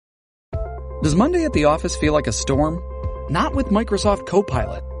Does Monday at the office feel like a storm? Not with Microsoft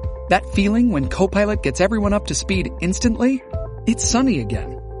Copilot. That feeling when Copilot gets everyone up to speed instantly? It's sunny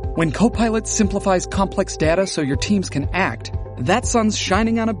again. When Copilot simplifies complex data so your teams can act, that sun's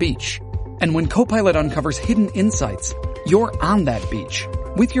shining on a beach. And when Copilot uncovers hidden insights, you're on that beach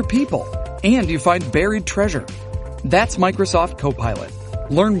with your people, and you find buried treasure. That's Microsoft Copilot.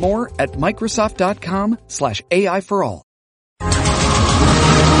 Learn more at Microsoft.com/AI for all.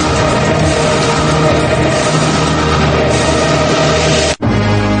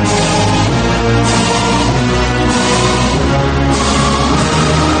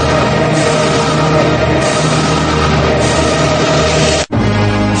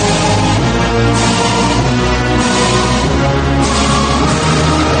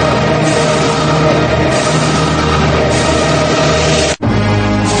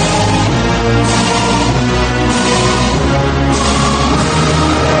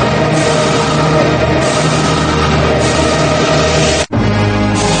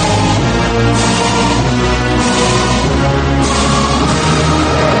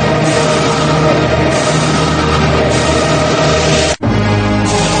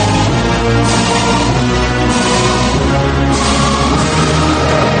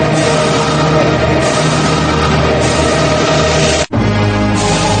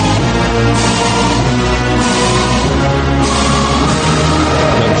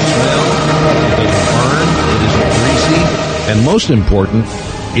 And most important,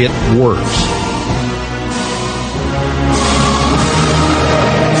 it works.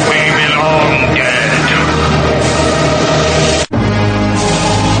 We belong dead.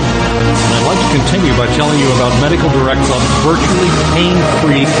 And I'd like to continue by telling you about Medical Direct Club's virtually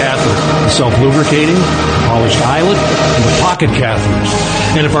pain-free catheters, the self-lubricating, the polished eyelet, and the pocket catheters.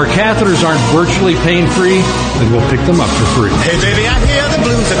 And if our catheters aren't virtually pain-free, then we'll pick them up for free. Hey baby, I hear the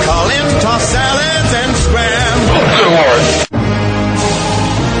blues are calling, toss salads and scram. Good Lord.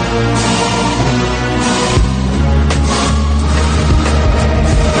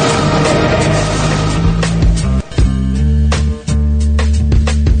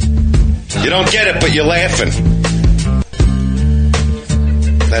 You don't get it, but you're laughing.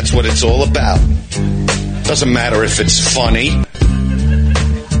 That's what it's all about. Doesn't matter if it's funny.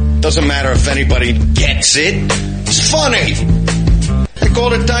 Doesn't matter if anybody gets it. It's funny. Take all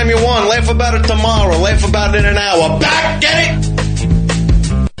the time you want. Laugh about it tomorrow. Laugh about it in an hour. Back, get it?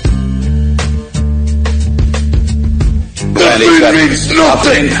 That means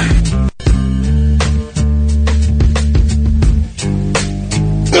nothing.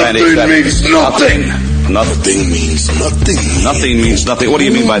 That means nothing. Nothing means nothing. Nothing means nothing. What do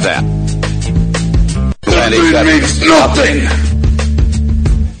you mean by that? That means nothing.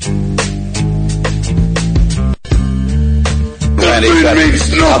 That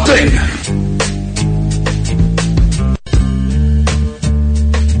means nothing.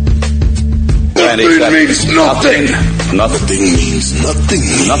 That means nothing. Nothing means nothing.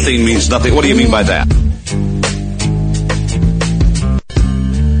 Nothing means nothing. What do you mean by that?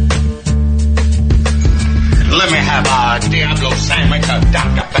 Let me have a Diablo sandwich, a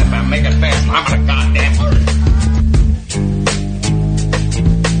Dr. Pepper, make it fast, I'm in a goddamn hurry.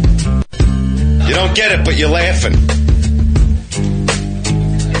 You don't get it, but you're laughing.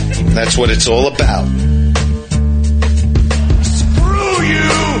 That's what it's all about. Screw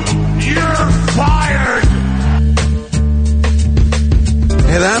you! You're fired!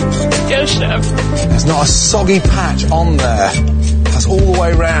 Hear that? Yes, Chef. There's not a soggy patch on there. That's all the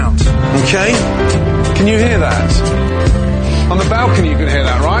way round. Okay? Can you hear that? On the balcony you can hear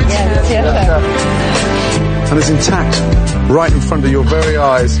that, right? Yes, Chef. And it's intact. Right in front of your very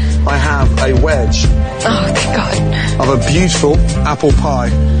eyes, I have a wedge. Oh, thank God. Of a beautiful apple pie.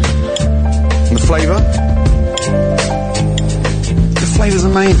 And the flavour? The flavour's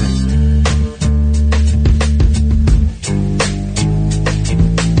amazing.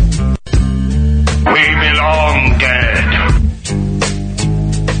 We belong dead.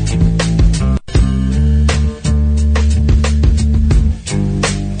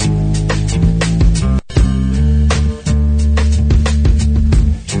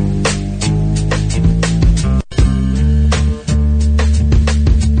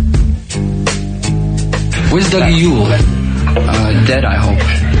 Where's Dougie Yule? Dead, I hope.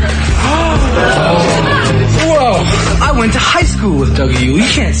 Whoa! I went to high school with Dougie Yule. You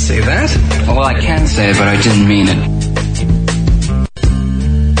can't say that. Well, I can say it, but I didn't mean it.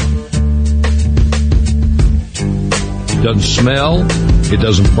 It doesn't smell, it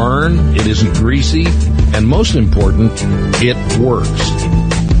doesn't burn, it isn't greasy, and most important, it works.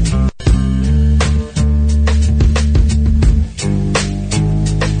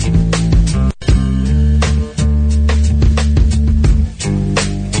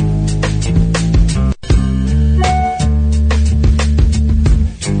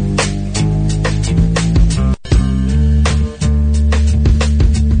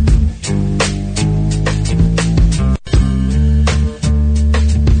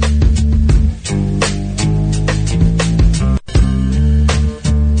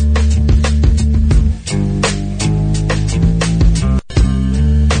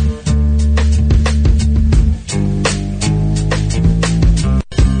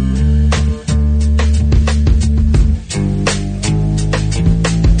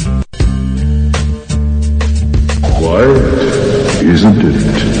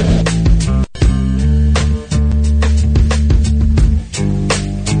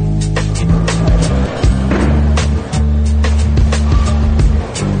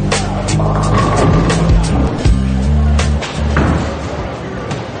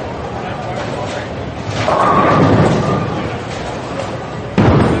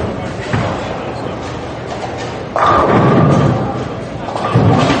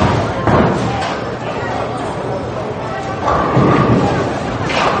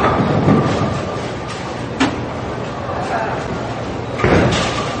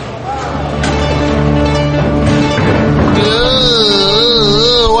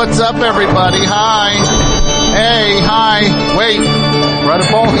 everybody? Hi. Hey, hi. Wait. We're at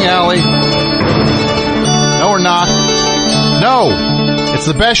a bowling alley. No, we're not. No. It's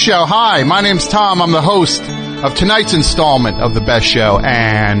the Best Show. Hi, my name's Tom. I'm the host of tonight's installment of the Best Show,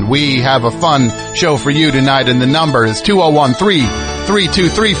 and we have a fun show for you tonight, and the number is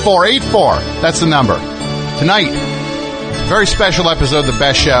 201-323-3484. That's the number. Tonight, very special episode of the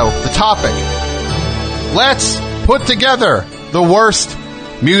Best Show. The topic, let's put together the worst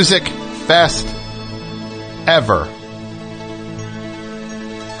music fest ever.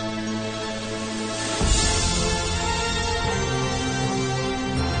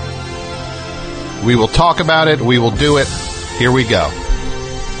 We will talk about it. We will do it. Here we go.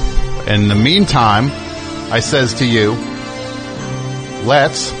 In the meantime, I says to you,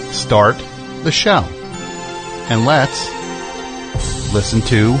 let's start the show. And let's listen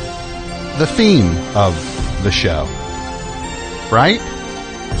to the theme of the show. Right?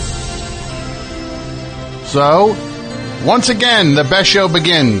 So, once again, the Best Show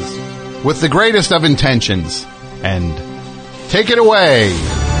begins with the greatest of intentions. And take it away,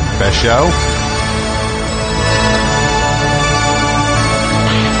 Best Show.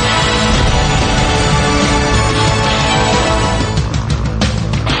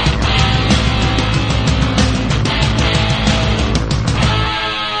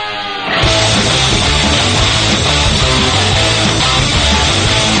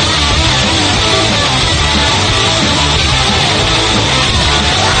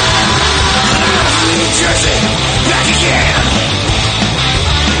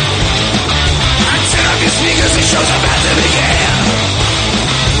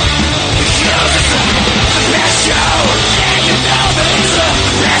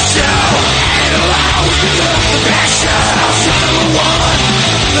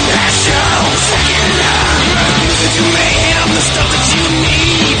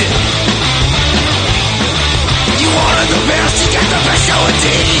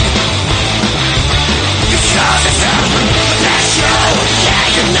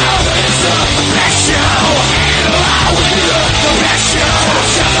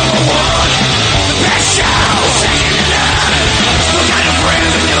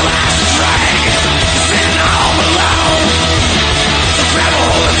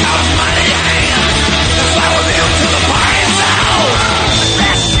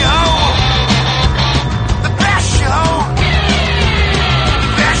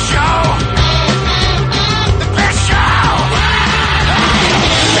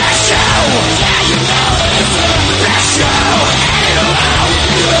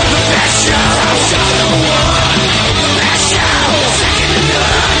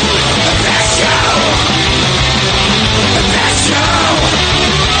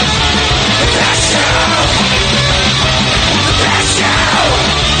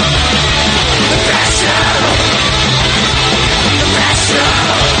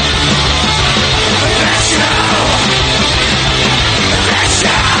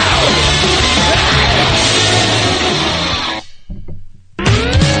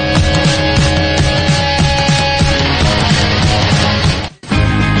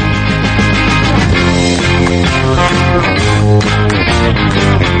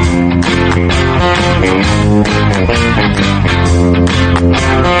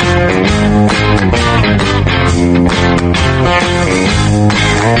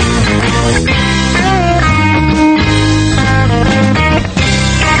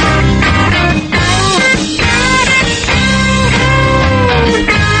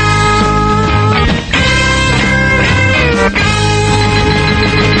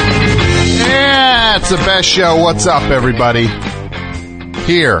 The Best Show. What's up, everybody?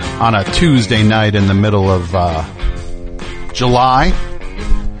 Here on a Tuesday night in the middle of July.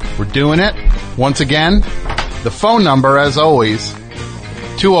 We're doing it once again. The phone number, as always,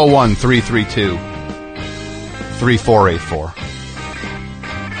 201-332-3484.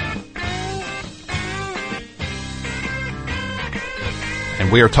 And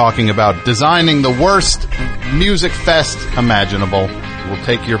we are talking about designing the worst music fest imaginable. We'll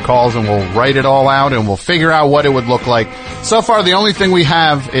take your calls and we'll write it all out and we'll figure out what it would look like. So far, the only thing we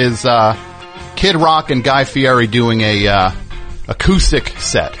have is Kid Rock and Guy Fieri doing a acoustic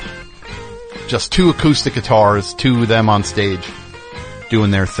set. Just two acoustic guitars, two of them on stage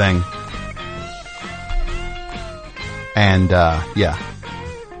doing their thing. And, yeah.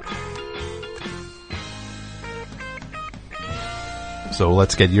 So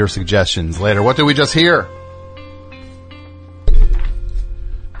let's get your suggestions later. What did we just hear?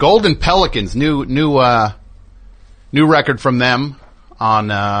 Golden Pelicans, new record from them on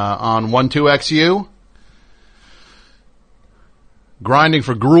 12XU. Grinding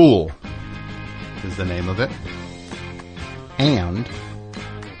for Gruel is the name of it. And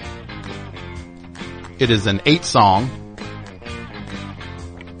it is an 8-song,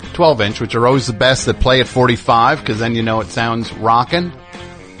 12-inch, which are always the best that play at 45, because then you know it sounds rockin'.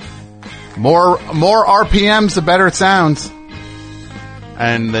 More RPMs, the better it sounds.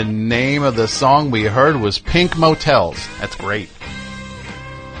 And the name of the song we heard was Pink Motels. That's great.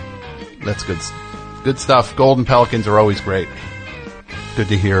 That's good stuff. Golden Pelicans are always great. Good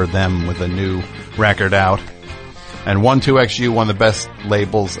to hear them with a new record out. And 12XU, one of the best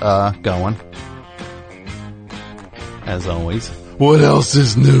labels going. As always. What else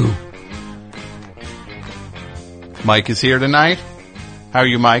is new? Mike is here tonight. How are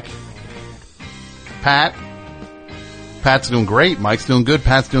you, Mike? Pat? Pat's doing great. Mike's doing good.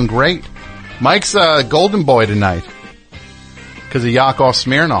 Pat's doing great. Mike's a golden boy tonight because of Yakov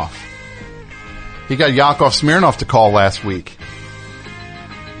Smirnoff. He got Yakov Smirnoff to call last week.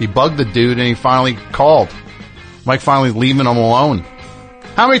 He bugged the dude and he finally called. Mike finally leaving him alone.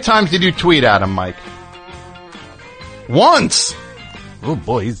 How many times did you tweet at him, Mike? Once! Oh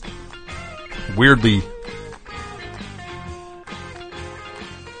boy, he's weirdly...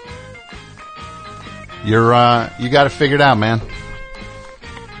 you got it figured out, man.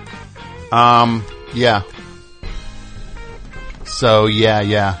 Yeah. So,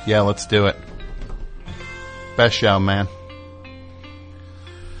 yeah, let's do it. Best show, man.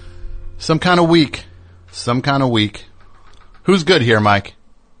 Some kind of week. Who's good here, Mike?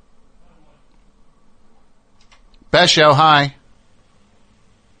 Best show, hi.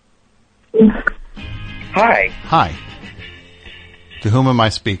 Hi. To whom am I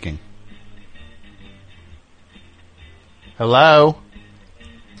speaking? Hello?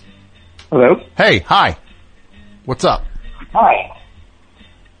 Hello? Hey, hi. What's up? Hi.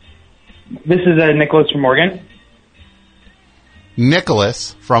 This is Nicholas from Oregon.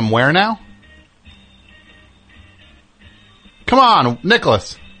 Nicholas from where now? Come on,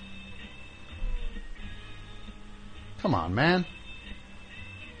 Nicholas. Come on, man.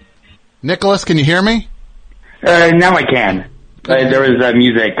 Nicholas, can you hear me? Now I can. There was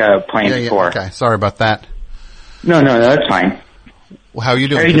music playing before. Okay, sorry about that. No, that's fine. Well, how are you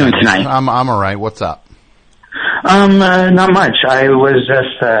doing? How are you doing tonight? I'm all right. What's up? Not much. I was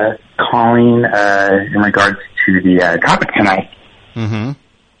just calling in regards to the topic tonight. Mm-hmm.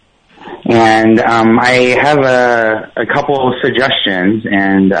 And I have a couple of suggestions,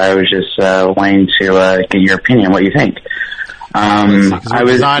 and I was just wanting to get your opinion. What do you think? We're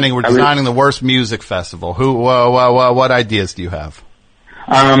designing the worst music festival. What ideas do you have?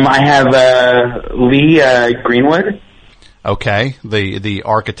 I have Lee Greenwood. Okay, the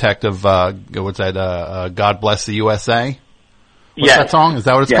architect of what's that? God Bless the USA. What's that song? Is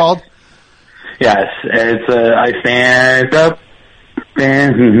that what it's called? Yes, it's I stand up.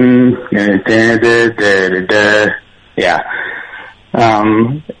 Yeah.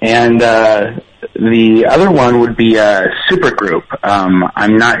 And the other one would be Supergroup.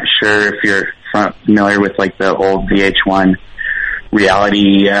 I'm not sure if you're familiar with like the old VH1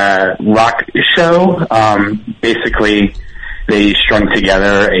 reality rock show. Basically, they strung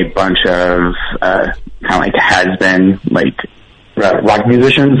together a bunch of kind of like has-been like rock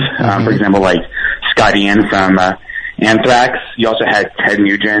musicians. For example, like Scott Ian from Anthrax. You also had Ted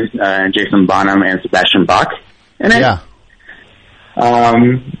Nugent, Jason Bonham, and Sebastian Bach in it. Yeah.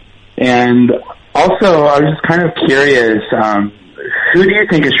 And also, I was just kind of curious, who do you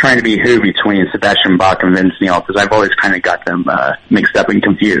think is trying to be who between Sebastian Bach and Vince Neil? Because I've always kind of got them mixed up and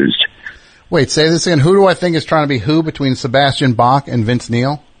confused. Wait, say this again. Who do I think is trying to be who between Sebastian Bach and Vince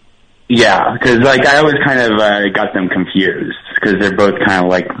Neil? Yeah, because like I always kind of got them confused because they're both kind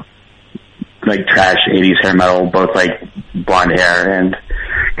of like trash 80s hair metal, both like blonde hair and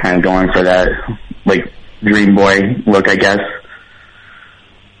kind of going for that like dream boy look, I guess.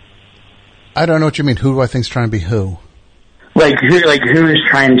 I don't know what you mean. Who do I think is trying to be who? Like who is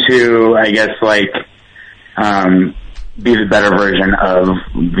trying to, I guess, like be the better version of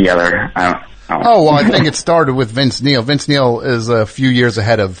the other? I don't know. Oh, well, I think it started with Vince Neil. Vince Neil is a few years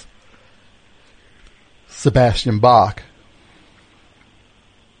ahead of Sebastian Bach.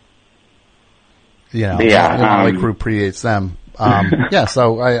 Yeah, the crew predates them. Yeah,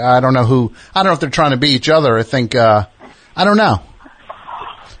 so I don't know who. I don't know if they're trying to be each other. I think I don't know.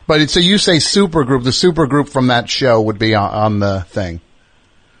 But so you say supergroup. The supergroup from that show would be on the thing.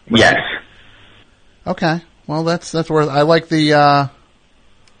 Right? Yes. Okay. Well, that's where I like the.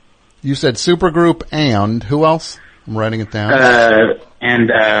 You said supergroup and who else? I'm writing it down.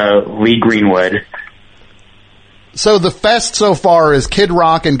 And Lee Greenwood. So the fest so far is Kid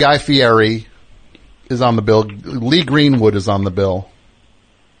Rock and Guy Fieri is on the bill. Lee Greenwood is on the bill.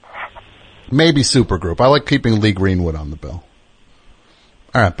 Maybe supergroup. I like keeping Lee Greenwood on the bill.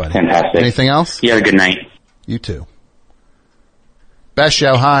 All right, buddy. Fantastic. Anything else? You have a good night. You too. Best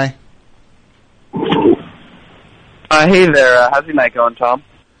show, hi. Hey there. How's your night going, Tom?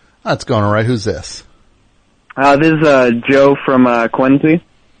 That's going all right. Who's this? This is Joe from Quincy.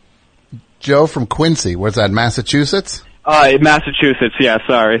 Joe from Quincy. Where's that, Massachusetts? Massachusetts, yeah,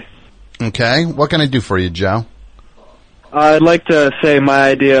 sorry. Okay. What can I do for you, Joe? I'd like to say my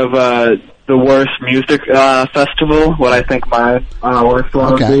idea of the worst music festival, what I think my worst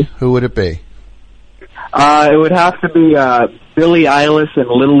one would be. Who would it be? It would have to be Billie Eilish and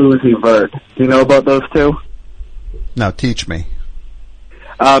Little Uzi Vert. Do you know about those two? No, teach me.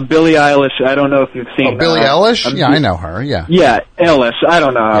 Billie Eilish, I don't know if you've seen Billie Eilish? Yeah, I know her, yeah. Yeah, Eilish, I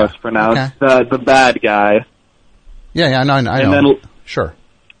don't know how it's pronounced. Okay. The bad guy. Yeah, I know. And then sure.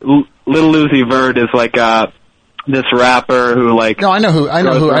 Little Uzi Vert is like this rapper who like... No, I know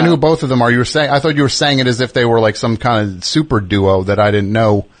who both of them are. I thought you were saying it as if they were like some kind of super duo that I didn't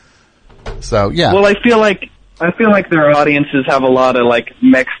know. So, yeah. Well, I feel like their audiences have a lot of like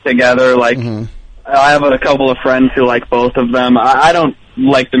mixed together. Like, I have a couple of friends who like both of them. I don't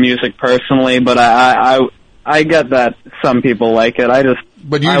like the music personally, but I get that some people like it.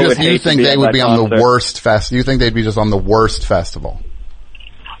 But you think they would be on the worst fest? You think they'd be just on the worst festival?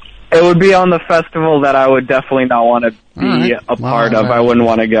 It would be on the festival that I would definitely not want to be a part of. I wouldn't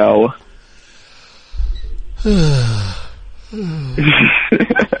want to go.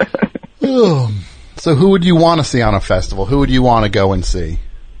 So who would you want to see on a festival? Who would you want to go and see?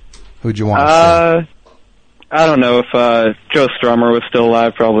 Who would you want to see? I don't know. If Joe Strummer was still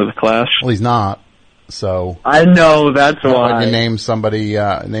alive, probably The Clash. Well, he's not. So I know, that's why. Would you name somebody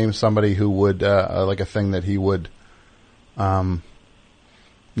who would like a thing that he would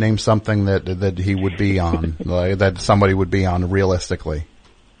name something that he would be on, like, that somebody would be on realistically.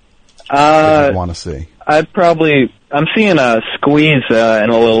 Want to see? I'm seeing a Squeeze in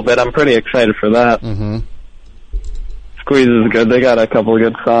a little bit. I'm pretty excited for that. Mm-hmm. Squeeze is good. They got a couple of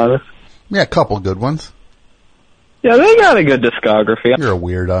good songs. Yeah, a couple good ones. Yeah, they got a good discography. You're a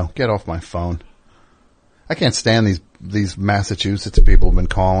weirdo. Get off my phone. I can't stand these Massachusetts people who've been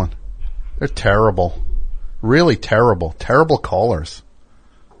calling. They're terrible. Really terrible. Terrible callers.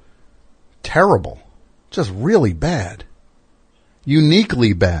 Terrible. Just really bad.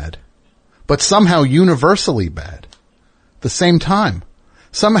 Uniquely bad. But somehow universally bad. At the same time.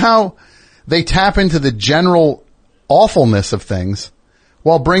 Somehow they tap into the general awfulness of things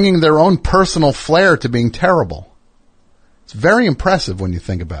while bringing their own personal flair to being terrible. It's very impressive when you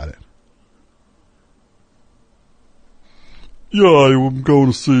think about it. Yeah, I'm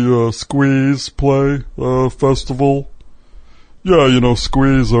going to see Squeeze play festival. Yeah,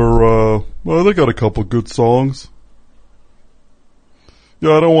 Squeeze are, they got a couple good songs.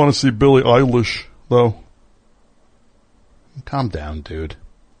 Yeah, I don't want to see Billie Eilish, though. Calm down, dude.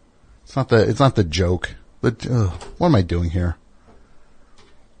 It's not the joke. What am I doing here?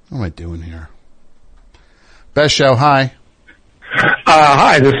 Best show, hi.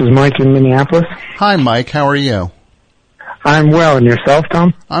 Hi, this is Mike in Minneapolis. Hi, Mike. How are you? I'm well, and yourself,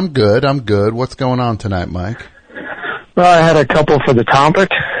 Tom? I'm good. What's going on tonight, Mike? Well, I had a couple for the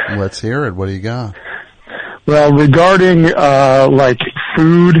topic. Let's hear it. What do you got? Well, regarding,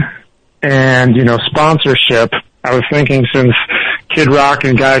 food and, sponsorship, I was thinking since Kid Rock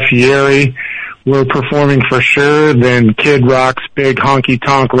and Guy Fieri were performing for sure, then Kid Rock's big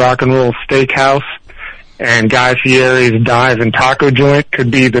honky-tonk rock and roll steakhouse and Guy Fieri's dive and taco joint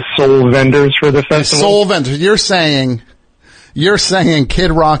could be the sole vendors for the festival. Sole vendors. You're saying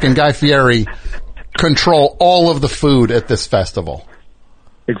Kid Rock and Guy Fieri control all of the food at this festival.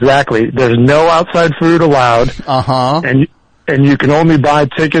 Exactly. There's no outside food allowed. Uh-huh. And you can only buy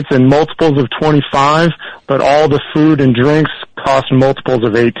tickets in multiples of 25, but all the food and drinks cost multiples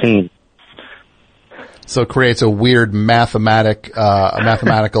of 18. So it creates a weird mathematical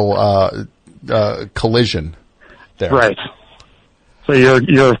collision there. Right. So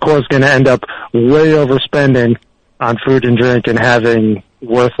you're of course going to end up way overspending on food and drink and having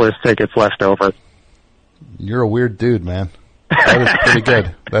worthless tickets left over. You're a weird dude, man. That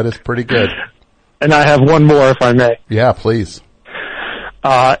is pretty good. And I have one more, if I may. Yeah, please.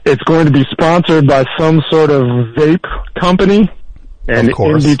 It's going to be sponsored by some sort of vape company, and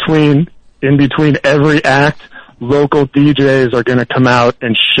in between every act, local DJs are going to come out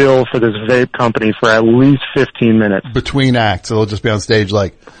and shill for this vape company for at least 15 minutes. Between acts, so they'll just be on stage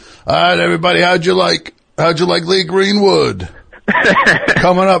like, all right, everybody, how'd you like Lee Greenwood?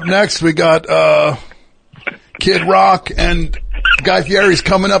 Coming up next, we got Kid Rock and Guy Fieri's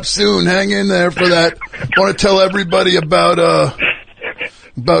coming up soon. Hang in there for that. Want to tell everybody about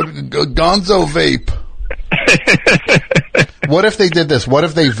But Gonzo vape. What if they did this? What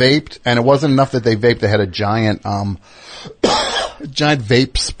if they vaped and it wasn't enough that they vaped? They had a giant, giant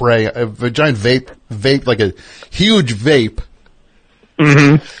vape spray, a giant vape, like a huge vape.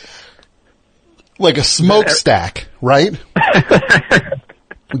 Mm-hmm. Like a smokestack, right?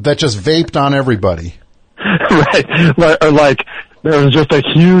 That just vaped on everybody. Right. Or like, there was just a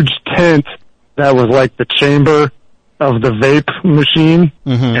huge tent that was like the chamber of the vape machine,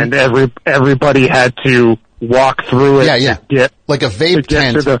 and everybody had to walk through it. Yeah. To get, like a vape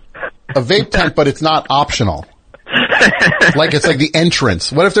tent. A vape tent, but it's not optional. Like it's like the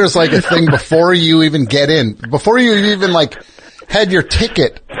entrance. What if there's like a thing before you even get in? Before you even like had your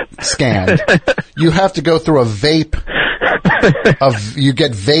ticket scanned, you have to go through a vape you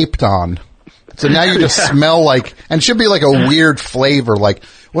get vaped on. So now you just smell like, and it should be like a weird flavor. Like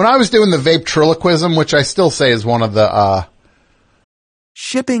when I was doing the Vapetriloquism, which I still say is one of the,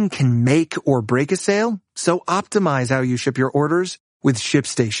 Shipping can make or break a sale, so optimize how you ship your orders with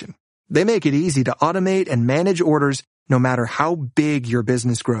ShipStation. They make it easy to automate and manage orders no matter how big your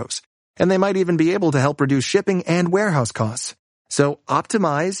business grows. And they might even be able to help reduce shipping and warehouse costs. So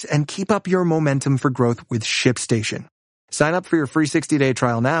optimize and keep up your momentum for growth with ShipStation. Sign up for your free 60-day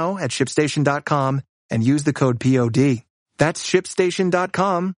trial now at ShipStation.com and use the code POD. That's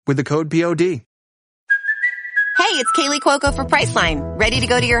ShipStation.com with the code POD. Hey, it's Kaylee Cuoco for Priceline. Ready to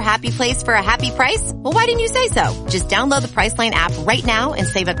go to your happy place for a happy price? Well, why didn't you say so? Just download the Priceline app right now and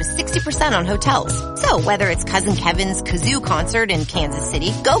save up to 60% on hotels. So whether it's Cousin Kevin's Kazoo Concert in Kansas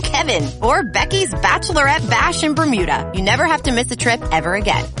City, go Kevin, or Becky's Bachelorette Bash in Bermuda, you never have to miss a trip ever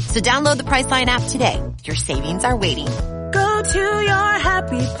again. So download the Priceline app today. Your savings are waiting. Go to your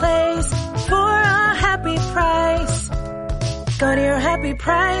happy place for a happy price. Go to your happy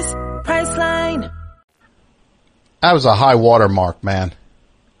price, Priceline. that was a high watermark, man.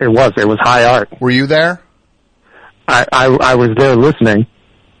 It was high art. Were you there? I was there listening.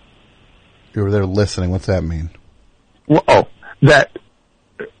 You were there listening. What's that mean? Well, that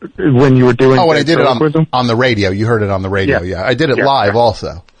when you were doing. Oh, when I did it on the radio. You heard it on the radio. Yeah, I did it live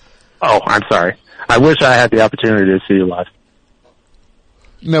also. Oh, I'm sorry. I wish I had the opportunity to see you live.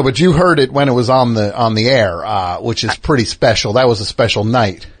 No, but you heard it when it was on the air, which is pretty special. That was a special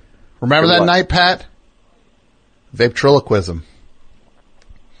night. Remember that night, Pat? Vapetriloquism.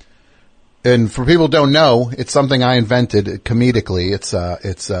 And for people who don't know, it's something I invented comedically.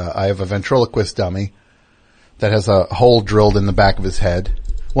 I have a ventriloquist dummy that has a hole drilled in the back of his head.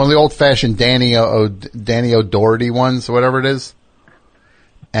 One of the old-fashioned Danny O'Doherty ones, whatever it is.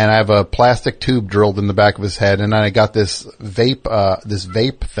 And I have a plastic tube drilled in the back of his head, and I got this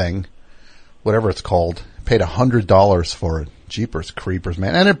vape thing, whatever it's called. I paid $100 for it. Jeepers creepers,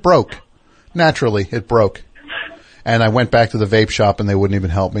 man. And it broke. Naturally, it broke. And I went back to the vape shop and they wouldn't even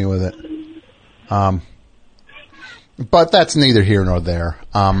help me with it. But that's neither here nor there.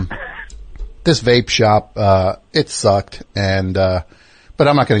 This vape shop, it sucked and, but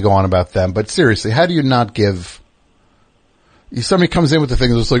I'm not going to go on about them. But seriously, how do you not give, somebody comes in with the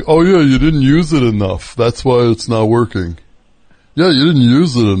thing that's like, oh yeah, you didn't use it enough. That's why it's not working. Yeah, you didn't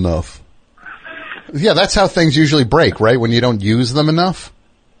use it enough. Yeah, that's how things usually break, right? When you don't use them enough.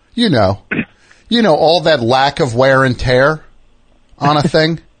 You know, all that lack of wear and tear on a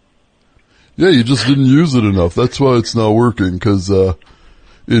thing. Yeah, you just didn't use it enough. That's why it's not working, because it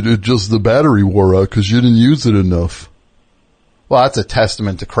just, the battery wore out because you didn't use it enough. Well, that's a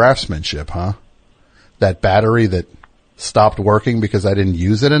testament to craftsmanship, huh? That battery that stopped working because I didn't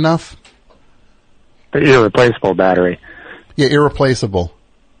use it enough? The irreplaceable battery. Yeah, irreplaceable.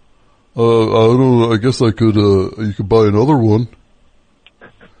 I don't know. I guess I could, you could buy another one.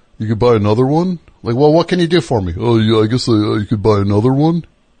 You could buy another one? Like, well, what can you do for me? Oh, yeah, I guess you could buy another one.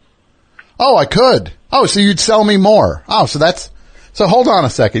 Oh, I could. Oh, so you'd sell me more. Oh, so hold on a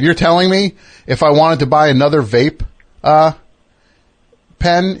second. You're telling me if I wanted to buy another vape,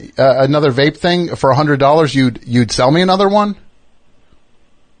 pen, another vape thing for $100, you'd sell me another one?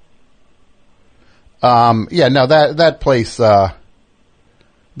 Yeah, no, that place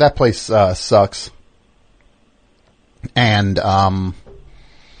sucks. And,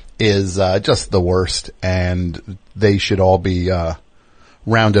 is just the worst, and they should all be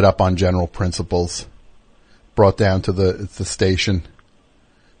rounded up on general principles, brought down to the station.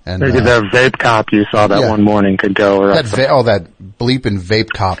 And maybe that vape cop you saw that one morning could go. That bleeping vape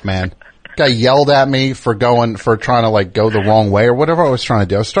cop, man. Guy yelled at me for trying to like go the wrong way or whatever I was trying to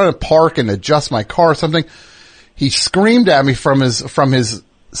do. I was trying to park and adjust my car or something. He screamed at me from his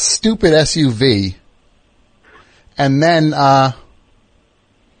stupid SUV, and then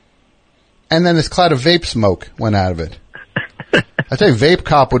this cloud of vape smoke went out of it. I tell you, Vape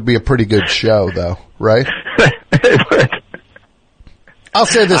Cop would be a pretty good show, though, right? It would. I'll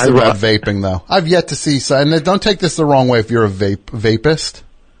say this about vaping, though. I've yet to see, and don't take this the wrong way if you're a vapist.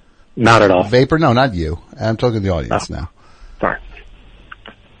 Not at all. Vapor? No, not you. I'm talking to the audience now. Sorry.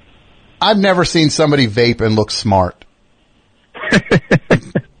 I've never seen somebody vape and look smart.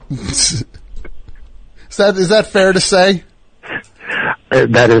 Is that fair to say?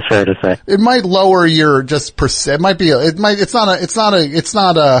 That is fair to say. It might lower your it might be, it's not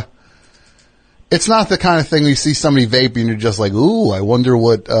the kind of thing you see somebody vaping and you're just like, ooh, I wonder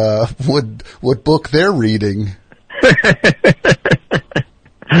what book they're reading.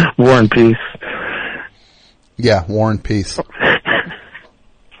 War and Peace. Yeah, War and Peace.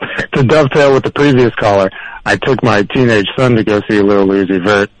 To dovetail with the previous caller, I took my teenage son to go see Lil Uzi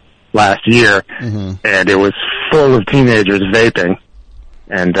Vert last year, and it was full of teenagers vaping.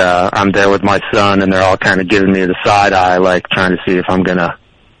 And I'm there with my son, and they're all kind of giving me the side eye, like trying to see if I'm gonna,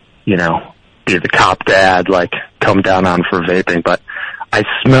 be the cop dad, like come down on for vaping. But I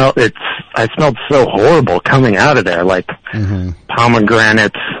smelled so horrible coming out of there, like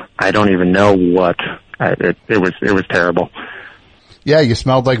pomegranates. I don't even know what. It was terrible. Yeah, you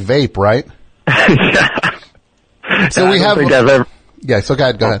smelled like vape, right? Yeah. So we have. Yeah. So go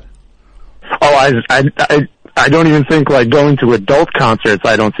ahead. Oh, I don't even think, like, going to adult concerts,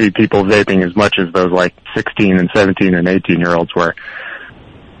 I don't see people vaping as much as those, like, 16 and 17 and 18-year-olds were.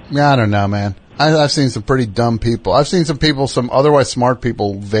 Yeah, I don't know, man. I've seen some pretty dumb people. I've seen some otherwise smart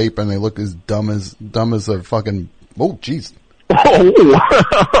people vape, and they look as dumb as a fucking. Oh, jeez.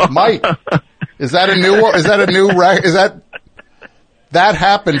 Oh. Mike, is that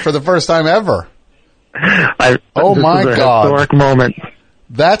happened for the first time ever? Oh my God! Historic moment.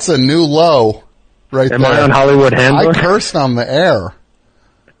 That's a new low. Right Am there. I on Hollywood Handbook? I cursed on the air.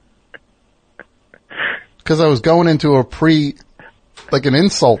 Because I was going into an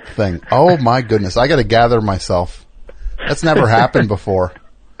insult thing. Oh my goodness. I gotta gather myself. That's never happened before.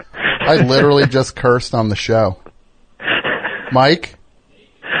 I literally just cursed on the show. Mike,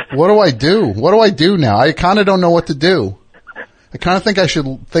 what do I do? What do I do now? I kinda don't know what to do. I kinda think I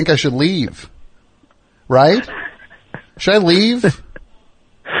should leave. Right? Should I leave?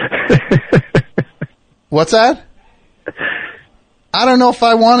 What's that? I don't know if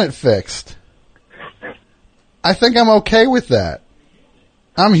I want it fixed. I think I'm okay with that.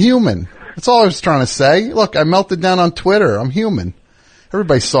 I'm human. That's all I was trying to say. Look, I melted down on Twitter. I'm human.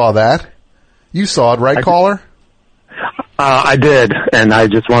 Everybody saw that. You saw it, right, caller? I did, and I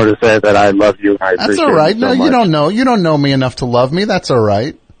just wanted to say that I love you. That's all right. No, you don't know. You don't know me enough to love me. That's all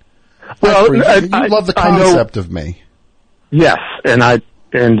right. Well, you love the concept of me. Yes, and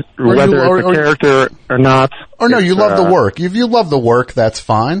whether it's a character or not. Or no, you love the work. If you love the work, that's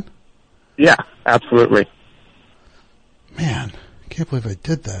fine. Yeah, absolutely. Man, I can't believe I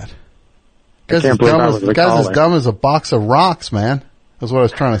did that. The guy's as dumb as a box of rocks, man. That's what I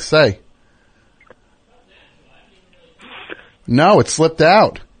was trying to say. No, it slipped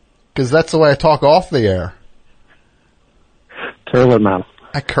out. Because that's the way I talk off the air. Turtle mouth.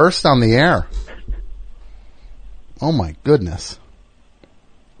 I cursed on the air. Oh my goodness.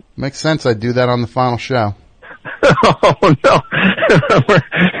 Makes sense I'd do that on the final show. Oh no.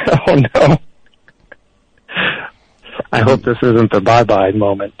 Oh no. I hope this isn't the bye-bye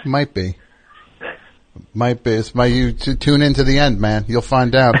moment. Might be. It's you tune into the end, man. You'll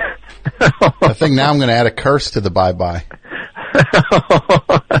find out. I think now I'm going to add a curse to the bye-bye.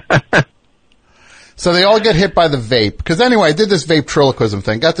 So they all get hit by the vape. Because anyway, I did this Vapetriloquism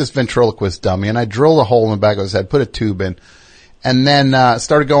thing. Got this ventriloquist dummy, and I drilled a hole in the back of his head, put a tube in, and then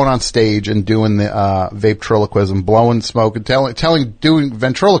started going on stage and doing the Vapetriloquism, blowing smoke and doing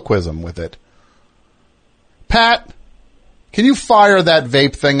ventriloquism with it. Pat, can you fire that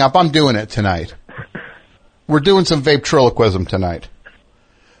vape thing up? I'm doing it tonight. We're doing some Vapetriloquism tonight.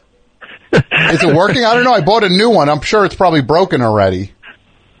 Is it working? I don't know. I bought a new one. I'm sure it's probably broken already.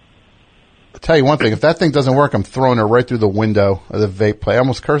 I'll tell you one thing. If that thing doesn't work, I'm throwing it right through the window of the vape play. I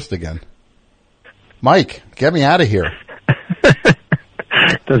almost cursed again. Mike, get me out of here.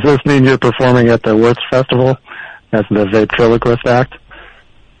 Does this mean you're performing at the Worth Festival as the Vapetriloquist act?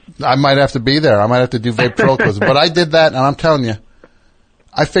 I might have to be there. I might have to do Vapetriloquism. But I did that, and I'm telling you,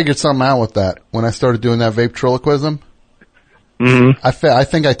 I figured something out with that when I started doing that Vapetriloquism. Mm-hmm. I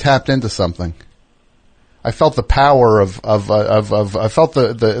think I tapped into something. I felt the power of I felt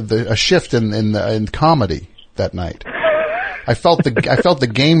a shift in comedy that night. I felt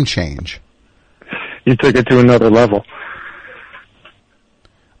the game change. You took it to another level.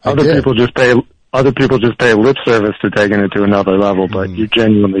 Other people just pay lip service to taking it to another level, but you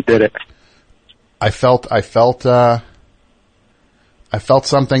genuinely did it. I felt I felt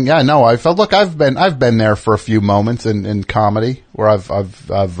something. Yeah, no, I felt. Look, I've been there for a few moments in comedy where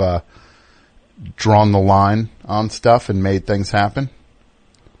I've drawn the line on stuff and made things happen.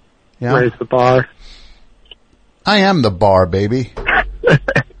 Yeah, Raise the bar. I am the bar, baby.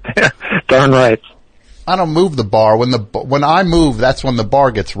 Darn right. I don't move the bar. When I move, that's when the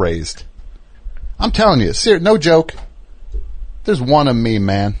bar gets raised. I'm telling you, no joke. There's one of me,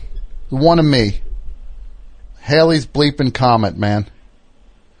 man. One of me. Haley's bleeping comet, man.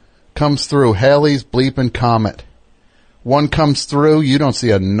 Comes through. Haley's bleeping comet. One comes through, you don't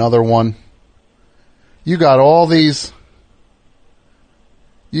see another one. You got all these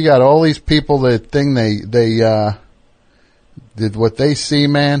people that think they did what they see,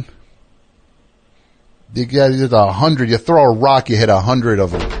 man. You got 100. You throw a rock, you hit 100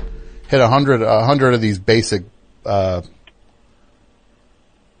 of them. Hit 100 of these basic.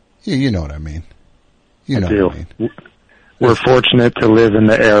 You know what I mean. You know what I mean. We're fortunate to live in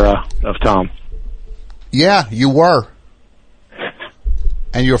the era of Tom. Yeah, you were.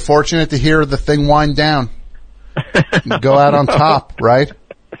 And you're fortunate to hear the thing wind down. Go out on top, right?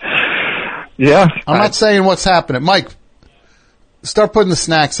 Yeah. I'm not saying what's happening. Mike, start putting the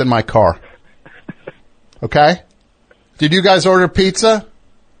snacks in my car. Okay? Did you guys order pizza?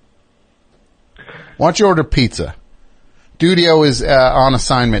 Why don't you order pizza? Dudio is on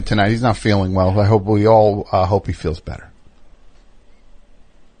assignment tonight. He's not feeling well. I hope we all hope he feels better.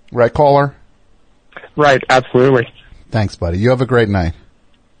 Right, caller? Right, absolutely. Thanks, buddy. You have a great night.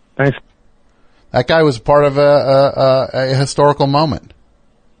 Thanks. That guy was part of a historical moment.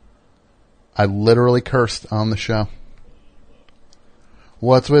 I literally cursed on the show.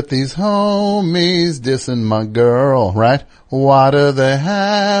 What's with these homies dissing my girl, right? Why do they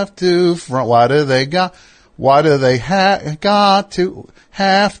have to why do they got to,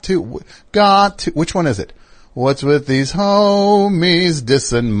 which one is it? What's with these homies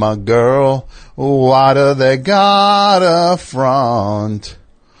dissing my girl? Why do they gotta front?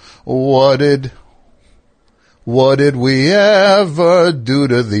 What did we ever do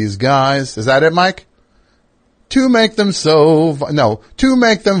to these guys? Is that it, Mike? To make them to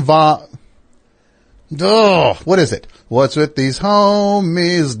make them what is it? What's with these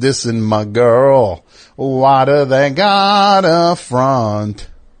homies dissing my girl? Why do they gotta front?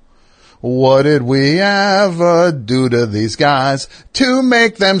 What did we ever do to these guys to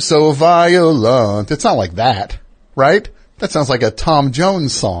make them so violent? It's not like that, right? That sounds like a Tom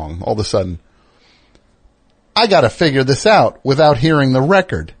Jones song all of a sudden. I gotta figure this out without hearing the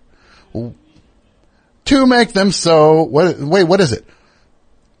record. To make them so, what is it?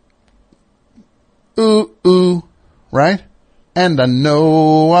 Ooh, ooh, right? And I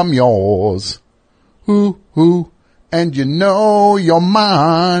know I'm yours. Ooh, ooh, and you know you're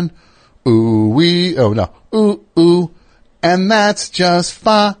mine. Ooh, ooh, ooh, and that's just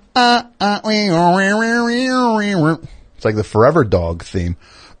fine. It's like the Forever Dog theme.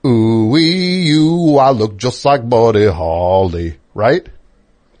 Ooh, you, I look just like Buddy Holly, right?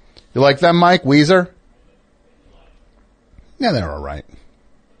 You like them, Mike? Weezer? Yeah, they're alright.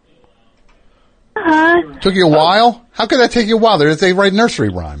 Took you a while? How could that take you a while? They write nursery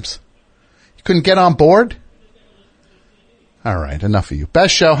rhymes. You couldn't get on board? Alright, enough of you.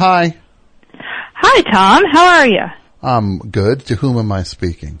 Best show, hi. Hi, Tom. How are you? I'm good. To whom am I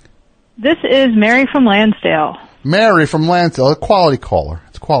speaking? This is Mary from Lansdale. Mary from Lansdale, a quality caller.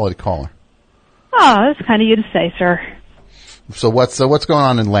 It's a quality caller. Oh, that's kind of you to say, sir. So what's going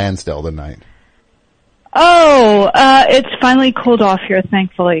on in Lansdale tonight? Oh, it's finally cooled off here,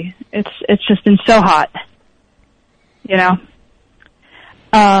 thankfully. It's just been so hot. You know?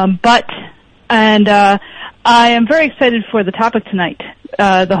 I am very excited for the topic tonight.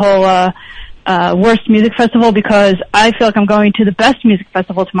 The whole, worst music festival, because I feel like I'm going to the best music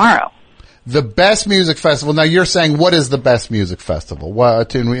festival tomorrow. The best music festival. Now you're saying, what is the best music festival?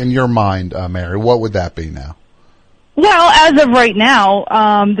 What, in your mind, Mary, what would that be now? Well, as of right now,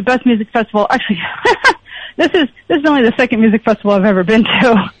 the best music festival, actually, this is only the second music festival I've ever been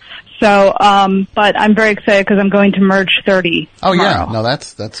to. So, but I'm very excited because I'm going to Merge 30 tomorrow. Yeah. No,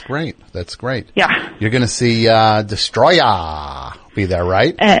 that's great. That's great. Yeah. You're gonna see, Destroyer be there,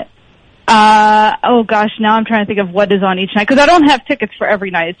 right? Oh gosh, now I'm trying to think of what is on each night, because I don't have tickets for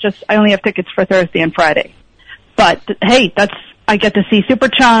every night. It's just, I only have tickets for Thursday and Friday. But, hey, I get to see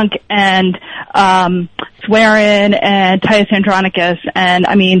Superchunk and, Swearin' and Titus Andronicus and,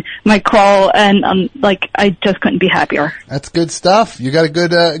 I mean, Mike Kroll, and, I just couldn't be happier. That's good stuff. You got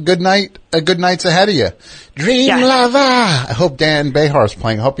a good night's ahead of you. Dream Lover! I hope Dan Behar's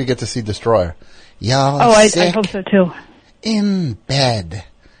playing. I hope you get to see Destroyer. I hope so too. In bed.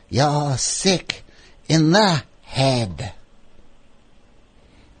 You're sick in the head.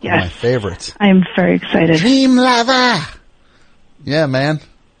 Yes. One of my favorites. I am very excited. Dream Lover. Yeah, man.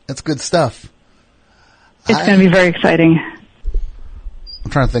 That's good stuff. It's going to be very exciting.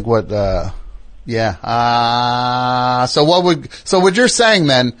 I'm trying to think what, so what you're saying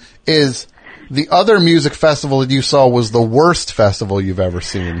then is the other music festival that you saw was the worst festival you've ever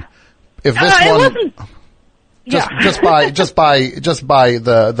seen. If this one, wasn't, just by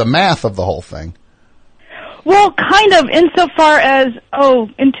the math of the whole thing. Well, kind of, insofar as,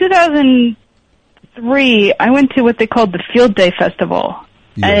 in 2003, I went to what they called the Field Day Festival.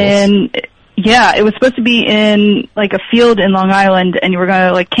 Yes. And, yeah, it was supposed to be in, like, a field in Long Island, and you were going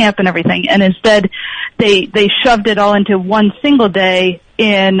to, like, camp and everything. And instead, they shoved it all into one single day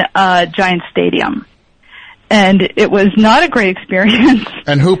in a giant stadium. And it was not a great experience.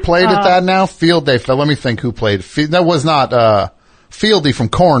 And who played at that now? Field Day. Let me think who played. That was not, Fieldy from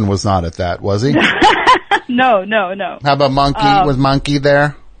Korn was not at that, was he? No. How about Monkey? Was Monkey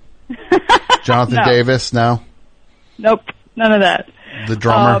there? Jonathan No. Davis? No? Nope. None of that. The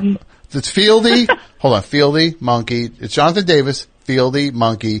drummer? It's Fieldy. Hold on. Fieldy, Monkey. It's Jonathan Davis, Fieldy,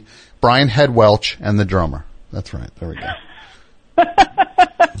 Monkey, Brian Head Welch, and the drummer. That's right. There we go.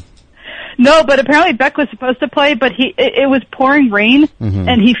 No, but apparently Beck was supposed to play, but it was pouring rain,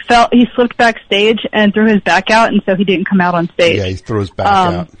 and he slipped backstage and threw his back out, and so he didn't come out on stage. Yeah, he threw his back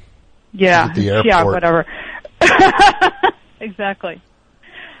out. Yeah. At the airport. Yeah, whatever. Exactly.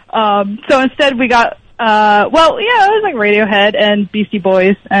 So instead we got, it was like Radiohead and Beastie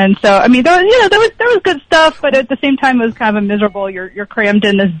Boys, and so, I mean, there was good stuff, but at the same time it was kind of miserable. You're crammed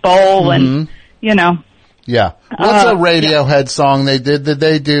in this bowl, and, Yeah. What's a Radiohead song they did? Did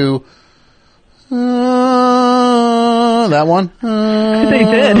they do, that one? They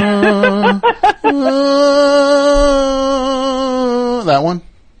did. That one?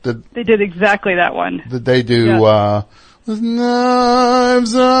 They did exactly that one. Did they do, with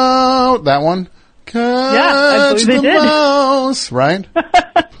knives out? That one? I believe they did. Mouse, right?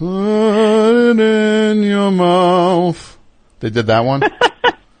 Put it in your mouth. They did that one?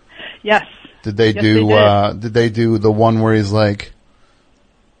 Yes. Did they Yes, do, they did they do the one where he's like,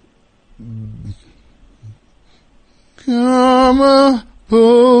 Karma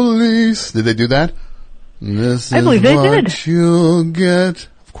Police? Did they do that? This I believe is they what did. you'll get.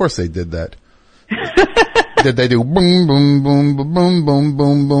 Of course they did that. Did they do boom, boom, boom, boom, boom, boom,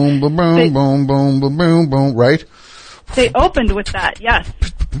 boom, boom, boom, boom, boom, boom, boom, boom, boom, right? They opened with that, yes.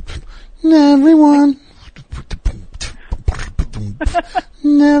 Everyone.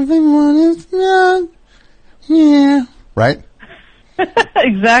 Everyone is young. Yeah. Right?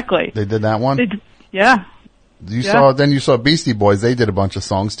 Exactly. They did that one? Yeah. You saw Beastie Boys. They did a bunch of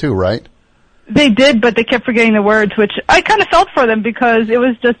songs too, right? They did, but they kept forgetting the words, which I kind of felt for them because it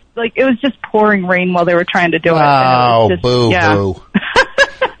was just pouring rain while they were trying to do it. Oh, and it boo was just, hoo.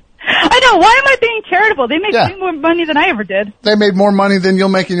 I know. Why am I being charitable? They make way more money than I ever did. They made more money than you'll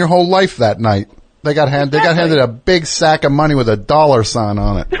make in your whole life that night. They got handed a big sack of money with a dollar sign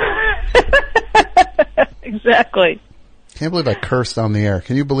on it. Exactly. Can't believe I cursed on the air.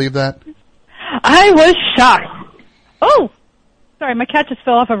 Can you believe that? I was shocked. Oh, sorry, my cat just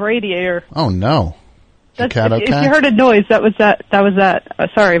fell off a radiator. Oh no! Is your cat okay? If you heard a noise, that was that.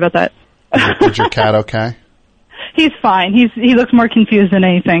 Sorry about that. Is your cat okay? He's fine. He looks more confused than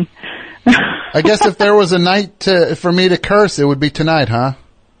anything. I guess if there was a night for me to curse, it would be tonight, huh?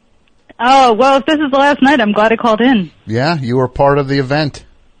 Oh, well, if this is the last night, I'm glad I called in. Yeah, you were part of the event.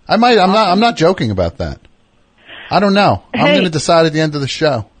 I'm not joking about that. I don't know. Hey. I'm going to decide at the end of the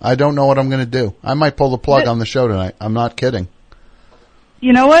show. I don't know what I'm going to do. I might pull the plug on the show tonight. I'm not kidding.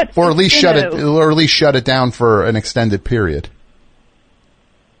 You know what? Or at least shut it down for an extended period.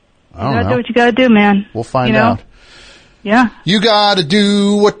 I don't know. Do what you got to do, man. We'll find out. Yeah. You got to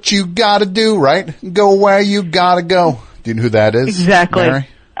do what you got to do, right? Go where you got to go. Do you know who that is? Exactly. Mary?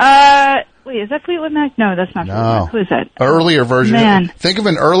 Wait, is that Fleetwood Mac? No, that's not Fleetwood Mac. Who is that? Earlier version. Man. Think of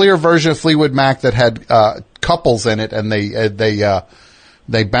an earlier version of Fleetwood Mac that had couples in it, and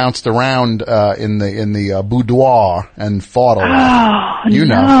they bounced around in the boudoir and fought a lot.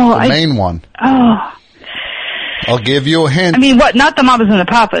 The main one. Oh. I'll give you a hint. I mean, what? Not the Mamas and the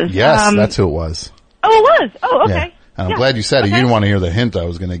Papas. Yes, that's who it was. Oh, it was. Oh, okay. Yeah. And I'm glad you said it. You didn't want to hear the hint I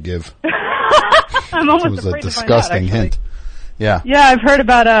was going to give. I'm almost it was afraid a disgusting to find out, hint. Yeah. Yeah, I've heard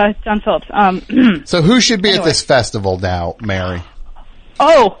about John Phillips. So who should be at this festival now, Mary?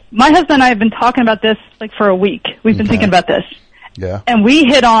 Oh, my husband and I have been talking about this like for a week. We've been thinking about this. Yeah. And we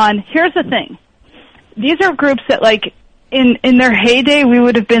hit on, here's the thing. These are groups that like in their heyday we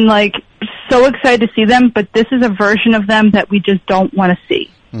would have been like so excited to see them, but this is a version of them that we just don't want to see.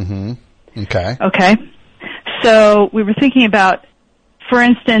 Mm-hmm. Okay. Okay. So we were thinking about for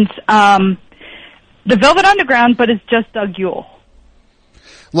instance, the Velvet Underground, but it's just Doug Yule.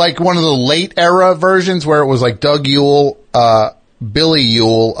 Like one of the late era versions where it was like Doug Yule, Billy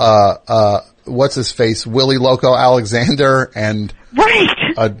Yule, what's his face, Willie Loco Alexander, and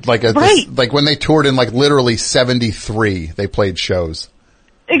right, like when they toured in like literally 73, they played shows.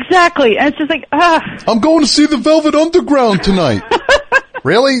 Exactly, and it's just like, I'm going to see the Velvet Underground tonight.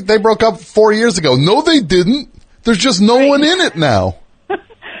 Really? They broke up 4 years ago. No, they didn't. There's just no one in it now.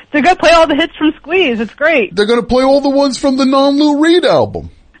 They're going to play all the hits from Squeeze. It's great. They're going to play all the ones from the non-Lou Reed album.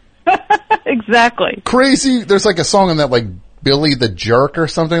 Exactly. Crazy. There's like a song on that, like Billy the Jerk or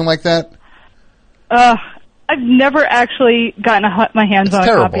something like that. I've never actually gotten my hands on a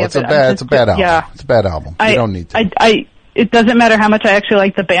copy of it. It's a bad album. Yeah. It's a bad album. You don't need to. It doesn't matter how much I actually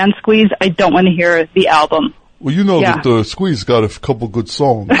like the band Squeeze. I don't want to hear the album. Well, you know that the Squeeze got a couple good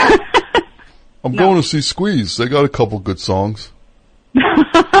songs. I'm going to see Squeeze. They got a couple good songs.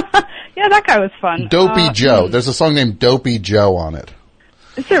 Yeah, that guy was fun. Dopey Joe. There's a song named Dopey Joe on it.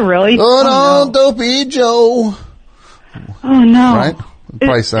 Is there really? Oh, no, Dopey Joe. Oh, no. Right?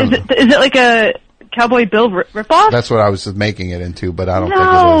 Is it like a Cowboy Bill ripoff? That's what I was making it into, but I don't think it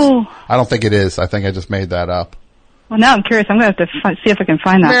is. I don't think it is. I think I just made that up. Well, now I'm curious. I'm going to have to see if I can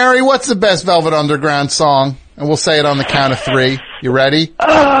find that. Mary, what's the best Velvet Underground song? And we'll say it on the count of 3. You ready? 1,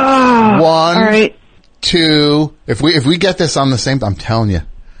 all right. 2. If we get this on the same, I'm telling you.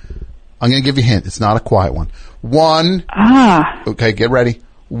 I'm going to give you a hint. It's not a quiet one. 1. Okay, get ready.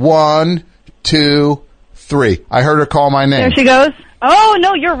 1, 2, 3. I heard her call my name. There she goes. Oh,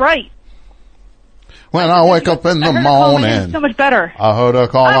 no, you're right. When I wake up in the morning. So much better. I heard her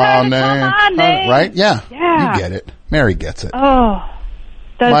call my name. Right? Yeah. You get it. Mary gets it. Oh.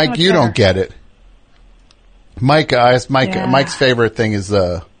 Mike, you don't get it. Mike, Mike's favorite thing is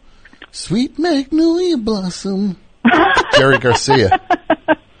Sweet Magnolia Blossom. Jerry Garcia.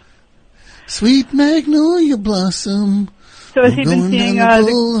 Sweet Magnolia Blossom. So has he been seeing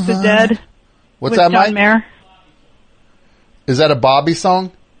the Dead? What's that, John Mike? Mayer? Is that a Bobby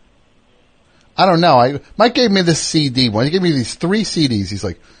song? I don't know. Mike gave me this CD one. He gave me these 3 CDs. He's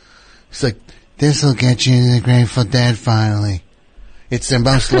like, this'll get you to the Grateful Dead finally. It's the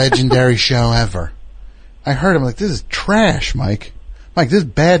most legendary show ever. I heard him like, this is trash, Mike. Mike, this is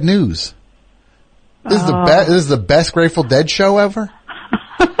bad news. This is the best Grateful Dead show ever.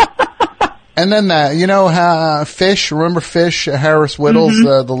 And then Fish, remember Fish, Harris Whittles,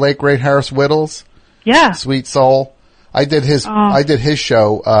 the late great Harris Whittles? Yeah. Sweet soul. I did his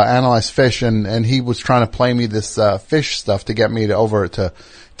show, Analyze Fish, and he was trying to play me this, Fish stuff to get me to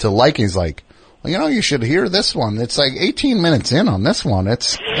like. He's like, well, you should hear this one. It's like 18 minutes in on this one. It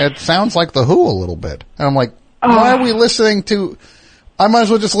sounds like The Who a little bit. And I'm like, why are we listening to, I might as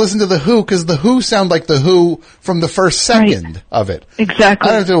well just listen to The Who, because The Who sound like The Who from the first second of it. Exactly.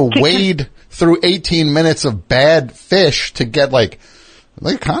 I don't have to wade through 18 minutes of bad Fish to get like,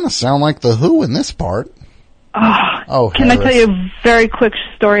 they kind of sound like The Who in this part. Can I tell you a very quick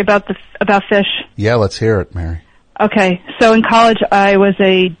story about Fish? Yeah, let's hear it, Mary. Okay, so in college I was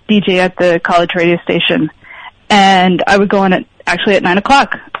a DJ at the college radio station, and I would go on at 9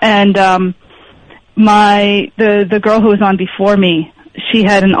 o'clock. And the girl who was on before me, she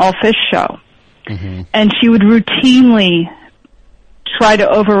had an all Fish show, and she would routinely try to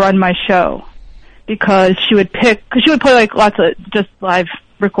overrun my show because she would play like lots of just live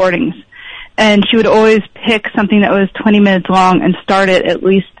recordings. And she would always pick something that was 20 minutes long and start it at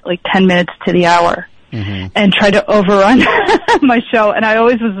least like 10 minutes to the hour and try to overrun my show. And I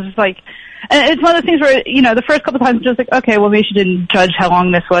always was just like, and it's one of those things where, the first couple of times I'm just like, okay, well maybe she didn't judge how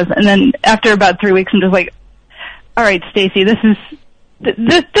long this was. And then after about 3 weeks, I'm just like, all right, Stacey, this is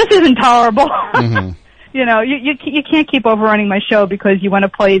intolerable. You can't keep overrunning my show because you want to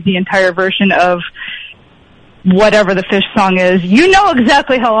play the entire version of whatever the Fish song is. You know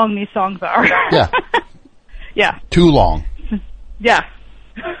exactly how long these songs are. Yeah. Yeah. Too long. Yeah.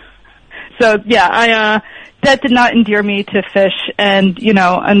 So yeah, that did not endear me to Fish, and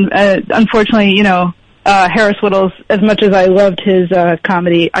unfortunately, Harris Whittles, as much as I loved his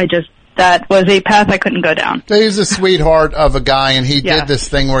comedy, that was a path I couldn't go down. He's a sweetheart of a guy, and he did this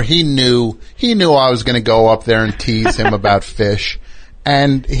thing where he knew I was going to go up there and tease him about Fish.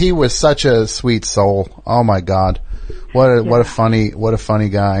 And he was such a sweet soul. Oh my God. What a funny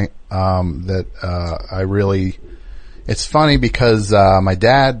guy. It's funny because, my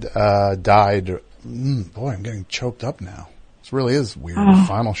dad, died. Boy, I'm getting choked up now. This really is weird. The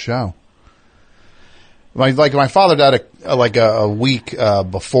final show. My father died a week,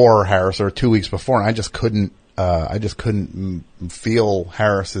 before Harris, or 2 weeks before, and I just couldn't feel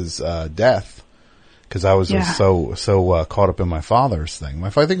Harris's, death. because I was just so caught up in my father's thing. I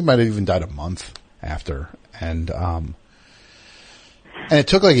think he might have even died a month after, and it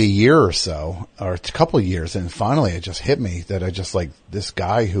took like a year or so, or a couple of years, and finally it just hit me that I just like this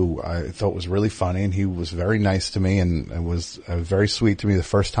guy who I thought was really funny, and he was very nice to me, and was very sweet to me the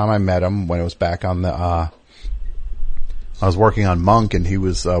first time I met him when I was back on the, I was working on Monk, and he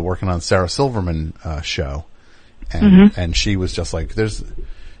was working on Sarah Silverman show, and she was just like, there's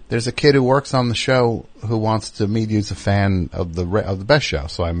a kid who works on the show who wants to meet you as a fan of the Best Show.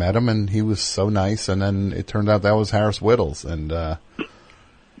 So I met him, and he was so nice, and then it turned out that was Harris Whittles, and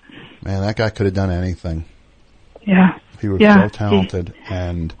man, that guy could have done anything. Yeah. He was so talented.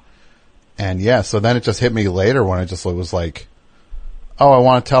 And yeah, so then it just hit me later when I just was like, oh, I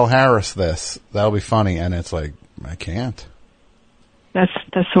want to tell Harris this. That'll be funny. And it's like, I can't. That's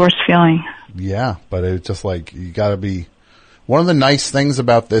the worst feeling. Yeah, but it's just like, you gotta be, one of the nice things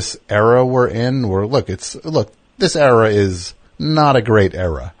about this era we're in, this era is not a great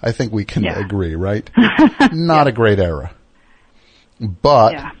era. I think we can agree, right? Not a great era.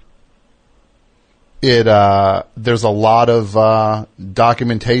 But, there's a lot of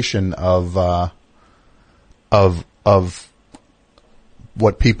documentation of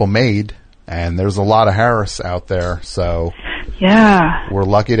what people made, and there's a lot of Harris out there, so we're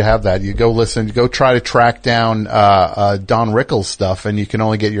lucky to have that. You go try to track down Don Rickles stuff, and you can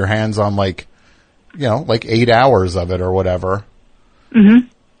only get your hands on like 8 hours of it or whatever.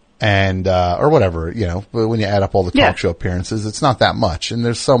 And, or whatever, but when you add up all the talk show appearances, it's not that much. And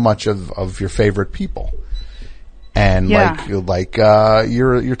there's so much of your favorite people. And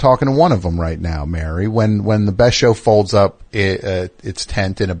you're talking to one of them right now, Mary. When the Best Show folds up its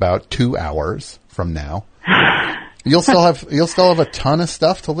tent in about 2 hours from now, you'll still have a ton of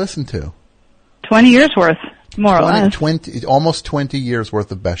stuff to listen to. 20 years worth, more or less. Almost 20 years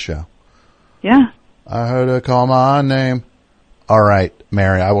worth of Best Show. Yeah. I heard her call my name. All right,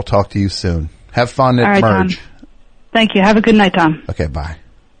 Mary, I will talk to you soon. Have fun at Merge. Tom. Thank you. Have a good night, Tom. Okay, bye.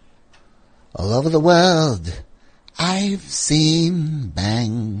 All over the world, I've seen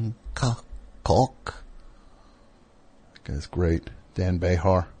Bangkok. That guy's great. Dan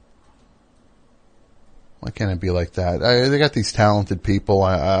Behar. Why can't it be like that? They got these talented people.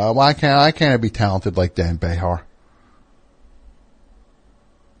 Why can't I be talented like Dan Behar?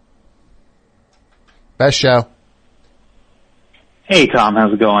 Best Show. Hey, Tom,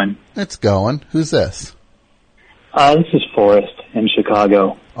 how's it going? It's going. Who's this? This is Forrest in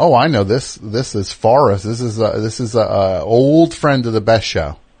Chicago. Oh, I know this. This is Forrest. This is a old friend of the Best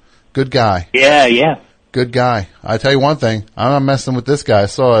Show. Good guy. Yeah. Good guy. I tell you one thing. I'm not messing with this guy. I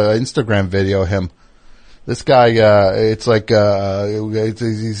saw an Instagram video of him. This guy, it's like,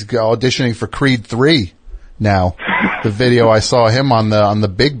 he's auditioning for Creed 3 now. The video I saw him on the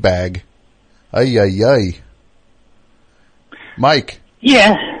big bag. Ay. Mike.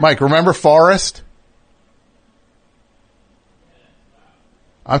 Yeah. Mike, remember Forrest?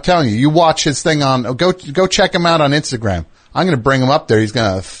 I'm telling you, you watch his thing go check him out on Instagram. I'm going to bring him up there. He's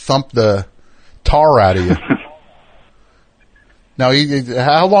going to thump the tar out of you. Now,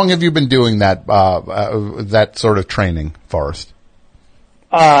 how long have you been doing that sort of training, Forrest?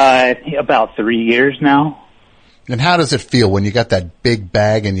 About 3 years now. And how does it feel when you got that big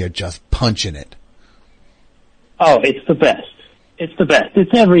bag and you're just punching it? Oh, it's the best. It's the best.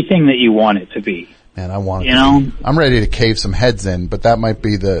 It's everything that you want it to be. Man, I want it. I'm ready to cave some heads in, but that might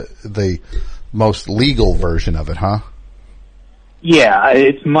be the most legal version of it, huh? Yeah,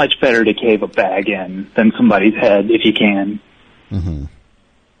 it's much better to cave a bag in than somebody's head if you can. Mm-hmm.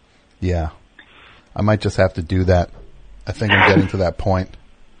 Yeah. I might just have to do that. I think I'm getting to that point.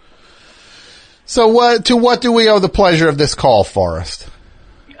 So what do we owe the pleasure of this call, Forrest?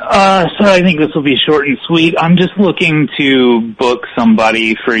 So I think this will be short and sweet. I'm just looking to book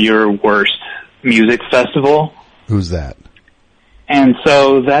somebody for your worst music festival. Who's that? And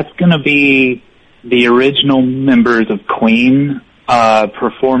so that's going to be the original members of Queen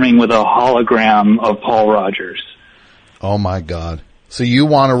performing with a hologram of Paul Rogers. Oh my God. So you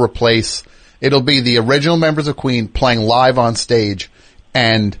want to replace, it'll be the original members of Queen playing live on stage,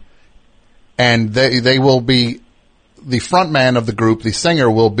 and they will be, the front man of the group, the singer,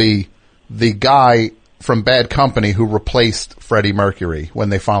 will be the guy from Bad Company who replaced Freddie Mercury when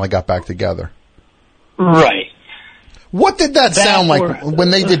they finally got back together. Right. What did that sound like when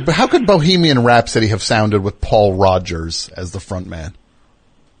they did? How could Bohemian Rhapsody have sounded with Paul Rogers as the front man?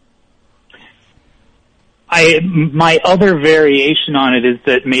 My other variation on it is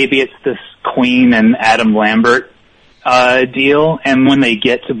that maybe it's this Queen and Adam Lambert deal, and when they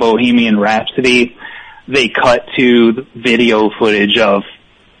get to Bohemian Rhapsody, they cut to video footage of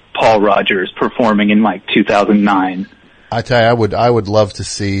Paul Rogers performing in like 2009. I tell you, I would love to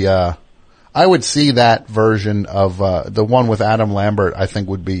see, I would see that version of, the one with Adam Lambert, I think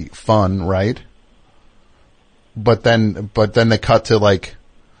would be fun, right? But then they cut to like,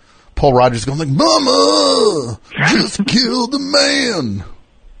 Paul Rogers going like, Mama! Just killed the man!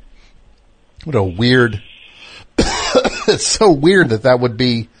 What a weird, it's so weird that would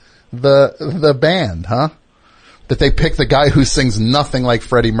be the band, huh? That they pick the guy who sings nothing like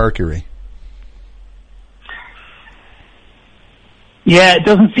Freddie Mercury. Yeah, it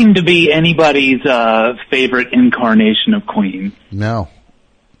doesn't seem to be anybody's favorite incarnation of Queen. No.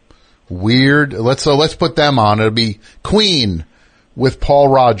 Weird. Let's put them on. It'll be Queen with Paul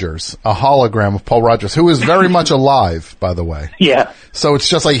Rogers, a hologram of Paul Rogers, who is very much alive, by the way. Yeah. So it's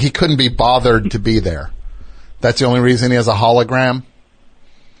just like he couldn't be bothered to be there. That's the only reason he has a hologram?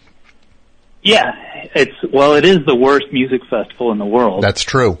 Yeah. It is the worst music festival in the world. That's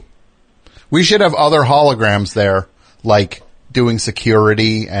true. We should have other holograms there, like doing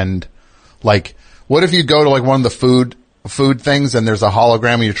security and like, what if you go to like one of the food things and there's a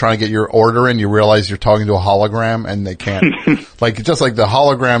hologram and you're trying to get your order and you realize you're talking to a hologram and they can't, like, just like the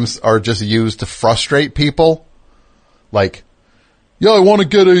holograms are just used to frustrate people. Like, yeah, I want to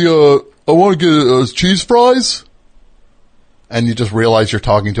get cheese fries. And you just realize you're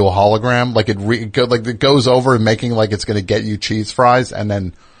talking to a hologram. Like it goes over and making like it's going to get you cheese fries and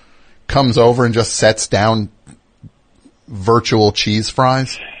then comes over and just sets down virtual cheese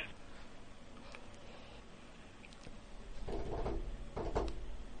fries.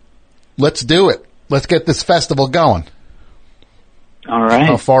 Let's do it. Let's get this festival going. All right.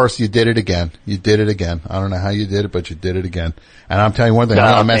 Oh, Forrest, you did it again. You did it again. I don't know how you did it, but you did it again. And I'm telling you one thing, I'm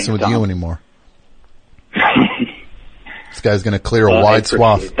not messing with you anymore. This guy's going to clear a wide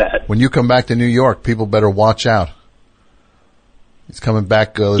swath. That. When you come back to New York, people better watch out. He's coming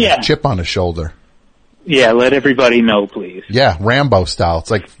back with a chip on his shoulder. Yeah, let everybody know, please. Yeah, Rambo style. It's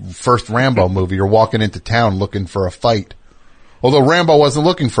like first Rambo movie. You're walking into town looking for a fight. Although Rambo wasn't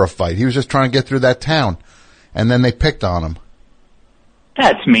looking for a fight. He was just trying to get through that town. And then they picked on him.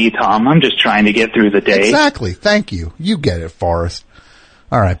 That's me, Tom. I'm just trying to get through the day. Exactly. Thank you. You get it, Forrest.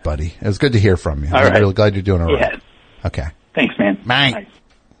 All right, buddy. It was good to hear from you. I'm really glad you're doing all right. Yeah. Okay. Thanks, man. Bye.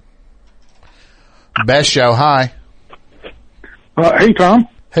 Best show. Hi. Hey, Tom.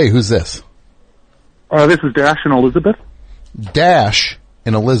 Hey, who's this? This is Dash and Elizabeth. Dash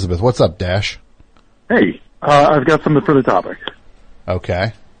and Elizabeth. What's up, Dash? Hey, I've got something for the topic.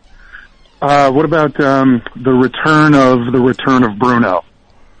 Okay. What about the return of Bruno?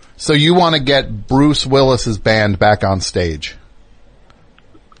 So you want to get Bruce Willis's band back on stage?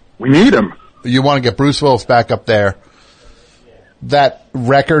 We need him. You want to get Bruce Willis back up there. That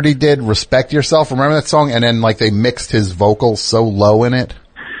record he did, Respect Yourself, remember that song? And then like they mixed his vocals so low in it.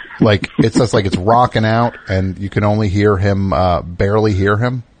 Like it's just like it's rocking out and you can only hear him, barely hear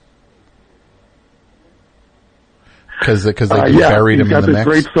him. Cause they buried him in the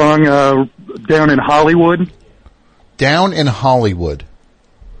mix. He's got this great song, Down in Hollywood. Down in Hollywood.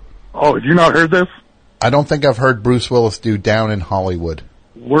 Oh, have you not heard this? I don't think I've heard Bruce Willis do Down in Hollywood.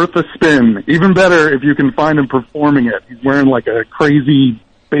 Worth a spin. Even better if you can find him performing it. He's wearing like a crazy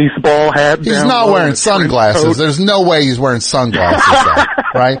baseball hat. He's not wearing sunglasses. There's no way he's wearing sunglasses, though,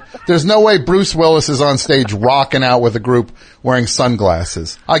 right? There's no way Bruce Willis is on stage rocking out with a group wearing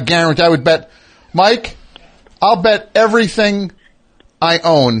sunglasses. I guarantee, I would bet, Mike, I'll bet everything I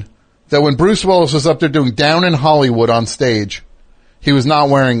own that when Bruce Willis was up there doing Down in Hollywood on stage, he was not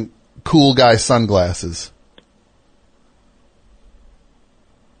wearing cool guy sunglasses.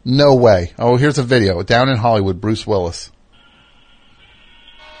 No way. Oh, here's a video. Down in Hollywood, Bruce Willis.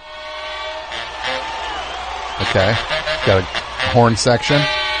 Okay. Got a horn section.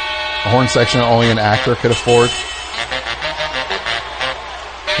 A horn section that only an actor could afford.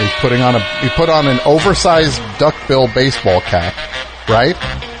 He put on an oversized duckbill baseball cap, right?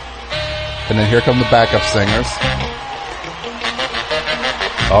 And then here come the backup singers.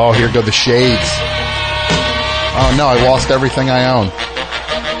 Oh, here go the shades. Oh no, I lost everything I own.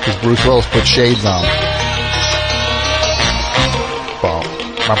 Because Bruce Willis put shades on.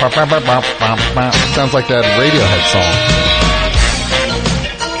 Sounds like that Radiohead song.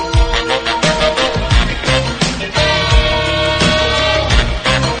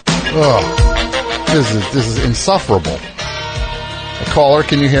 Oh, this is insufferable. A caller,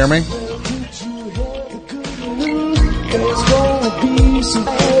 can you hear me?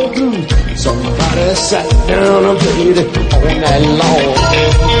 Somebody sat down and played it all night long.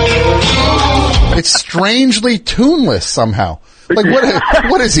 It's strangely tuneless somehow. Like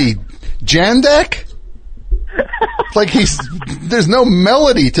what is he? Jandek? Like there's no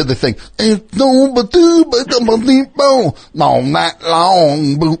melody to the thing. He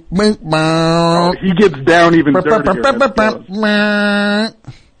gets down even dirtier.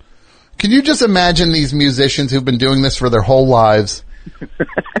 Can you just imagine these musicians who've been doing this for their whole lives,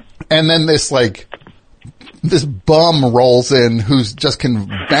 and then this bum rolls in who's just can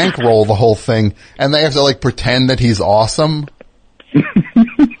bankroll the whole thing, and they have to pretend that he's awesome?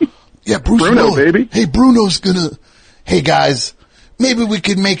 Yeah, Bruno, baby. Hey, Bruno's gonna. Hey guys, maybe we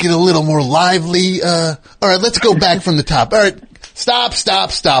could make it a little more lively. All right, let's go back from the top. All right,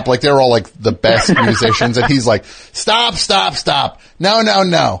 stop. Like they're all the best musicians, and he's like, stop.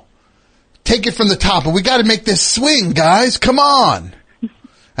 No. Take it from the top, and we got to make this swing, guys. Come on.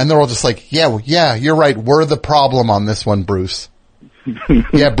 And they're all just like, yeah, you're right. We're the problem on this one, Bruce.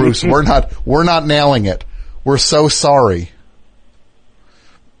 Yeah, Bruce, we're not nailing it. We're so sorry.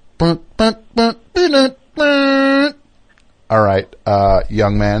 All right,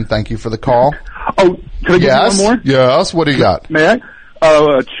 young man, thank you for the call. Oh, can I get one more? Yes, what do you got? May I?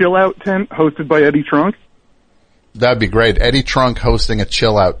 A chill out tent hosted by Eddie Trunk. That'd be great. Eddie Trunk hosting a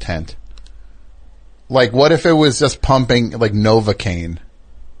chill out tent. What if it was just pumping Novocaine?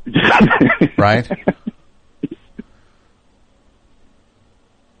 Right?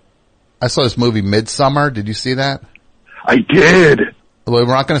 I saw this movie Midsummer. Did you see that? I did. Well,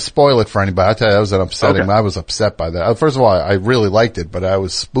 we're not going to spoil it for anybody. I tell you, that was an upsetting. Okay. I was upset by that. First of all, I really liked it, but I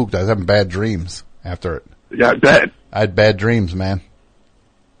was spooked. I was having bad dreams after it. Yeah, I bet. I had bad dreams, man.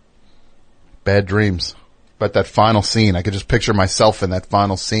 Bad dreams. But that final scene, I could just picture myself in that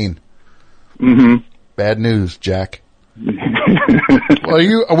final scene. Mm-hmm. Bad news, Jack. What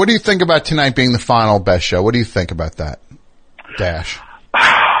do you think about tonight being the final best show? What do you think about that, Dash?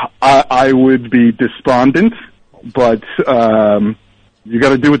 I would be despondent, but you got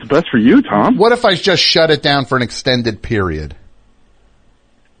to do what's best for you, Tom. What if I just shut it down for an extended period?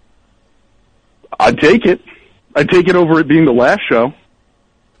 I'd take it. I'd take it over it being the last show.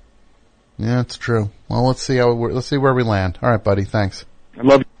 Yeah, it's true. Well, let's see where we land. All right, buddy. Thanks. I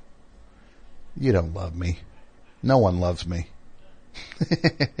love you. You don't love me. No one loves me.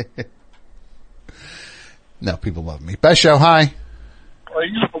 No, people love me. Best show. Hi.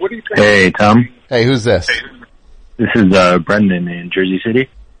 What do you think? Hey, Tom. Hey, who's this? This is Brendan in Jersey City.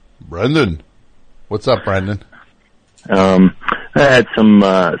 Brendan. What's up, Brendan? I had some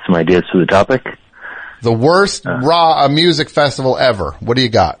ideas for the topic. The worst music festival ever. What do you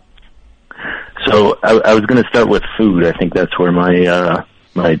got? So I was going to start with food. I think that's where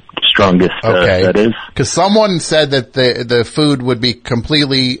my strongest set is. Because someone said that the food would be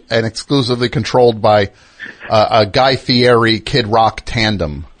completely and exclusively controlled by a Guy Fieri Kid Rock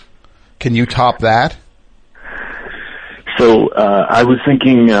tandem. Can you top that? So I was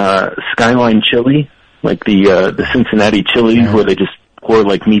thinking Skyline Chili, like the Cincinnati chilies where they just pour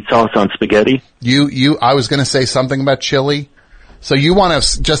meat sauce on spaghetti. I was going to say something about chili. So you want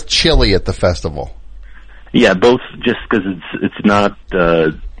to just chili at the festival? Yeah, both just because it's not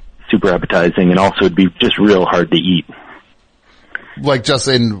super appetizing, and also it'd be just real hard to eat. Just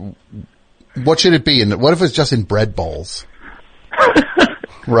in, what should it be? What if it's just in bread bowls?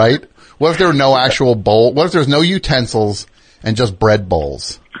 Right? What if there were no actual bowl? What if there's no utensils and just bread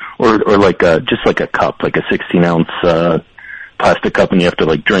bowls? Or just a cup, like a 16-ounce plastic cup, and you have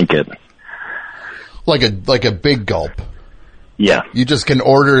to drink it. Like a big gulp. Yeah. You just can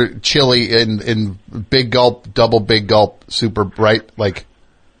order chili in big gulp, double big gulp, super bright,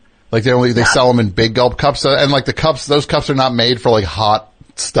 they sell them in big gulp cups, and the cups, those cups are not made for hot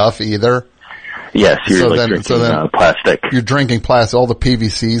stuff either. Yes, you're drinking plastic. You're drinking plastic. All the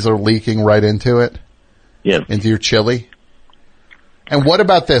PVCs are leaking right into it. Yeah. Into your chili. And what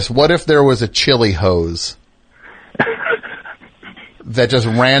about this? What if there was a chili hose that just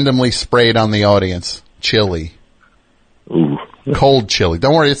randomly sprayed on the audience? Chili. Ooh. Cold chili.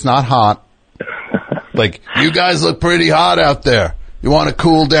 Don't worry, it's not hot. You guys look pretty hot out there. You want to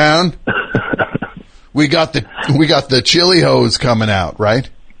cool down? We got the chili hose coming out, right?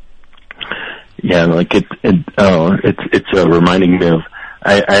 Yeah, it's reminding me of.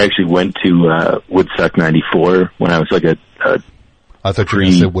 I actually went to Woodstock '94 when I was a I thought you were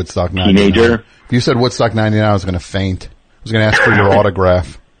going to say Woodstock '99. Teenager. If you said Woodstock '99, I was going to faint. I was going to ask for your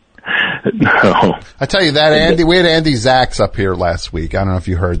autograph. No. I tell you that we had Andy Zachs up here last week. I don't know if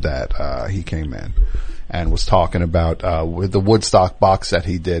you heard that. He came in and was talking about with the Woodstock box set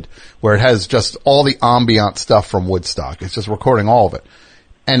he did, where it has just all the ambient stuff from Woodstock. It's just recording all of it.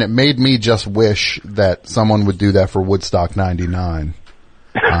 And it made me just wish that someone would do that for Woodstock '99.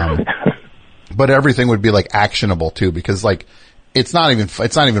 But everything would be actionable too, because it's not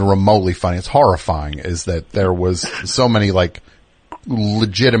even remotely funny. It's horrifying. Is that there was so many like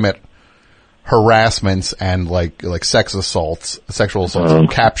legitimate harassments and like sexual assaults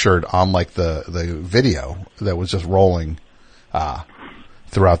captured on like the video that was just rolling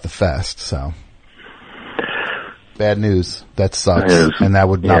throughout the fest. So bad news. That sucks, and that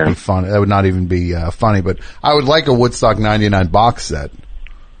would not be fun. That would not even be funny. But I would like a Woodstock '99 box set.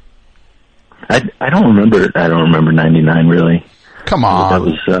 I don't remember '99 really. Come on, that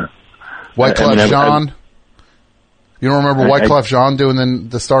was Wyclef Jean. You don't remember Wyclef Jean doing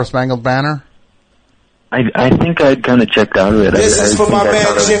the Star Spangled Banner? I think I'd kind of checked out of it. This is for my man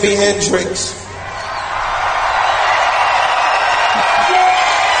Jimi Hendrix.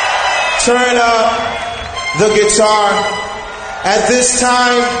 Turn up the guitar. At this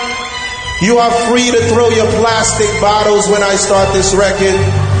time, you are free to throw your plastic bottles when I start this record.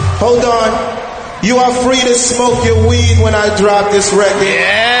 Hold on. You are free to smoke your weed when I drop this record.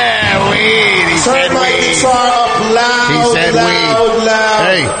 Yeah, weed. Turn my guitar up loud, he said loud, weed. loud.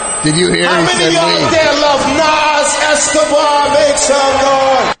 Hey, did you hear How he many said of y'all weed? there love Nas, Escobar, make some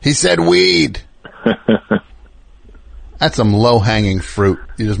noise? He said weed. That's some low-hanging fruit.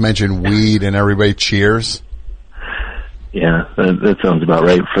 You just mentioned weed and everybody cheers. Yeah, that sounds about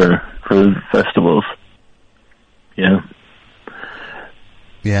right for festivals. Yeah.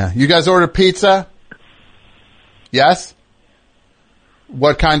 Yeah. You guys ordered pizza? Yes?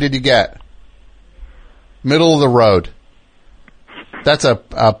 What kind did you get? Middle of the road. That's a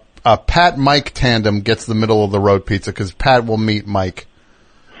Pat Mike tandem gets the middle of the road pizza because Pat will meet Mike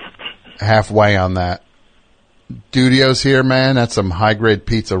halfway on that. Dudio's here, man. That's some high grade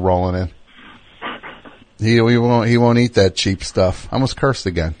pizza rolling in. He won't eat that cheap stuff. I almost cursed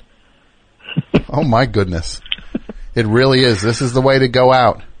again. Oh my goodness. It really is. This is the way to go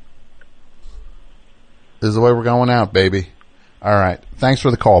out. This is the way we're going out, baby. All right. Thanks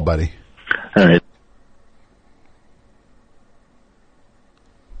for the call, buddy. All right.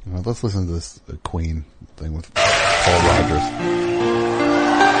 Well, let's listen to this Queen thing with Paul Rogers.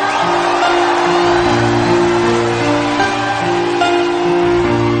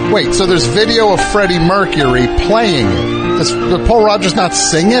 Wait, so there's video of Freddie Mercury playing it. Does Paul Rogers not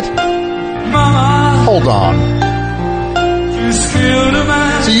sing it? Hold on.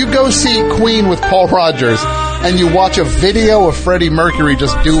 So you go see Queen with Paul Rogers and you watch a video of Freddie Mercury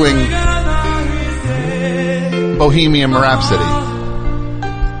just doing Bohemian Rhapsody.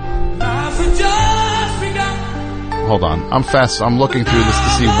 Hold on. I'm looking through this to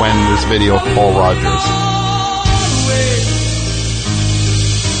see when there's video of Paul Rogers.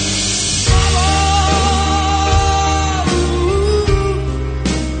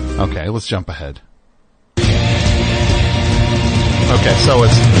 Okay, let's jump ahead. Okay, so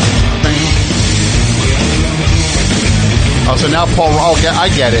it's... Oh, so now Paul... I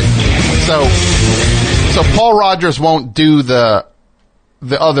get it. So Paul Rogers won't do the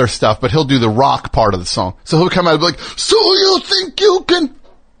other stuff, but he'll do the rock part of the song. So he'll come out and be like, so you think you can...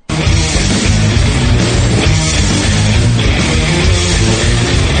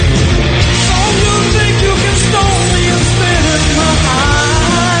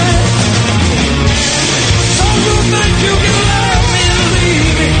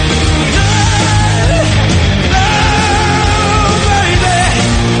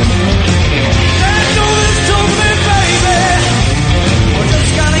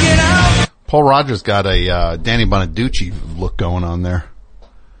 Paul Rogers got a Danny Bonaducci look going on there.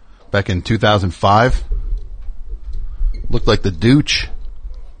 Back in 2005. Looked like the Dooch.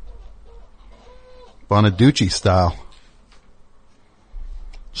 Bonaducci style.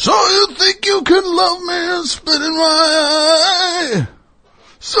 So you think you can love me and spit in my eye?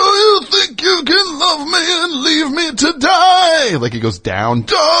 So you think you can love me and leave me to die? Like he goes down.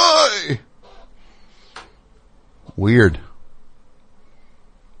 Die! Weird.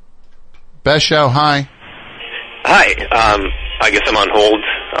 Best show, hi. Hi, I guess I'm on hold.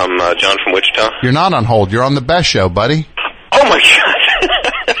 I'm John from Wichita. You're not on hold. You're on the best show, buddy. Oh my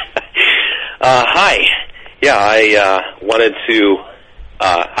god. Hi. Yeah, I wanted to,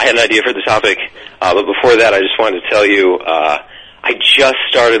 I had an idea for the topic, but before that I just wanted to tell you, I just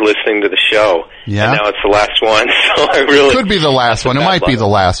started listening to the show. Yeah? And now it's the last one, so I really... Could be the last one. It might be the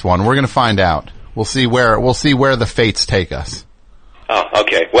last one. We're gonna find out. We'll see where the fates take us. Oh,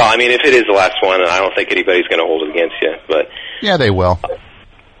 okay. Well, I mean, if it is the last one, I don't think anybody's going to hold it against you, but... Yeah, they will.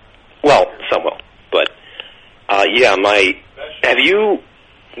 Well, some will. But, yeah, have you...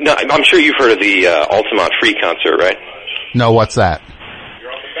 No, I'm sure you've heard of the Altamont Free concert, right? No, what's that?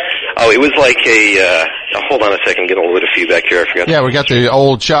 Oh, it was like hold on a second, get a little bit of feedback here, I forgot. Yeah, we got the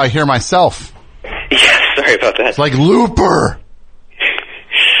old show, I Hear Myself. Yeah, sorry about that. It's like Looper.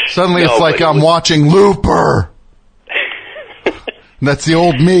 Suddenly No, it's like but it I'm was- watching Looper. That's the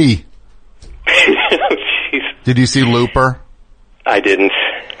old me. Jeez. Did you see Looper? I didn't.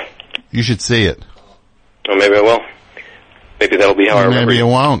 You should see it. Or maybe I will. Maybe that'll be how I remember Maybe you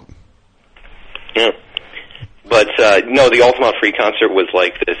won't. Yeah. But, no, the Altamont Free concert was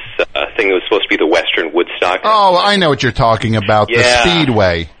like this thing that was supposed to be the Western Woodstock. Oh, I know what you're talking about. Yeah. The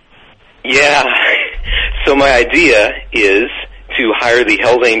Speedway. Yeah. So my idea is to hire the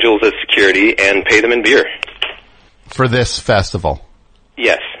Hells Angels as security and pay them in beer. For this festival.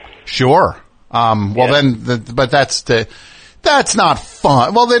 Yes. Sure. But that's not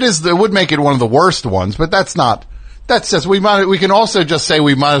fun. Well, it would make it one of the worst ones, but that's just, we can also just say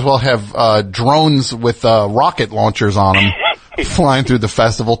we might as well have, drones with, rocket launchers on them flying through the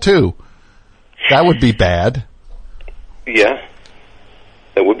festival too. That would be bad. Yeah.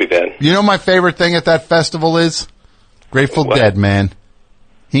 That would be bad. You know my favorite thing at that festival is? Grateful Dead, man.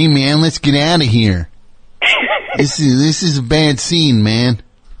 Hey man, let's get out of here. This is a bad scene, man.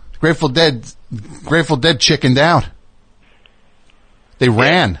 Grateful Dead chickened out. They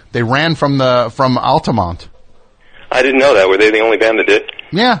ran. They ran from Altamont. I didn't know that. Were they the only band that did?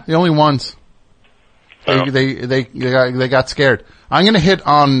 Yeah, the only ones. They got scared. I'm going to hit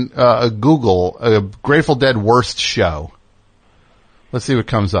on Google Grateful Dead worst show. Let's see what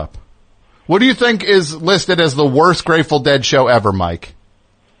comes up. What do you think is listed as the worst Grateful Dead show ever, Mike?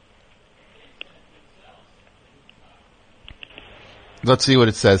 Let's see what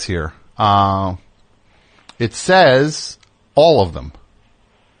it says here. It says all of them.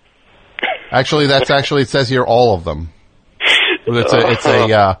 Actually, it says here all of them. It's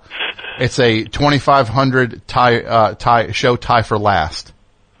a 2,500 tie for last.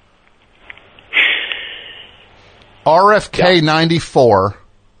 RFK 94.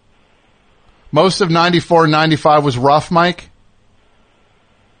 Most of 94 and 95 was rough, Mike?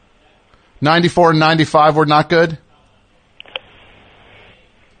 94 and 95 were not good?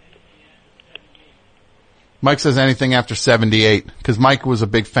 Mike says anything after 78, because Mike was a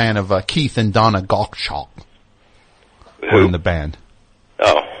big fan of Keith and Donna Gottschalk. Were in the band.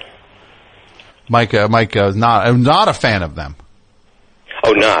 Oh. Mike is not a fan of them.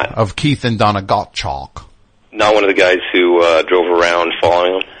 Oh, not? Of Keith and Donna Gottschalk. Not one of the guys who drove around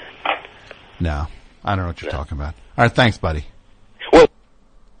following them? No. I don't know what you're talking about. All right, thanks, buddy. Well,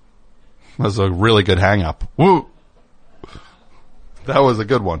 that was a really good hang-up. Woo! That was a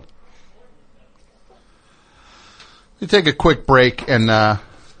good one. You take a quick break and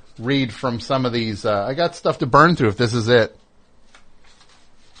read from some of these. I got stuff to burn through if this is it.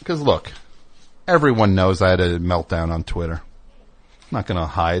 Because look, everyone knows I had a meltdown on Twitter. I'm not going to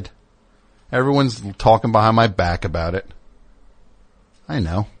hide. Everyone's talking behind my back about it. I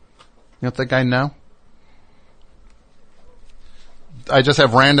know. You don't think I know? I just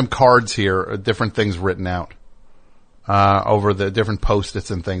have random cards here, different things written out. Over the different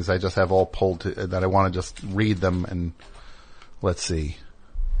Post-its and things. I just have all pulled that I want to just read them and let's see.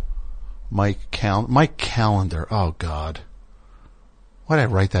 Mike Calendar. Oh God. Why did I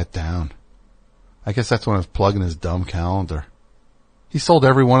write that down? I guess that's when I was plugging his dumb calendar. He sold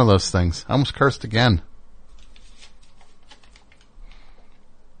every one of those things. I almost cursed again.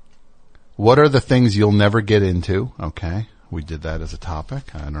 What are the things you'll never get into? Okay. We did that as a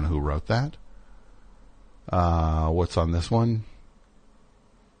topic. I don't know who wrote that. What's on this one?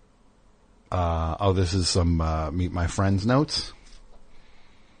 This is some, Meet My Friends notes.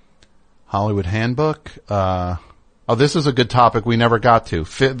 Hollywood Handbook. This is a good topic we never got to.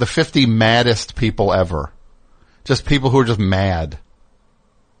 The 50 maddest people ever. Just people who are just mad.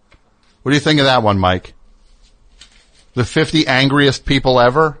 What do you think of that one, Mike? The 50 angriest people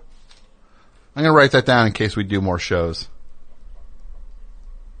ever? I'm going to write that down in case we do more shows.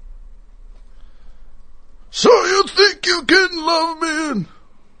 So you think you can love me?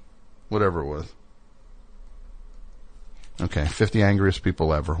 Whatever it was. Okay, 50 angriest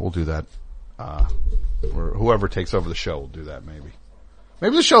people ever. We'll do that. Or whoever takes over the show will do that maybe.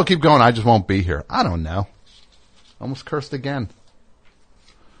 Maybe the show will keep going. I just won't be here. I don't know. Almost cursed again.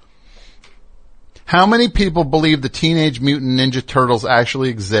 How many people believe the Teenage Mutant Ninja Turtles actually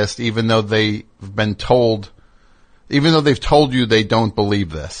exist even though they've told you they don't believe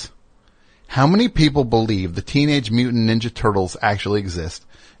this? How many people believe the Teenage Mutant Ninja Turtles actually exist,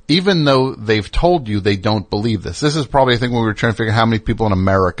 even though they've told you they don't believe this? This is probably a thing when we were trying to figure out how many people in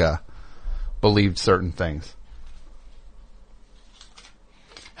America believed certain things.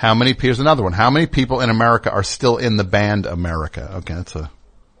 Here's another one. How many people in America are still in the band America? Okay, that's a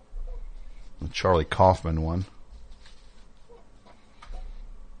Charlie Kaufman one.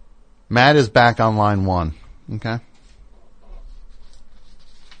 Matt is back on line 1. Okay.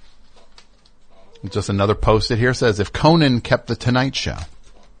 Just another post-it here says, if Conan kept the Tonight Show.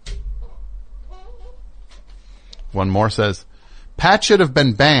 One more says, Pat should have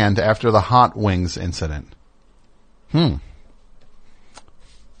been banned after the Hot Wings incident. Wonder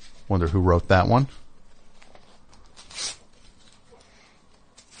who wrote that one.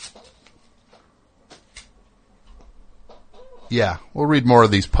 Yeah, we'll read more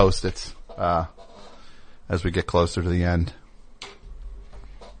of these post-its as we get closer to the end.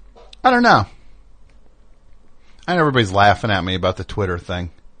 I don't know. I know everybody's laughing at me about the Twitter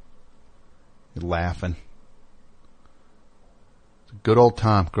thing. You're laughing. Good old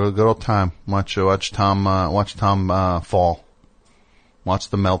time. Good old time. Watch Tom fall. Watch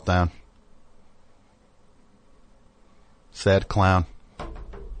the meltdown. Sad clown.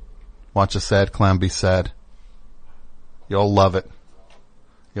 Watch a sad clown be sad. You'll love it.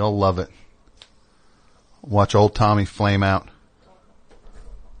 You'll love it. Watch old Tommy flame out.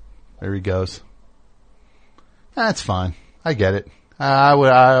 There he goes. That's fine. I get it. I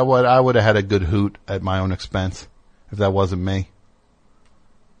would have had a good hoot at my own expense if that wasn't me.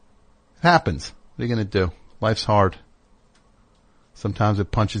 It happens. What are you going to do? Life's hard. Sometimes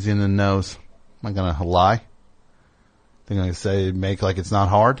it punches you in the nose. Am I going to lie? Think I'm going to say make like it's not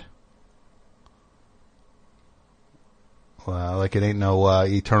hard? Well, like it ain't no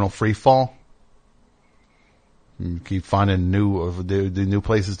eternal free fall. You keep finding new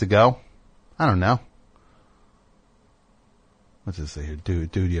places to go. I don't know. What's this say here?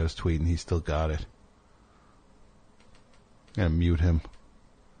 Dudio's tweeting. He's still got it. I'm gonna mute him.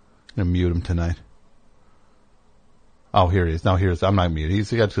 Tonight. Oh, here he is. No, I'm not muted.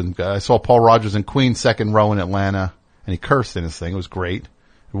 He got some. I saw Paul Rogers in Queens second row in Atlanta, and he cursed in his thing. It was great.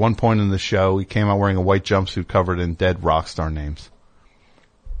 At one point in the show, he came out wearing a white jumpsuit covered in dead rock star names.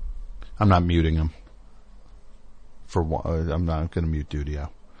 I'm not muting him. I'm not going to mute Dudio.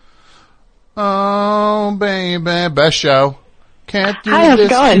 Oh, baby, best show. Can't do this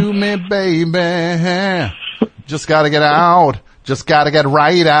to me, baby. Just got to get out. Just got to get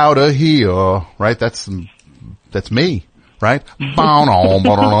right out of here. Right? That's me. Right? Play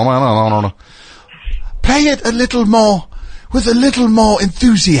it a little more. With a little more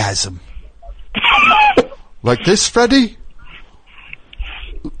enthusiasm. Like this, Freddie?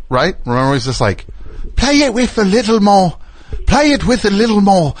 Right? Remember, he's just like, play it with a little more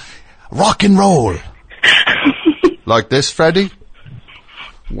rock and roll. Like this, Freddie?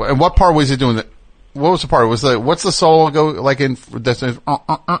 And what part was he doing? What was the part? What's the solo go like in? That's play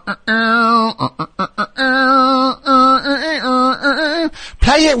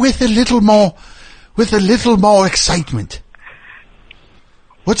it with a little more excitement.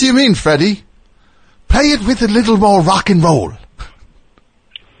 What do you mean, Freddie? Play it with a little more rock and roll.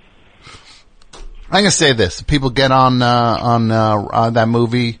 I'm gonna say this: people get on that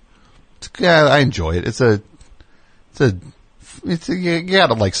movie. Yeah, I enjoy it. You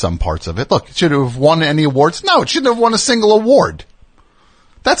gotta like some parts of it. Look, it should have won any awards. No, it shouldn't have won a single award.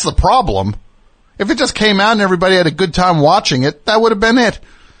 That's the problem. If it just came out and everybody had a good time watching it, that would have been it.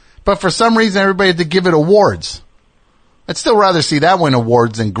 But for some reason, everybody had to give it awards. I'd still rather see that win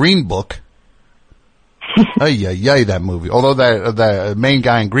awards than Green Book. That movie. Although the main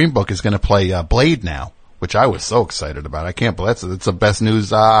guy in Green Book is going to play Blade now, which I was so excited about. I can't believe it's the best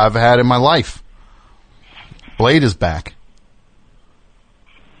news I've had in my life. Blade is back.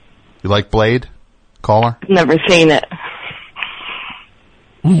 You like Blade, caller? Never seen it.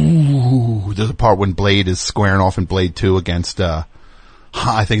 Ooh, there's a part when Blade is squaring off in Blade 2 against, I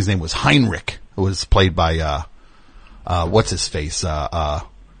think his name was Heinrich. It was played by, what's his face? The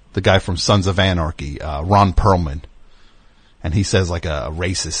guy from Sons of Anarchy, Ron Perlman. And he says like a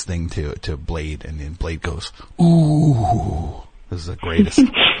racist thing to Blade, and then Blade goes, ooh. This is the greatest.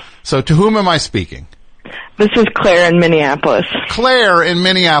 So to whom am I speaking? This is Claire in Minneapolis. Claire in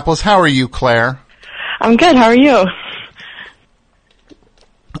Minneapolis. How are you, Claire? I'm good. How are you?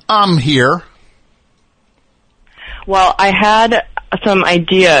 I'm here. Well, I had some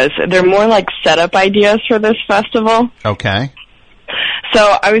ideas. They're more like setup ideas for this festival. Okay.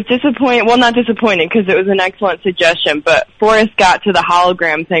 So I was disappointed. Well, not disappointed because it was an excellent suggestion, but Forrest got to the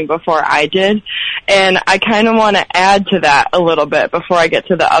hologram thing before I did. And I kind of want to add to that a little bit before I get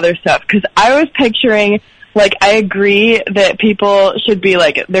to the other stuff. Because I was picturing, like, I agree that people should be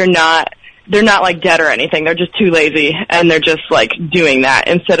like, they're not like dead or anything. They're just too lazy and they're just like doing that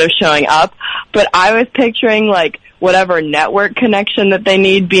instead of showing up. But I was picturing like whatever network connection that they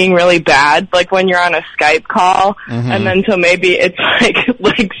need being really bad, like when you're on a Skype call, and then so maybe it's like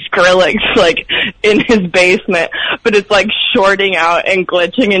Skrillex like in his basement, but it's like shorting out and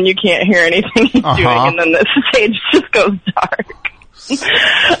glitching and you can't hear anything he's doing, and then the stage just goes dark.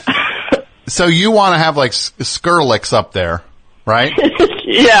 So you want to have like Skrillex up there, right?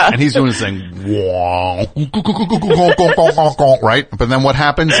 Yeah. And he's doing this thing, right? But then what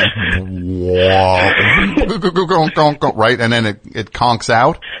happens? Right? And then it conks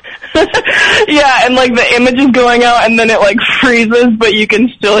out. Yeah, and like the image is going out and then it like freezes, but you can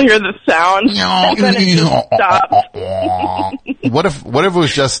still hear the sound. And then it just stops. What if it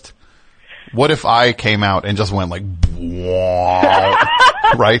was just, what if I came out and just went like,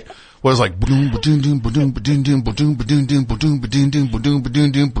 right? Was like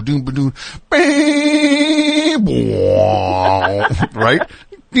right?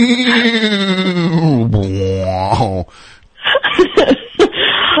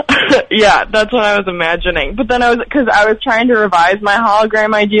 Yeah, that's what I was imagining. But then because I was trying to revise my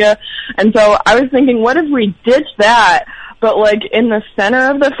hologram idea, and so I was thinking, what if we ditch that, but like in the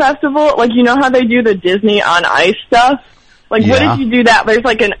center of the festival, like you know how they do the Disney on Ice stuff? Like, what if you do that? There's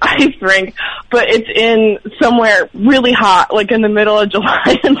like an ice rink, but it's in somewhere really hot, like in the middle of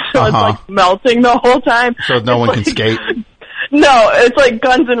July, and so it's like melting the whole time. So no one can skate? No, it's like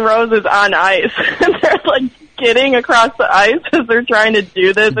Guns N' Roses on ice. And they're like skidding across the ice as they're trying to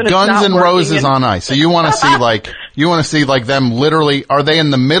do this. And Guns N' Roses on ice. So you want to see like them literally, are they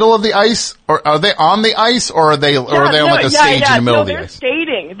in the middle of the ice? Or are they on the ice? Or are they on like a stage in the middle of the ice?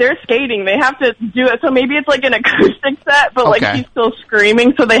 They're skating. They have to do it. So maybe it's like an acoustic set, but like he's still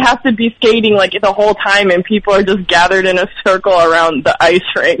screaming. So they have to be skating like the whole time and people are just gathered in a circle around the ice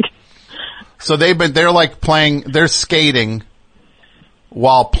rink. So they're like playing, they're skating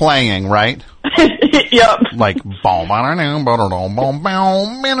while playing, right? Yep. Like, right?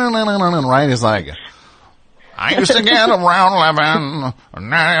 It's like, I used to get around 11, and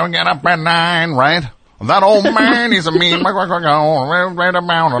now I get up at 9, right? That old man, he's a mean, right about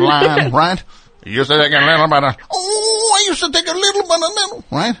the line, right? He used to take a little bit of, I used to take a little bit of,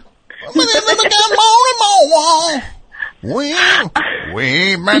 right? But then I got more and more.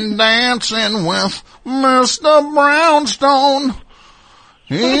 We've been dancing with Mr. Brownstone.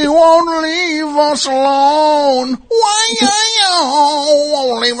 He won't leave us alone.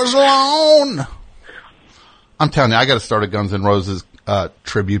 Won't leave us alone. I'm telling you, I got to start a Guns N' Roses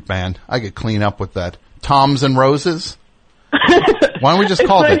tribute band. I could clean up with that. Toms and Roses. Why don't we just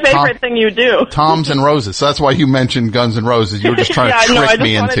call it? It's my favorite thing you do. Toms and Roses. So that's why you mentioned Guns N' Roses. You were just trying to trick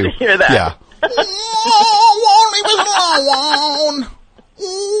me into. To hear that. Yeah. Won't leave us alone.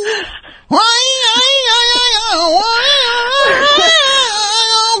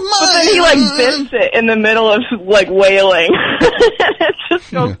 But then he like dips it in the middle of like wailing. It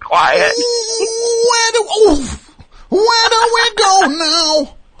just goes quiet. Where do we go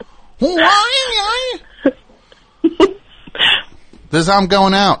now? This is how I'm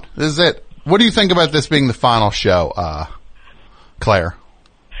going out. This is it. What do you think about this being the final show, Claire?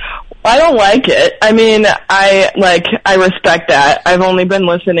 I don't like it. I mean, I respect that. I've only been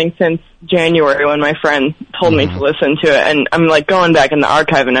listening since January when my friend told me to listen to it, and I'm like going back in the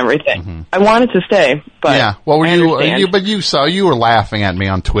archive and everything. I wanted to stay, but yeah. Well, you were laughing at me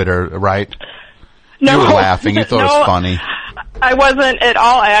on Twitter, right? No, you were laughing. You thought it was funny. I wasn't at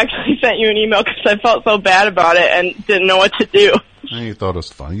all. I actually sent you an email because I felt so bad about it and didn't know what to do. You thought it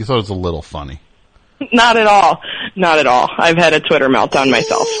was funny. You thought it was a little funny. Not at all. Not at all. I've had a Twitter meltdown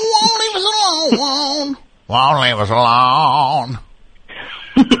myself. Won't leave us alone. Won't leave us alone.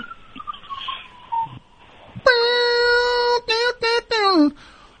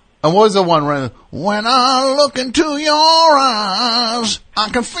 And what was the one? When I look into your eyes, I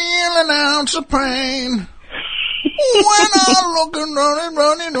can feel an ounce of pain. When I look and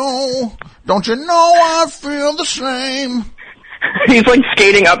don't you know I feel the same? He's like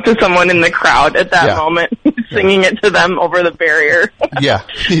skating up to someone in the crowd at that moment, singing it to them over the barrier. Yeah,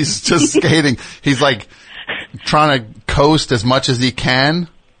 he's just skating. He's like trying to coast as much as he can,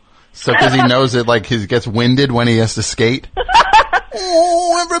 so because he knows that like he gets winded when he has to skate.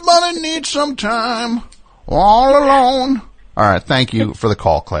 Oh, everybody needs some time all alone. All right, thank you for the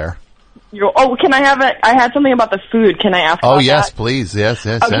call, Claire. Can I have I had something about the food. Can I ask about that? Yes, please. Yes.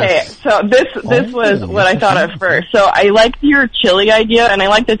 Okay, so this was what I thought of first. So I liked your chili idea, and I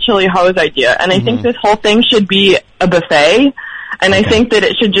like the chili hose idea, and I think this whole thing should be a buffet, and I think that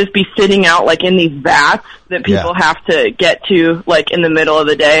it should just be sitting out like in these vats that people have to get to like in the middle of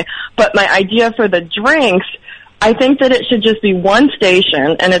the day. But my idea for the drinks, I think that it should just be one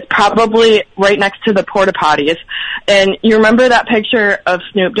station, and it's probably right next to the porta potties. And you remember that picture of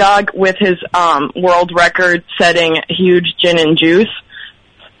Snoop Dogg with his world record-setting huge gin and juice?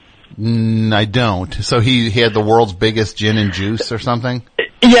 I don't. So he had the world's biggest gin and juice or something?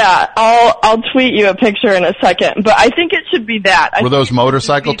 Yeah, I'll tweet you a picture in a second, but I think it should be that. Were those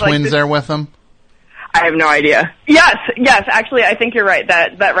motorcycle twins this- there with them? I have no idea. Yes, actually, I think you're right.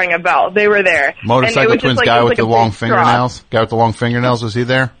 That rang a bell. They were there. Motorcycle twins, guy with the long fingernails? Guy with the long fingernails, was he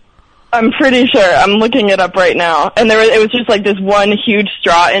there? I'm pretty sure. I'm looking it up right now. And it was just like this one huge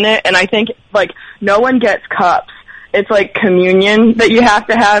straw in it, and I think, like, no one gets cups. It's like communion that you have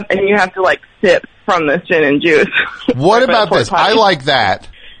to have, and you have to, like, sip from this gin and juice. What about this? I like that.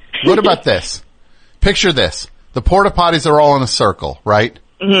 What about this? Picture this. The porta potties are all in a circle, right?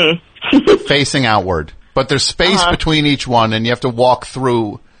 Mm-hmm. Facing outward. But there's space between each one, and you have to walk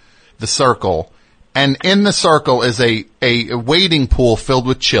through the circle. And in the circle is a wading pool filled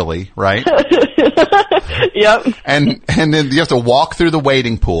with chili, right? Yep. And then you have to walk through the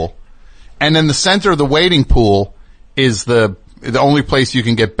wading pool. And in the center of the wading pool is the only place you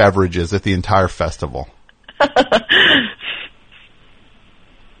can get beverages at the entire festival.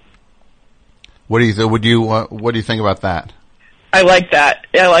 What do you think about that? I like that.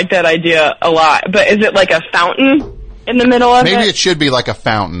 I like that idea a lot. But is it like a fountain in the middle of it? Maybe it should be like a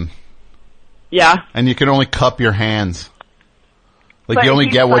fountain. Yeah. And you can only cup your hands. Like but you only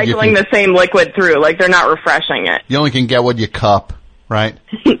get what you can. Cycling the same liquid through, like they're not refreshing it. You only can get what you cup, right?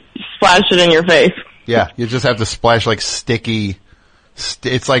 Splash it in your face. Yeah, you just have to splash like sticky.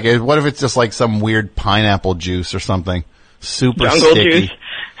 It's like, what if it's just like some weird pineapple juice or something? Super Jungle sticky. juice.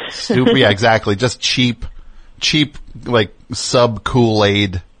 Super, yeah, exactly. Just cheap, like sub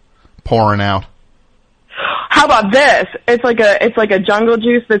Kool-Aid pouring out. How about this? It's like a jungle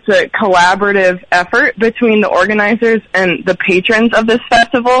juice that's a collaborative effort between the organizers and the patrons of this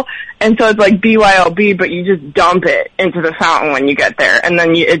festival. And so it's like BYOB, but you just dump it into the fountain when you get there, and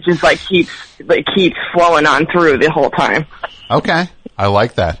then it just keeps flowing on through the whole time. Okay, I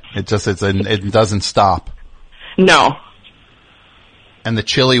like that. It doesn't stop. No. And the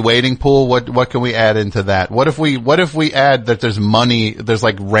chili wading pool, what can we add into that? What if we add that there's money, there's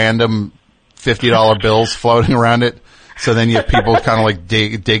like random $50 bills floating around it, so then you have people kind of like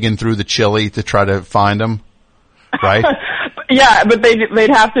digging through the chili to try to find them, right? Yeah, but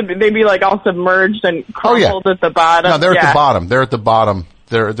they'd be like all submerged and crumpled at the bottom. No, they're at the bottom. They're at the bottom.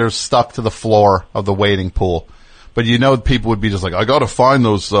 They're stuck to the floor of the wading pool. But people would be just like, I gotta find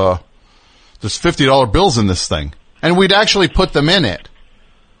those, there's $50 bills in this thing. And we'd actually put them in it.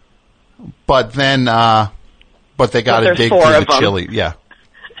 But then, but they gotta dig through the chili. Yeah.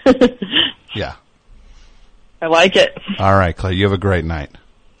 Yeah. I like it. All right, Clay, you have a great night.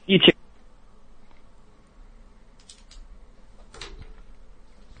 You too.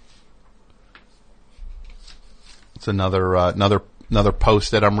 It's another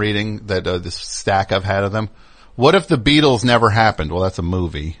post that I'm reading that this stack I've had of them. What if the Beatles never happened? Well, that's a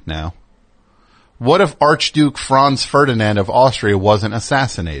movie now. What if Archduke Franz Ferdinand of Austria wasn't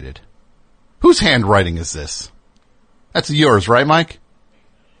assassinated? Whose handwriting is this? That's yours, right, Mike?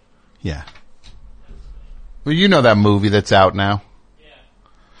 Yeah. Well, you know that movie that's out now. Yeah.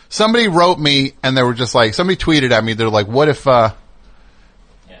 Somebody wrote me, and they were just like, somebody tweeted at me, they're like, what if, they're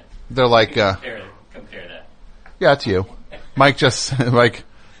like, compare that. Yeah, it's you. Mike just, like,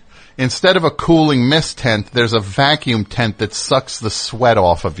 instead of a cooling mist tent, there's a vacuum tent that sucks the sweat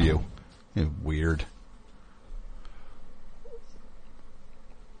off of you. Weird.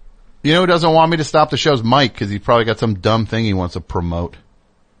 You know who doesn't want me to stop the show's Mike, because he probably got some dumb thing he wants to promote.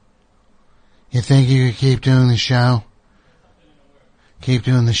 You think you could keep doing the show? Keep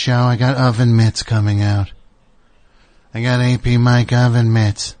doing the show? I got oven mitts coming out. I got AP Mike oven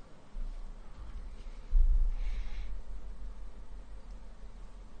mitts.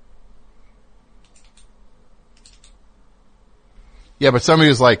 Yeah, but somebody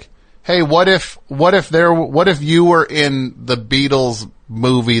was like, hey, what if you were in the Beatles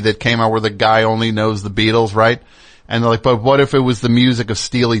movie that came out where the guy only knows the Beatles, right? And they're like, but what if it was the music of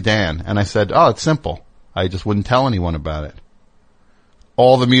Steely Dan? And I said, oh, it's simple. I just wouldn't tell anyone about it.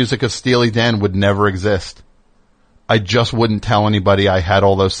 All the music of Steely Dan would never exist. I just wouldn't tell anybody I had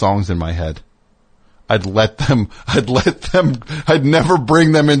all those songs in my head. I'd never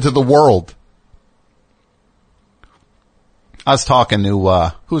bring them into the world. I was talking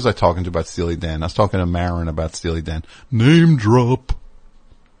to, who was I talking to about Steely Dan? I was talking to Marin about Steely Dan. Name drop.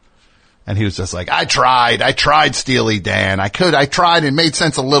 And he was just like, I tried Steely Dan. I tried, it made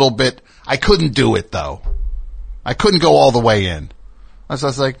sense a little bit. I couldn't do it though. I couldn't go all the way in. I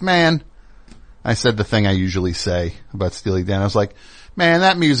was like, man, I said the thing I usually say about Steely Dan. I was like, man,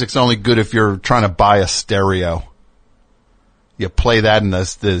 that music's only good if you're trying to buy a stereo. You play that in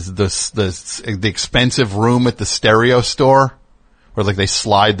the expensive room at the stereo store where like they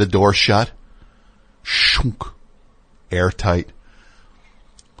slide the door shut. Shunk. Airtight.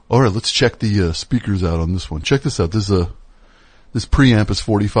 All right, let's check the speakers out on this one. Check this out. This preamp is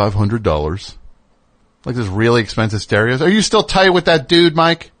 $4,500. Like this really expensive stereos. Are you still tight with that dude,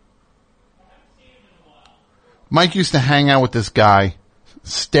 Mike? Mike used to hang out with this guy,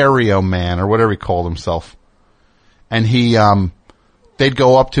 Stereo Man, or whatever he called himself. And he, they'd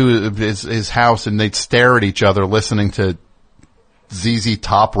go up to his house and they'd stare at each other listening to ZZ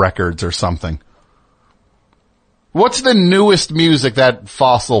Top records or something. What's the newest music that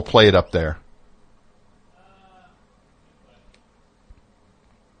Fossil played up there?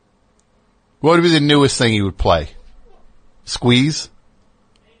 What would be the newest thing you would play? Squeeze?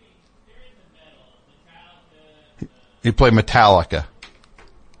 He'd play Metallica.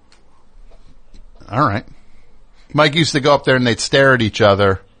 All right. Mike used to go up there and they'd stare at each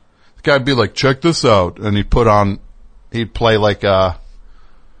other. The guy'd be like, check this out. And he'd play like a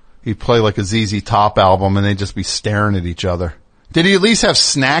ZZ Top album and they'd just be staring at each other. Did he at least have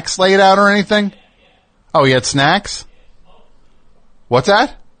snacks laid out or anything? Oh, he had snacks? What's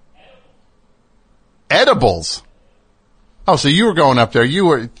that? Edibles. Oh, so you were going up there.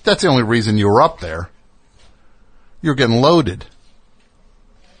 That's the only reason you were up there. You were getting loaded.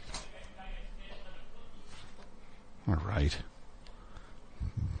 All right.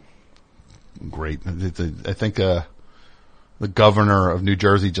 Great. I think, the governor of New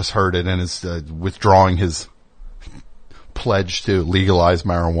Jersey just heard it and is withdrawing his pledge to legalize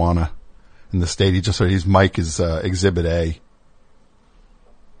marijuana in the state. He just heard Mike is Exhibit A.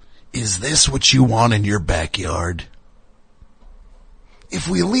 Is this what you want in your backyard? If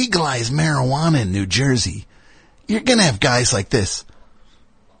we legalize marijuana in New Jersey, you're gonna have guys like this.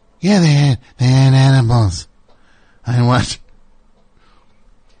 Yeah, they had animals. I want.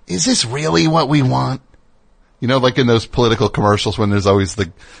 Is this really what we want? You know, like in those political commercials when there's always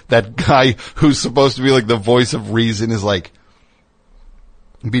that guy who's supposed to be like the voice of reason is like,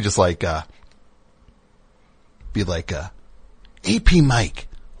 be like, AP Mike,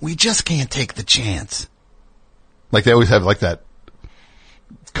 we just can't take the chance. Like they always have like that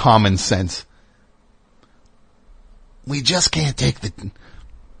common sense. We just can't take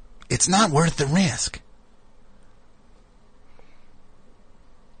it's not worth the risk.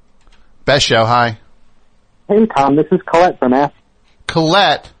 Best show, hi. Hey, Tom, this is Colette from Athens.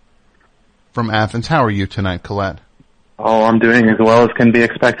 Colette from Athens. How are you tonight, Colette? Oh, I'm doing as well as can be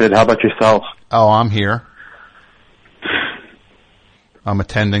expected. How about yourself? Oh, I'm here. I'm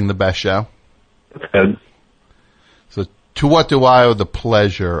attending the best show. That's good. So, to what do I owe the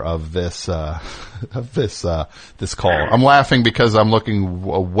pleasure of this call? I'm laughing because I'm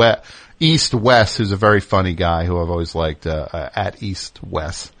looking East West, who's a very funny guy who I've always liked, at East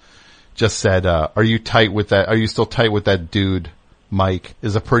West. Just said, are you tight with that? Are you still tight with that dude, Mike?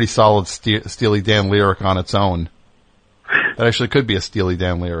 Is a pretty solid Steely Dan lyric on its own. That actually could be a Steely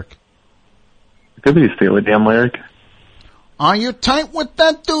Dan lyric. It could be a Steely Dan lyric. Are you tight with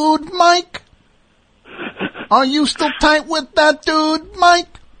that dude, Mike? Are you still tight with that dude,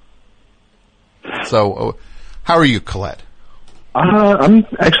 Mike? So, how are you, Colette? I'm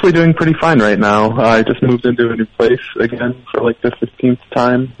actually doing pretty fine right now. I just moved into a new place again for like the 15th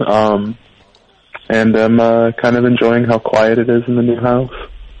time. And I'm kind of enjoying how quiet it is in the new house.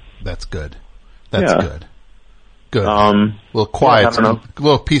 That's good. That's good. Good. A little quiet. A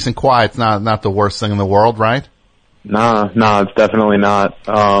little peace and quiet's not the worst thing in the world, right? Nah, it's definitely not.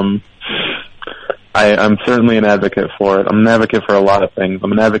 I'm certainly an advocate for it. I'm an advocate for a lot of things.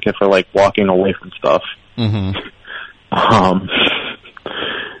 I'm an advocate for like walking away from stuff. Mm-hmm.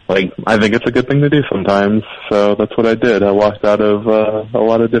 Like, I think it's a good thing to do sometimes, so that's what I did. I walked out of a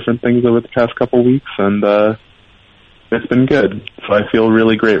lot of different things over the past couple weeks, and it's been good. So I feel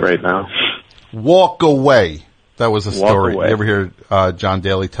really great right now. Walk away. That was a story. Away. You ever hear John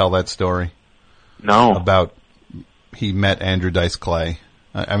Daly tell that story? No. About he met Andrew Dice Clay.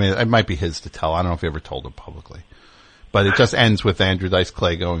 I mean, it might be his to tell. I don't know if he ever told it publicly. But it just ends with Andrew Dice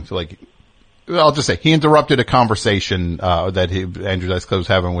Clay going to like... I'll just say he interrupted a conversation that Andrew Dice Clay was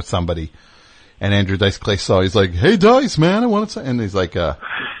having with somebody, and Andrew Dice Clay saw. He's like, "Hey, Dice, man, I want to say," and he's like,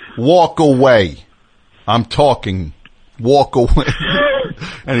 "Walk away. I'm talking. Walk away."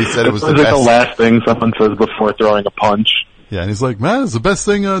 And he said it was the best. The last thing someone says before throwing a punch. Yeah, and he's like, "Man, it's the best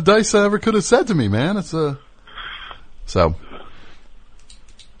thing Dice ever could have said to me, man." It's so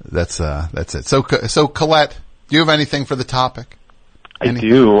that's it. So Colette, do you have anything for the topic? I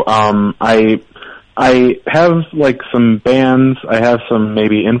do. I have like some bands. I have some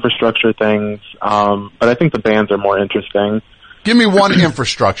maybe infrastructure things. But I think the bands are more interesting. Give me one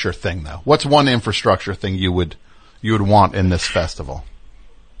infrastructure thing though. What's one infrastructure thing you would want in this festival?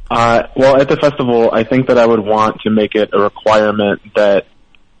 Well, at the festival, I think that I would want to make it a requirement that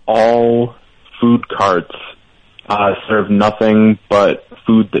all food carts serve nothing but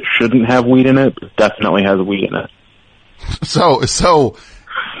food that shouldn't have weed in it, but definitely has weed in it. So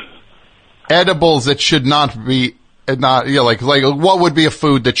edibles that should not be like what would be a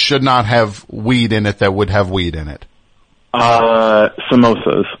food that should not have weed in it that would have weed in it?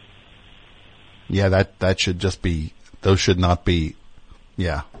 Samosas. Yeah, that should just be. Those should not be.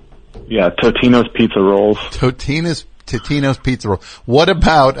 Yeah. Yeah, Totino's pizza rolls. Totino's pizza rolls. What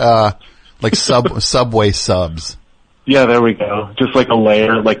about like Subway subs? Yeah, there we go. Just like a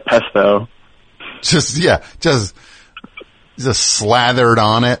layer, like pesto. Just slathered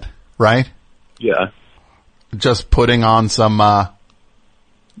on it, right? Yeah. Just putting on some,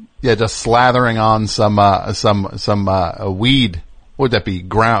 just slathering on some weed. What would that be?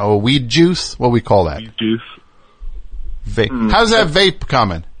 Weed juice? What do we call that? Weed juice. Vape. How's that vape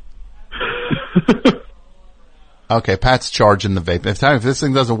coming? Okay, Pat's charging the vape. If this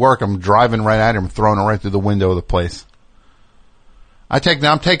thing doesn't work, I'm driving right at him, throwing it right through the window of the place.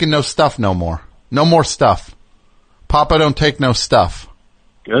 I'm taking no stuff no more. No more stuff. Papa don't take no stuff.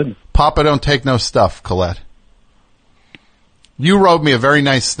 Good. Papa don't take no stuff, Colette. You wrote me a very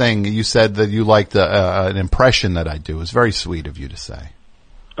nice thing. You said that you liked an impression that I do. It was very sweet of you to say.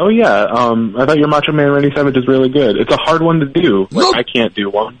 Oh yeah, I thought your Macho Man Randy Savage is really good. It's a hard one to do. Like, I can't do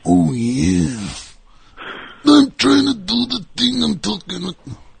one. Oh yeah. I'm trying to do the thing I'm talking about.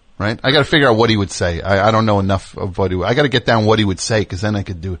 Right? I gotta figure out what he would say. I don't know enough of what I gotta get down what he would say, cause then I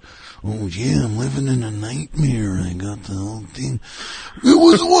could do it. Oh yeah, I'm living in a nightmare. I got the whole thing. It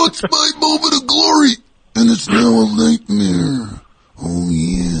was once my moment of glory, and it's now a nightmare. Oh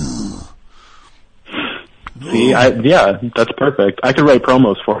yeah. See, yeah, that's perfect. I could write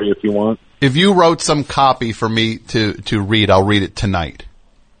promos for you if you want. If you wrote some copy for me to read, I'll read it tonight.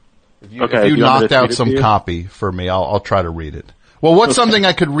 If you knocked out some copy for me, I'll try to read it. Well, what's something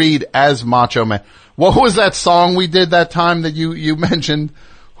I could read as Macho Man? What was that song we did that time that you mentioned?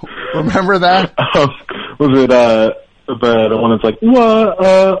 Remember that? Was it the one that's like No,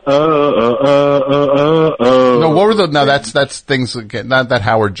 what were that's things not that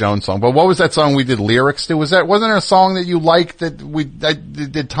Howard Jones song, but what was that song we did lyrics to? Wasn't there a song that you liked that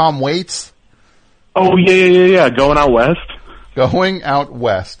did Tom Waits? Oh yeah, Going Out West. Going Out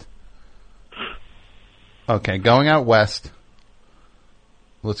West. Okay, Going Out West.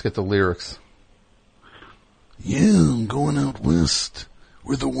 Let's get the lyrics. Yeah, I'm going out west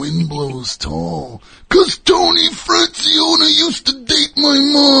where the wind blows tall. 'Cause Tony Francione used to date my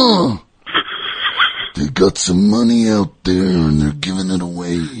ma. They got some money out there and they're giving it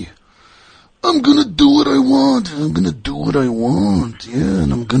away. I'm gonna do what I want. Yeah,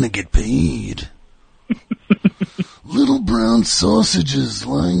 and I'm gonna get paid. Little brown sausages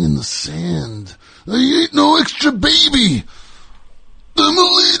lying in the sand. I ain't no extra baby. I'm a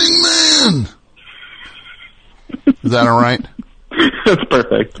leading man. Is that all right? That's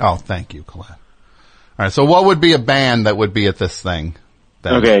perfect. Oh, thank you, Colette. All right, so what would be a band that would be at this thing?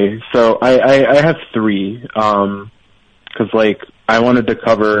 Okay, so I have three, 'cause like I wanted to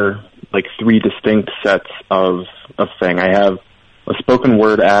cover like three distinct sets of thing. I have a spoken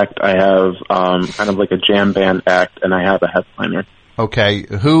word act, I have kind of like a jam band act, and I have a headliner. Okay,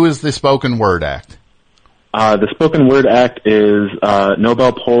 who is the spoken word act? The spoken word act is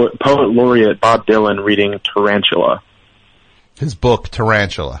Nobel Poet Laureate Bob Dylan reading Tarantula. His book,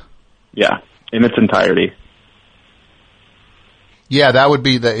 Tarantula. Yeah, in its entirety. Yeah, that would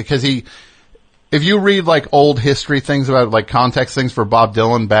be because if you read like old history things about like context things for Bob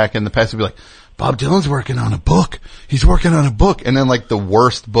Dylan back in the past, it'd be like, Bob Dylan's working on a book. He's working on a book. And then like the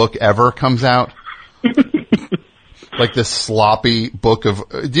worst book ever comes out. Like this sloppy book of,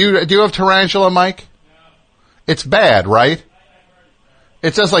 do you have Tarantula, Mike? It's bad, right?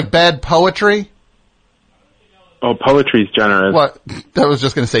 It says like bad poetry. Oh, poetry's generous. What? I was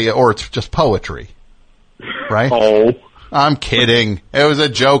just going to say, or it's just poetry. Right? Oh. I'm kidding. It was a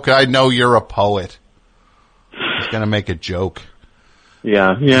joke. I know you're a poet. I was going to make a joke.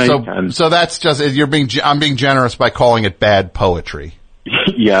 Yeah, you can. So that's just, I'm being generous by calling it bad poetry.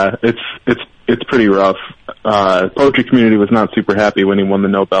 Yeah, it's pretty rough. Poetry community was not super happy when he won the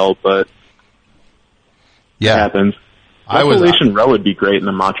Nobel, but yeah, it happens. Desolation Row would be great in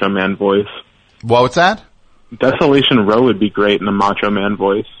the Macho Man voice. What's that? Desolation Row would be great in the Macho Man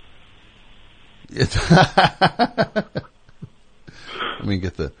voice. Let me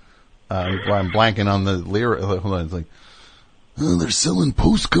get the, I'm blanking on the lyric. Hold on, it's like, they're selling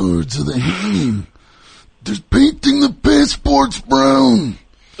postcards of the hanging. They're painting the passports brown.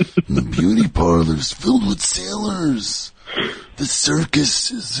 And the beauty parlor's filled with sailors. The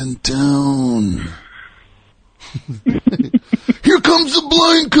circus is in town. Here comes the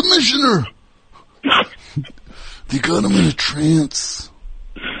blind commissioner. They got him in a trance.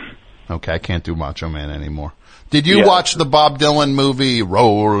 Okay, I can't do Macho Man anymore. Did you watch the Bob Dylan movie,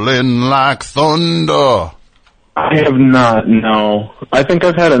 Rollin' Like Thunder? I have not, no. I think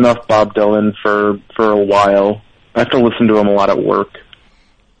I've had enough Bob Dylan for a while. I have to listen to him a lot at work.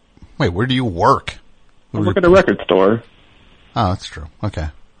 Wait, where do you work? I work at a record store. Oh, that's true. Okay.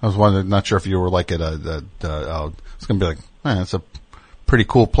 I was wondering, not sure if you were like at it's going to be like, it's a pretty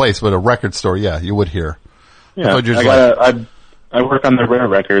cool place, but a record store, yeah, you would hear. Yeah, I work on the rare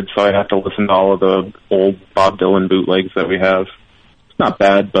records, so I have to listen to all of the old Bob Dylan bootlegs that we have. It's not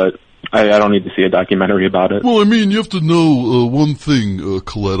bad, but I don't need to see a documentary about it. Well, I mean, you have to know one thing,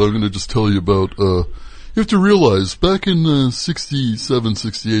 Colette. I'm going to just tell you about. You have to realize, back in 67,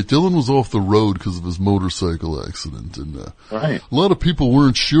 68, Dylan was off the road because of his motorcycle accident, and right. A lot of people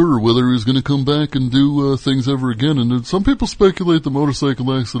weren't sure whether he was going to come back and do things ever again. And some people speculate the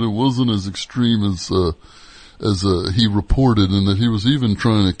motorcycle accident wasn't as extreme as he reported, and that he was even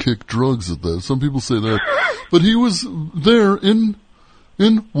trying to kick drugs at that. Some people say that, but he was there in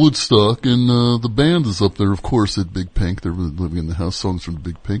Woodstock, and the band is up there, of course, at Big Pink. They're living in the house, songs from the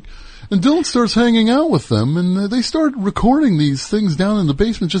Big Pink. And Dylan starts hanging out with them, and they start recording these things down in the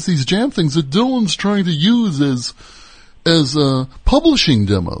basement, just these jam things that Dylan's trying to use as publishing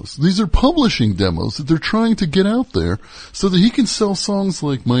demos. These are publishing demos that they're trying to get out there so that he can sell songs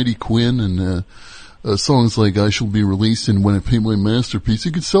like Mighty Quinn and songs like I Shall Be Released and When I Paint My Masterpiece.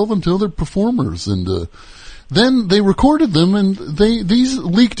 He could sell them to other performers, and then they recorded them, and these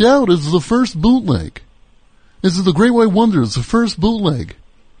leaked out as the first bootleg. This is the Great White Wonder. It's the first bootleg.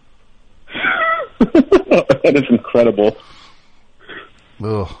 That is incredible.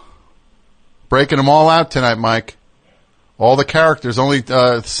 Ugh. Breaking them all out tonight, Mike. All the characters, only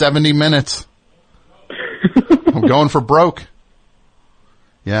 70 minutes. I'm going for broke.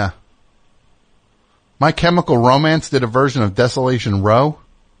 Yeah. My Chemical Romance did a version of Desolation Row.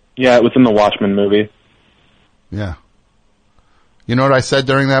 Yeah, it was in the Watchmen movie. Yeah. You know what I said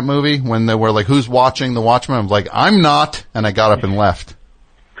during that movie when they were like, who's watching the Watchmen? I was like, I'm not. And I got up and left.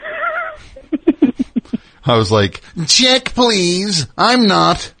 I was like, check please. I'm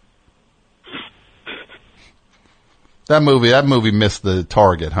not. That movie missed the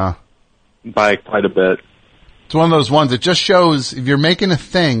target, huh? By quite a bit. It's one of those ones that just shows if you're making a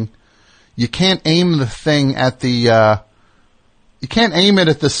thing, you can't aim the thing at you can't aim it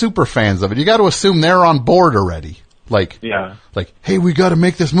at the super fans of it. You got to assume they're on board already. Like, hey, we got to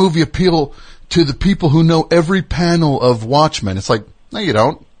make this movie appeal to the people who know every panel of Watchmen. It's like, no, you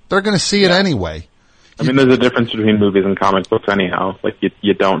don't. They're going to see it anyway. I mean, there's a difference between movies and comic books anyhow. Like,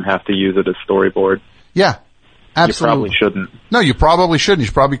 you don't have to use it as storyboard. Yeah, absolutely. You probably shouldn't. No, you probably shouldn't. You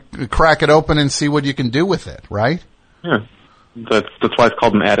should probably crack it open and see what you can do with it, right? Yeah. That's why it's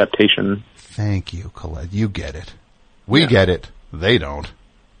called an adaptation. Thank you, Colette. You get it. We get it. They don't.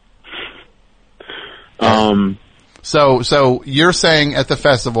 So you're saying at the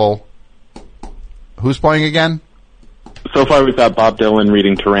festival, who's playing again? So far we've got Bob Dylan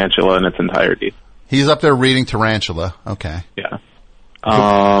reading Tarantula in its entirety. He's up there reading Tarantula. Okay. Yeah.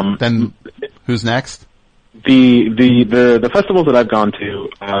 Then who's next? The festivals that I've gone to,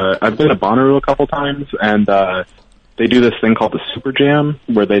 I've been to Bonnaroo a couple times, and they do this thing called the Super Jam,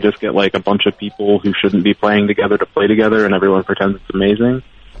 where they just get like a bunch of people who shouldn't be playing together to play together, and everyone pretends it's amazing.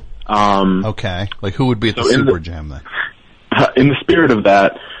 Okay. Like who would be at the Super Jam then? In the spirit of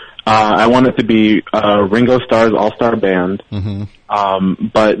that, I want it to be Ringo Starr's all-star band,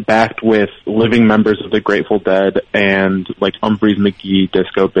 but backed with living members of the Grateful Dead and like Humphreys McGee,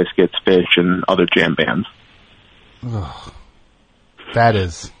 Disco Biscuits, Fish, and other jam bands. Ugh.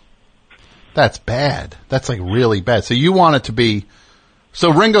 That's bad. That's like really bad. So you want it to be,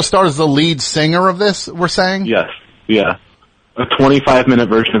 so Ringo Starr is the lead singer of this, we're saying? Yes. Yeah. A 25-minute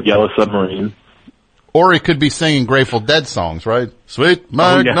version of Yellow Submarine. Or he could be singing Grateful Dead songs, right? Sweet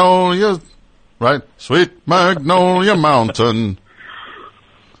Magnolia, right? Sweet Magnolia Mountain.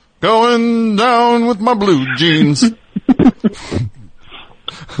 Going down with my blue jeans.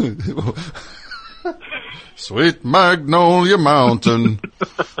 Sweet Magnolia Mountain.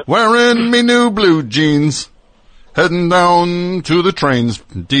 Wearing me new blue jeans. Heading down to the train's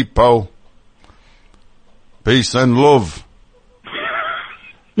depot. Peace and love.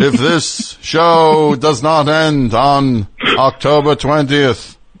 If this show does not end on October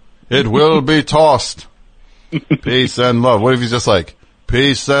 20th, it will be tossed. Peace and love. What if he's just like,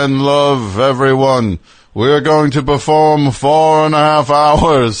 peace and love, everyone. We're going to perform 4.5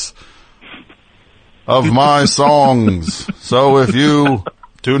 hours of my songs. So if you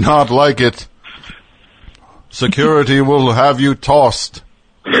do not like it, Security will have you tossed.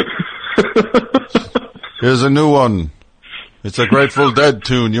 Here's a new one. It's a Grateful Dead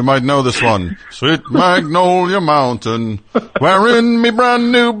tune. You might know this one. Sweet Magnolia Mountain, wearing me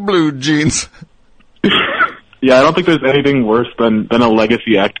brand new blue jeans. Yeah, I don't think there's anything worse than a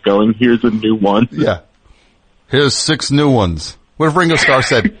legacy act going, here's a new one. Yeah. Here's 6 new ones. What if Ringo Starr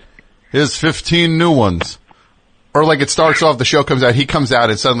said, here's 15 new ones? Or like it starts off, the show comes out, he comes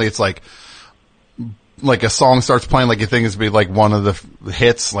out, and suddenly it's like a song starts playing like you think it's going to be like one of the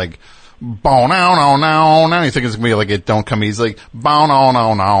hits, like, bow now now now now. You think it's gonna be like it don't come easy, like bow now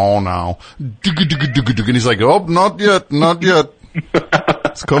now now now. And he's like, oh, not yet, not yet.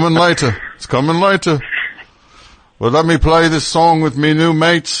 It's coming later. It's coming later. Well, let me play this song with me new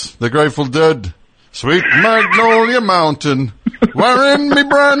mates, the Grateful Dead. Sweet Magnolia Mountain, wearing me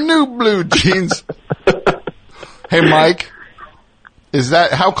brand new blue jeans. Hey, Mike, is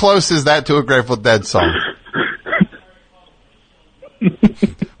that how close is that to a Grateful Dead song?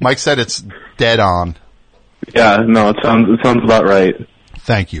 Mike said it's dead on. Yeah, no, it sounds about right.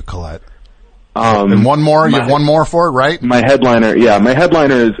 Thank you, Colette. And one more, you have one more for it, right? My headliner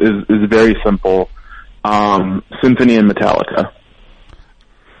is very simple. Symphony and Metallica.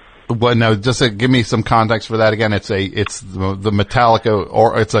 Well, no, just give me some context for that again. It's the Metallica,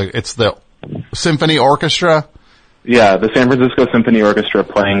 or it's the symphony orchestra. Yeah, the San Francisco Symphony Orchestra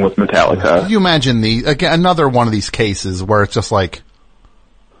playing with Metallica. Can you imagine another one of these cases where it's just like,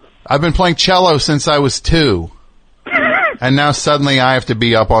 I've been playing cello since I was 2. And now suddenly I have to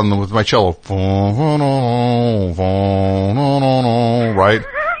be up with my cello. Right?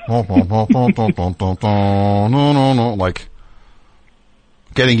 Like,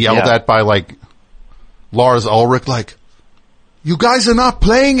 getting yelled at by like, Lars Ulrich, like, you guys are not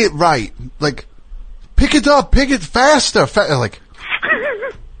playing it right. Like, pick it up, pick it faster. Like,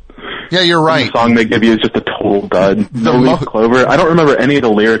 yeah, you're right. And the song they give you is just a total dud. No Clover. I don't remember any of the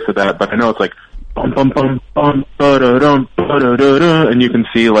lyrics of that, but I know it's like bum bum bum bum ba-da-dum, ba-da-da-da, and you can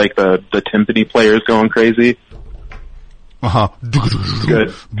see like the timpani players going crazy.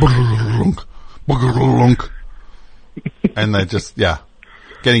 Good. And they just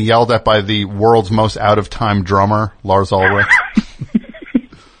getting yelled at by the world's most out of time drummer, Lars Ulrich.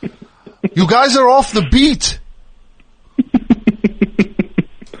 You guys are off the beat.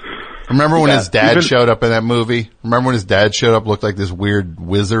 Remember when his dad showed up in that movie? Remember when his dad showed up, looked like this weird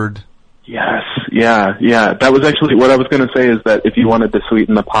wizard? Yes, yeah. That was actually what I was going to say, is that if you wanted to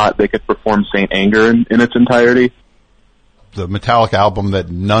sweeten the pot, they could perform Saint Anger in its entirety. The Metallica album that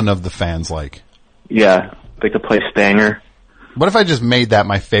none of the fans like. Yeah, they could play Stanger. What if I just made that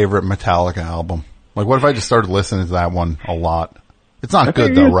my favorite Metallica album? Like, what if I just started listening to that one a lot? It's not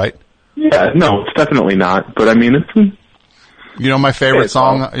good though, right? Yeah, no, it's definitely not. But I mean, it's... You know my favorite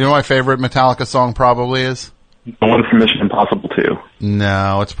song? You know my favorite Metallica song probably is? The one from Mission Impossible 2.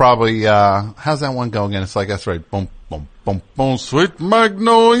 No, it's probably, how's that one go again? It's like, that's right. Boom, boom, boom, boom, sweet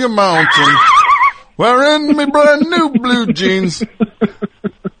Magnolia Mountain, wearing me brand new blue jeans.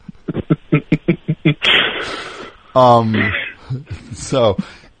 So,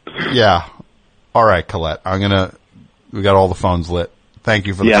 yeah. All right, Colette. We got all the phones lit. Thank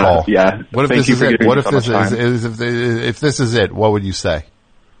you for the call. Yeah. What if this is it? What if this is if this is it? What would you say?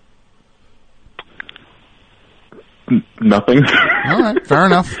 Nothing. All right, fair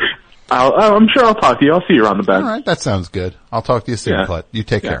enough. I'm sure I'll talk to you. I'll see you around the bend. All right, that sounds good. I'll talk to you soon, Colette. You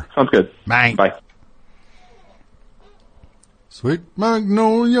take care. Sounds good. Bye. Bye. Sweet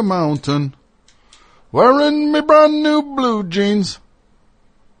Magnolia Mountain, wearing me brand new blue jeans.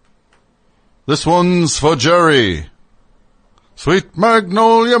 This one's for Jerry. Sweet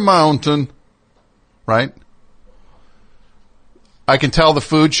Magnolia Mountain. Right? I can tell the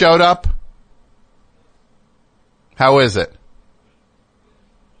food showed up. How is it?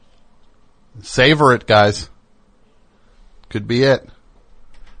 Savor it, guys. Could be it.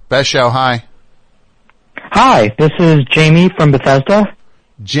 Best show, hi. Hi, this is Jamie from Bethesda.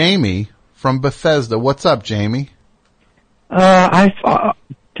 Jamie from Bethesda. What's up, Jamie? To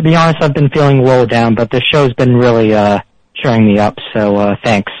be honest, I've been feeling low down, but the show's been really cheering me up. So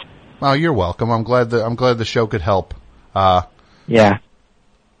thanks. Oh, you're welcome. I'm glad the show could help. Yeah.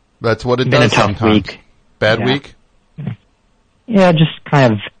 That's what it Been does a tough sometimes. week. Bad week? Yeah, just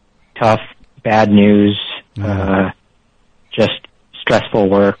kind of tough, bad news, just stressful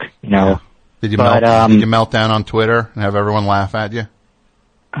work, you know. Did you melt down on Twitter and have everyone laugh at you?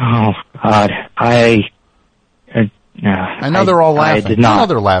 Oh God, I know they're all laughing. I did not. I know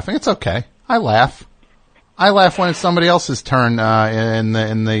they're laughing. It's okay. I laugh. I laugh when it's somebody else's turn in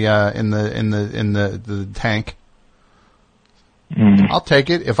the tank. I'll take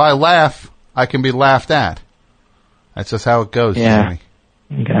it. If I laugh, I can be laughed at. That's just how it goes, Yeah, Jamie.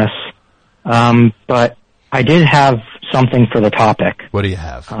 I guess. But I did have something for the topic. What do you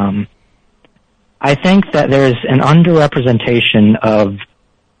have? I think that there's an underrepresentation of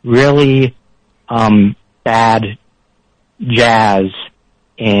really bad jazz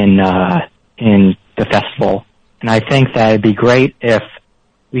in the festival, and I think that it'd be great if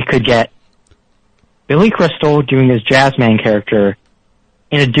we could get Billy Crystal doing his jazzman character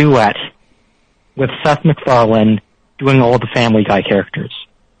in a duet with Seth MacFarlane doing all the Family Guy characters.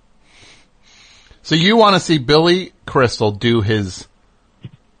 So you want to see Billy Crystal do his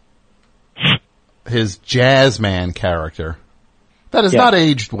jazzman character. That has not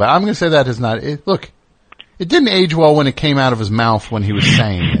aged well. I'm going to say that has not. Look, it didn't age well when it came out of his mouth when he was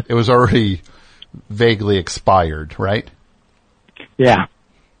saying it. It was already vaguely expired, right? Yeah.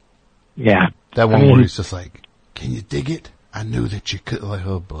 Yeah. That one where he's just like, can you dig it? I knew that you could. Like,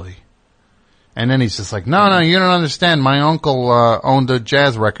 oh boy. And then he's just like, no, you don't understand. My uncle owned a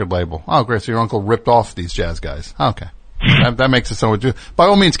jazz record label. Oh, great. So your uncle ripped off these jazz guys. Okay. That makes it so much. By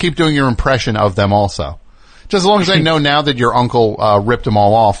all means, keep doing your impression of them also. Just as long as I know now that your uncle ripped them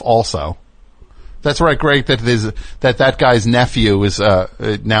all off also. That's right, great that guy's nephew is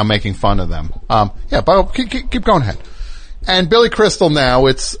now making fun of them. But keep going ahead. And Billy Crystal now,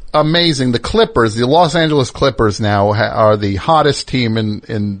 it's amazing. The Clippers, the Los Angeles Clippers now are the hottest team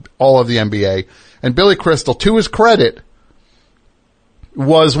in all of the NBA. And Billy Crystal, to his credit,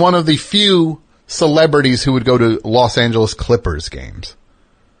 was one of the few celebrities who would go to Los Angeles Clippers games.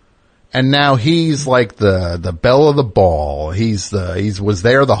 And now he's like the belle of the ball. He was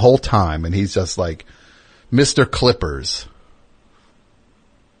there the whole time, and he's just like Mr. Clippers.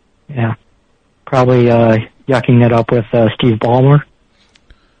 Yeah. Probably yucking it up with Steve Ballmer.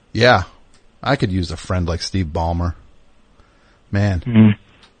 Yeah. I could use a friend like Steve Ballmer. Man. Mm.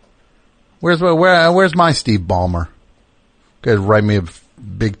 Where's my Steve Ballmer? Could write me a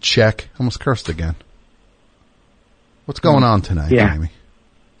big check. Almost cursed again. What's going on tonight, Jamie?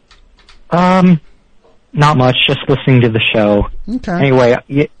 Not much. Just listening to the show. Okay. Anyway,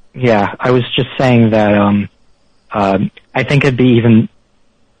 yeah, I was just saying that I think it'd be even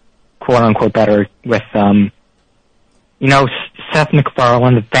quote unquote better with Seth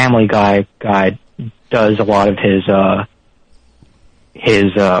MacFarlane, the Family Guy guy, does a lot of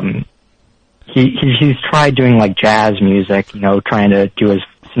he's tried doing like jazz music, trying to do his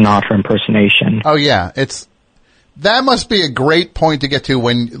Sinatra impersonation. Oh yeah, that must be a great point to get to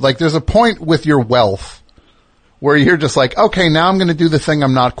when, like, there's a point with your wealth where you're just like, okay, now I'm going to do the thing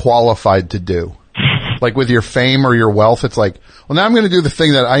I'm not qualified to do. Like with your fame or your wealth, it's like, well, now I'm going to do the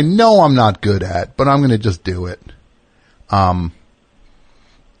thing that I know I'm not good at, but I'm going to just do it. I mean,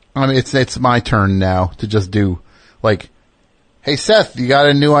 it's my turn now to just do, like, hey Seth, you got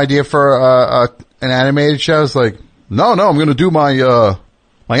a new idea for an animated show? It's like, no, I'm going to do my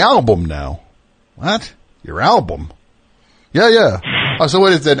album now. What? Your album? Yeah. Oh, so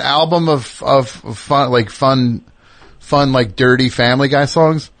what is it? An album of fun, like dirty Family Guy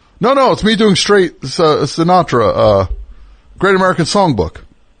songs? No, it's me doing straight Sinatra, Great American Songbook.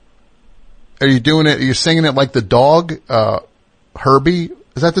 Are you doing it? Are you singing it like the dog, Herbie?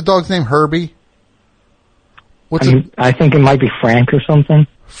 Is that the dog's name, Herbie? I think it might be Frank or something.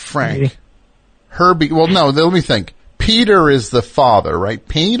 Frank. Maybe. Herbie. Well, no, let me think. Peter is the father, right?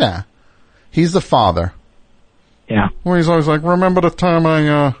 Peter. He's the father. Yeah. Well, he's always like, remember the time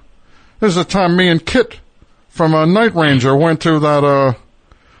this is the time me and Kit from Night Ranger went to that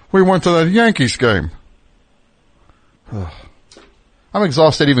Yankees game. I'm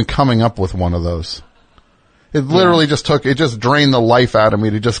exhausted even coming up with one of those. It literally just drained the life out of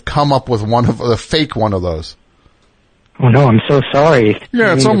me to just come up with a fake one of those. Oh no, I'm so sorry.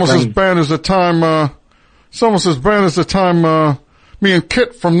 Yeah, it's almost as bad as the time, me and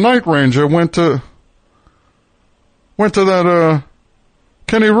Kit from Night Ranger went to that,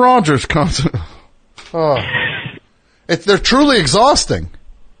 Kenny Rogers concert. Oh. They're truly exhausting.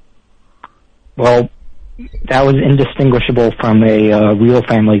 Well, that was indistinguishable from a real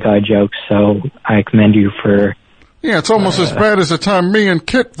Family Guy joke, so I commend you for... Yeah, it's almost as bad as the time me and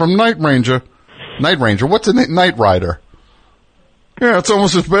Kit from Night Ranger... Night Ranger? What's a Night Rider? Yeah, it's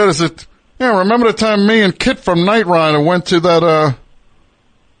almost as bad as it... Yeah, remember the time me and Kit from Night Rider went to that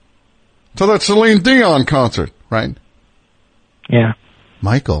Celine Dion concert, right? Yeah.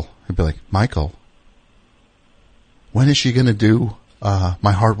 Michael. I'd be like, Michael, when is she going to do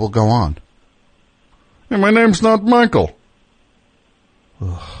My Heart Will Go On? Yeah, my name's not Michael.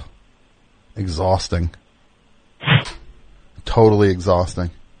 Ugh. Exhausting. Totally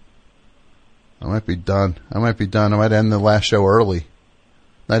exhausting. I might be done. I might end the last show early.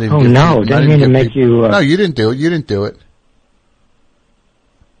 I didn't. Oh, no. Didn't mean to make you... No, you didn't do it. You didn't do it.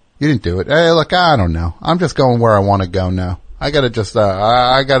 You didn't do it. Hey, look, I don't know. I'm just going where I want to go now. I gotta just,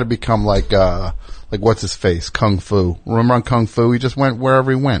 I gotta become like what's his face? Kung Fu. Remember on Kung Fu? He just went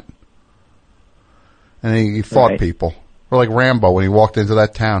wherever he went. And he fought people. Or like Rambo when he walked into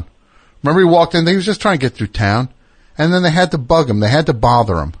that town. Remember he walked in, he was just trying to get through town. And then they had to bug him. They had to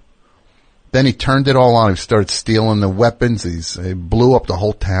bother him. Then he turned it all on. He started stealing the weapons. He blew up the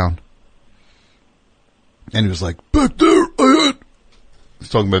whole town. And he was like, back there, he's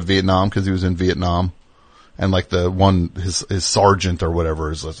talking about Vietnam because he was in Vietnam. And like the one, his sergeant or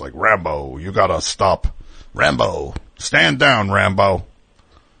whatever is like, Rambo, you gotta stop. Rambo, stand down, Rambo.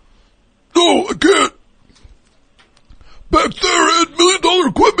 No, I can't. Back there, I had $1 million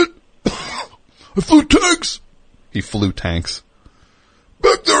equipment. I flew tanks. He flew tanks.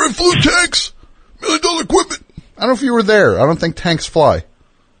 Back there, I flew tanks. $1 million equipment. I don't know if you were there. I don't think tanks fly.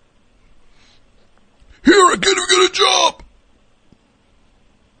 Here, I can't even get a job.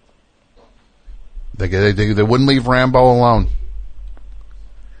 They wouldn't leave Rambo alone.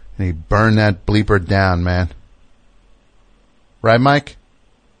 And he burned that bleeper down, man. Right, Mike?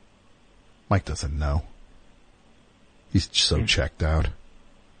 Mike doesn't know. He's so checked out.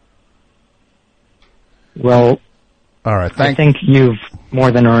 Well, all right. I think you've more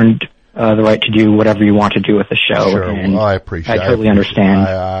than earned the right to do whatever you want to do with the show. Sure. And I appreciate it. I totally understand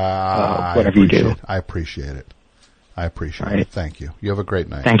whatever you do. I appreciate it. I appreciate it. Thank you. You have a great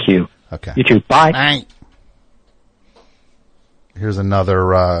night. Thank you. Okay. You too. Bye. Bye. Here's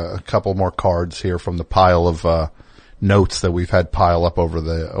another couple more cards here from the pile of notes that we've had pile up over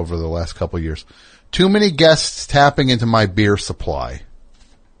the last couple of years. Too many guests tapping into my beer supply.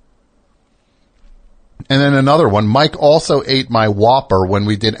 And then another one. Mike also ate my Whopper when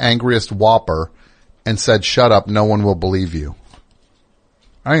we did Angriest Whopper and said, shut up, no one will believe you.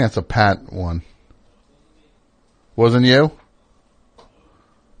 I think that's a Pat one. Wasn't you?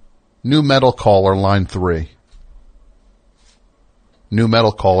 New metal caller, line 3. New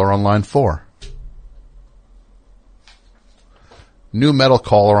metal caller on line 4. New metal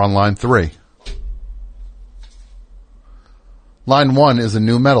caller on line 3. Line 1 is a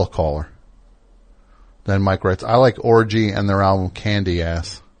new metal caller. Then Mike writes, I like Orgy and their album Candy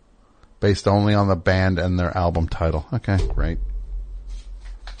Ass, based only on the band and their album title. Okay, great.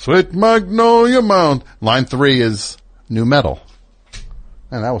 Sweet Magnolia Mound. Line 3 is new metal.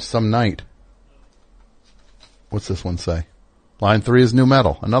 Man, that was some night. What's this one say? Line 3 is new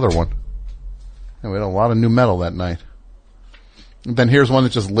metal. Another one. And we had a lot of new metal that night. And then here's one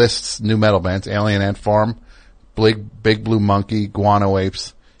that just lists new metal bands. Alien Ant Farm, Big Blue Monkey, Guano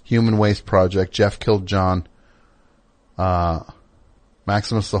Apes, Human Waste Project, Jeff Killed John,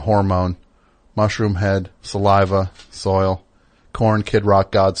 Maximus the Hormone, Mushroom Head, Saliva, Soil, Korn, Kid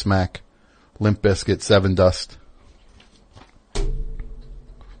Rock, Godsmack, Limp Bizkit, Seven Dust.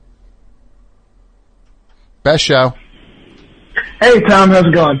 Best show. Hey, Tom, how's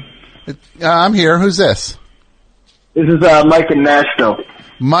it going? I'm here. Who's this? This is Mike in Nashville.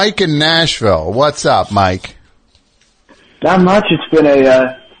 Mike in Nashville. What's up, Mike? Not much. It's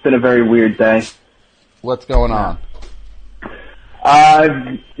been a very weird day. What's going on?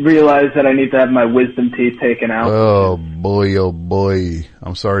 I've realized that I need to have my wisdom teeth taken out. Oh boy.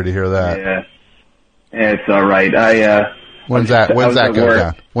 I'm sorry to hear that. Yeah. It's all right. When's that go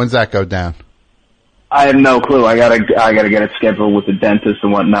down? When's that go down? I have no clue. I gotta get it scheduled with the dentist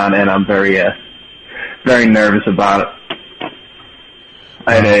and whatnot, and I'm very nervous about it.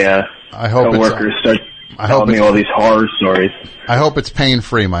 I had a coworker start telling me all these horror stories. I hope it's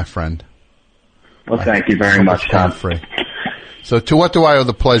pain-free, my friend. Well, thank you very much, Tom. Pain-free. So to what do I owe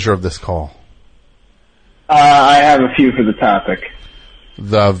the pleasure of this call? I have a few for the topic.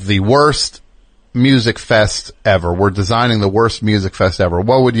 The worst music fest ever. We're designing the worst music fest ever.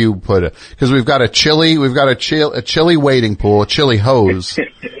 What would you put it? Because we've got a chili wading pool, a chili hose,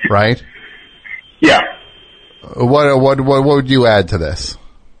 right? Yeah. What would you add to this?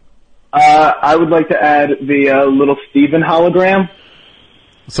 I would like to add the Little Steven hologram.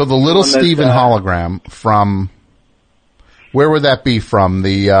 So the Little Steven hologram from, where would that be from?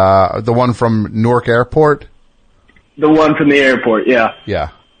 The one from Newark Airport? The one from the airport, yeah. Yeah.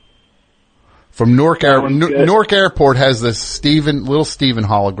 From Newark Airport has this Little Steven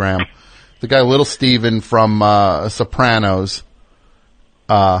hologram. The guy Little Steven from Sopranos.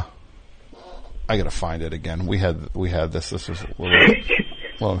 I gotta find it again. We had this. This was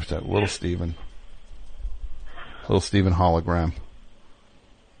Little Steven. Little Steven hologram.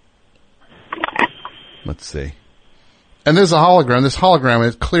 Let's see. And there's a hologram. This hologram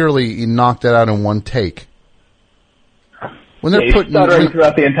is clearly he knocked it out in one take. When they're putting stuttering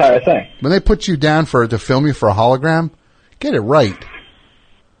throughout the entire thing. When they put you down to film you for a hologram, get it right.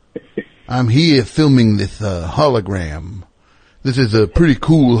 I'm here filming this hologram. This is a pretty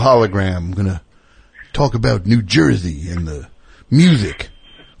cool hologram. I'm gonna talk about New Jersey and the music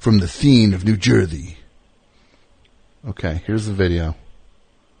from the scene of New Jersey. Okay, here's the video.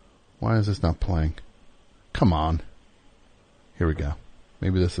 Why is this not playing? Come on. Here we go.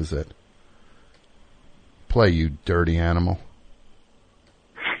 Maybe this is it. Play, you dirty animal.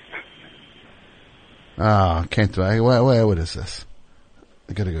 Ah, can't do it. What is this?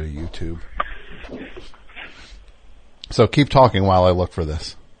 I gotta go to YouTube. So keep talking while I look for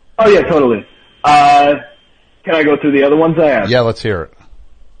this. Oh yeah, totally. Can I go through the other ones I have? Yeah, let's hear it.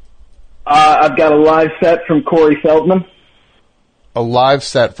 I've got a live set from Corey Feldman. A live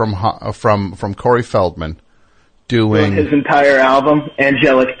set from Corey Feldman doing his entire album,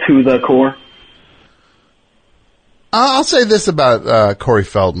 Angelic to the Core. I'll say this about Corey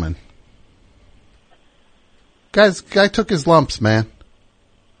Feldman. Guy took his lumps, man.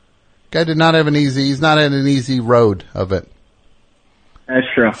 Guy did not have he's not had an easy road of it. That's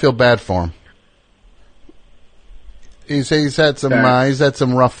true. I feel bad for him. He's had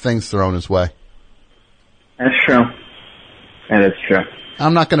some rough things thrown his way. That's true. That is true.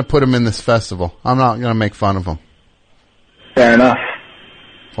 I'm not going to put him in this festival. I'm not going to make fun of him. Fair enough.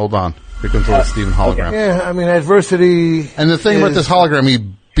 Hold on. Here comes the Stephen hologram. Okay. Yeah, I mean, adversity. And the thing about this hologram, he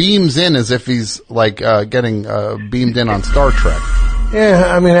beams in as if he's like getting beamed in on Star Trek.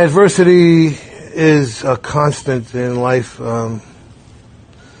 Yeah, I mean, adversity is a constant in life. Oh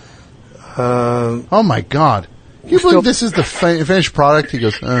my God. You believe this is the finished product? He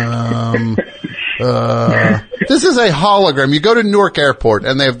goes, this is a hologram. You go to Newark Airport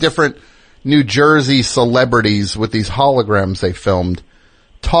and they have different New Jersey celebrities with these holograms they filmed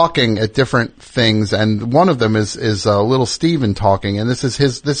talking at different things, and one of them is little Steven talking, and this is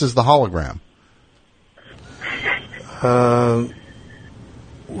the hologram.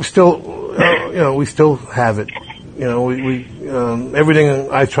 We still, we still have it. You know, we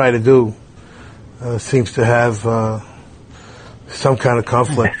everything I try to do seems to have some kind of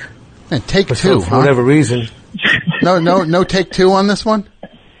conflict. And take two, for whatever reason. No, take two on this one.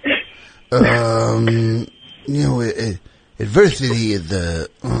 Adversity is the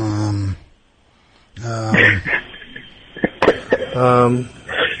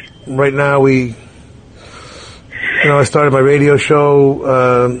right now I started my radio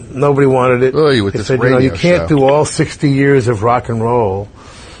show. Nobody wanted it. With they this said, radio you can't show. do all 60 years of rock and roll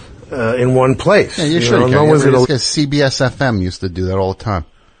in one place. Yeah, you sure can. No one's gonna... CBS FM used to do that all the time.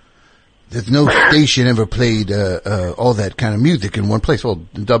 There's no station ever played all that kind of music in one place. Well,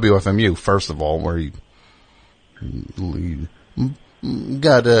 WFMU, first of all, where you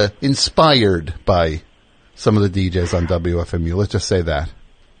got inspired by some of the DJs on WFMU. Let's just say that.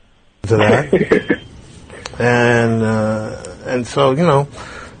 To that. And so,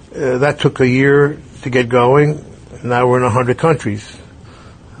 that took a year to get going. Now we're in 100 countries.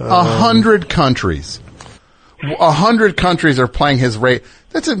 100 countries. 100 countries are playing his rate.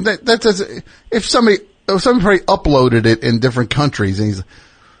 If somebody uploaded it in different countries and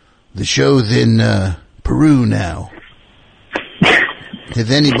the show's in Peru now.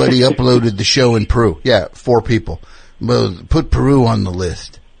 Has anybody uploaded the show in Peru? Yeah, 4 people. Well, put Peru on the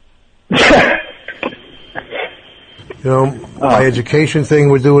list. My education thing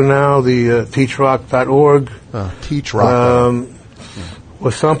we're doing now, the teachrock.org. Teachrock.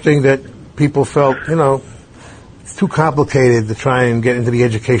 Was something that people felt, it's too complicated to try and get into the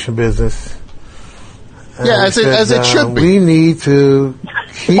education business. Yeah, as it should be. We need to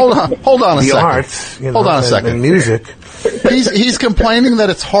keep hold on a the second. arts, hold on a second. And music. He's complaining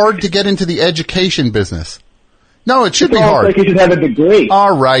that it's hard to get into the education business. No, it should be hard. Like you should have a degree.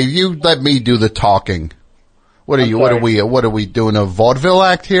 All right, you let me do the talking. What are we doing, a vaudeville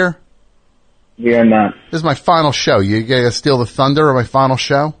act here? We are not. This is my final show. You gonna steal the thunder of my final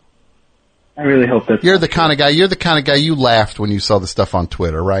show? I really hope that you're the kind of guy you laughed when you saw the stuff on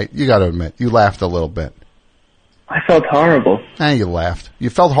Twitter, right? You gotta admit, you laughed a little bit. I felt horrible. You laughed.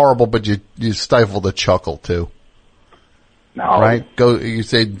 You felt horrible, but you stifled a chuckle too. No. Right? You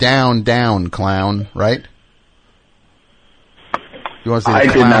say down, clown, right? You want to see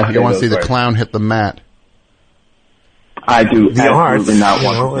the clown? You want to see the clown hit the mat? I do. The arts, not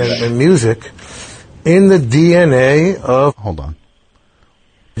want and music in the DNA of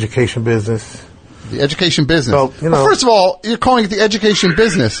education business. The education business. Well, first of all, you're calling it the education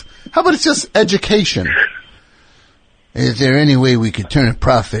business. How about it's just education? Is there any way we could turn a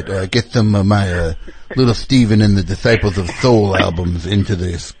profit, get some of my Little Steven and the Disciples of Soul albums into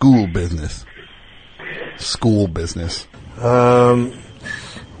the school business? School business.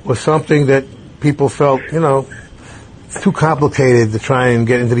 was something that people felt, it's too complicated to try and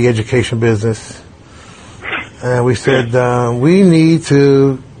get into the education business. And we said, we need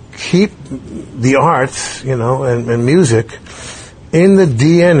to keep the arts, and music in the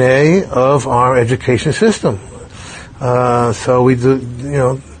DNA of our education system. So we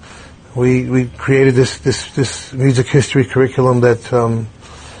do, we created this music history curriculum that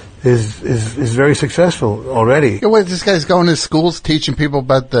is very successful already. Yeah, wait, this guy's going to schools teaching people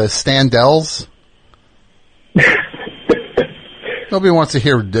about the Standells? Nobody wants to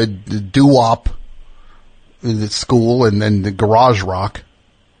hear the doo-wop in school and then the garage rock.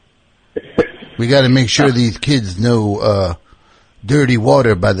 We got to make sure these kids know Dirty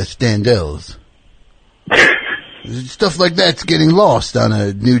Water by the Standells. Stuff like that's getting lost on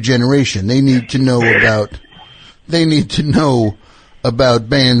a new generation. They need to know about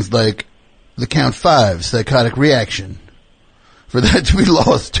bands like the Count 5, Psychotic Reaction. For that to be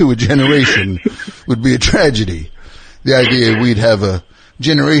lost to a generation would be a tragedy. The idea we'd have a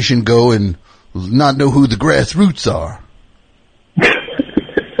generation go and not know who the Grassroots are.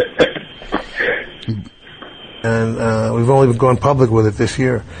 And we've only gone public with it this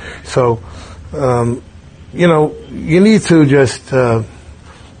year. So, you need to just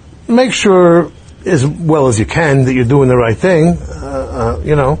make sure as well as you can that you're doing the right thing,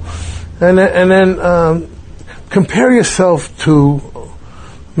 and then compare yourself to,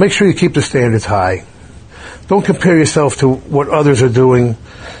 make sure you keep the standards high. Don't compare yourself to what others are doing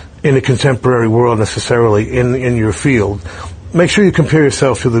in the contemporary world necessarily in your field. Make sure you compare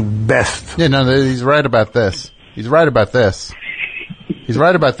yourself to the best. Yeah, no, he's right about this. You gotta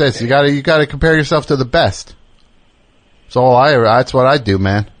compare yourself to the best. That's what I do,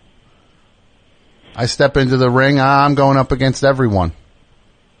 man. I step into the ring, I'm going up against everyone.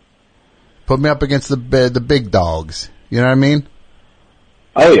 Put me up against the big dogs. You know what I mean?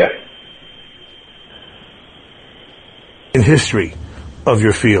 Oh, yeah. In history of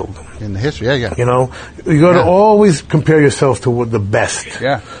your field. In the history, yeah. You got to always compare yourself to the best.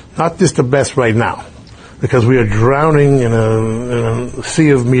 Yeah. Not just the best right now. Because we are drowning in a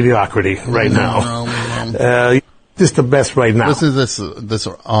sea of mediocrity right now. Just the best right now.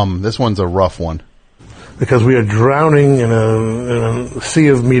 This one's a rough one. Because we are drowning in a sea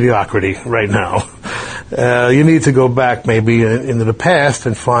of mediocrity right now. You need to go back maybe into the past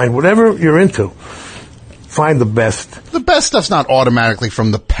and find whatever you're into. Find the best. The best stuff's not automatically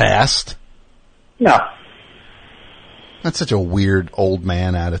from the past. No. That's such a weird old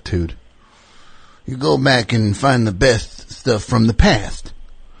man attitude. You go back and find the best stuff from the past.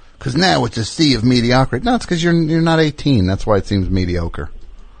 Because now it's a sea of mediocrity. No, it's because you're not 18. That's why it seems mediocre.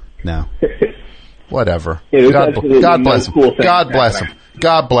 No. Whatever. Yeah, God bless him. God bless him.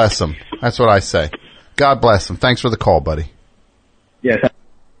 God bless him. That's what I say. God bless him. Thanks for the call, buddy. Yes.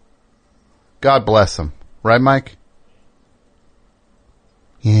 God bless him. Right, Mike?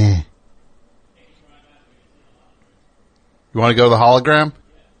 Yeah. You want to go to the hologram?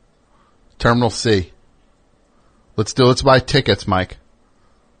 Terminal C. Let's buy tickets, Mike.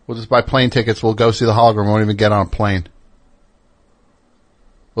 We'll just buy plane tickets. We'll go see the hologram. We won't even get on a plane.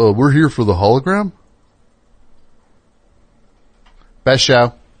 Oh, we're here for the hologram? Best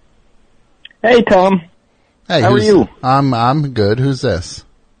show. Hey, Tom. Hey, how are you? I'm good. Who's this?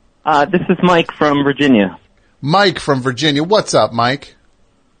 This is Mike from Virginia. Mike from Virginia. What's up, Mike?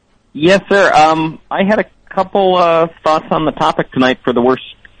 Yes, sir. I had a couple thoughts on the topic tonight for the worst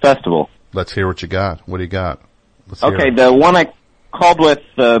festival. Let's hear what you got. What do you got? Okay, the one I called with,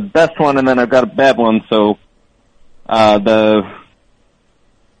 the best one, and then I've got a bad one. So, the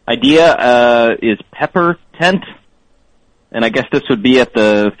idea is Pepper Tent, and I guess this would be at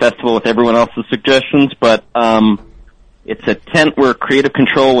the festival with everyone else's suggestions, but it's a tent where creative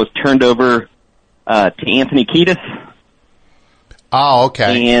control was turned over to Anthony Kiedis. Oh,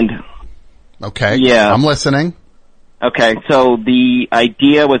 okay. And okay, yeah, I'm listening. Okay, so the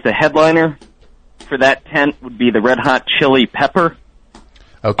idea was the headliner for that tent would be the Red Hot Chili Pepper.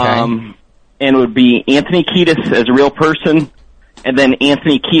 Okay. And it would be Anthony Kiedis as a real person, and then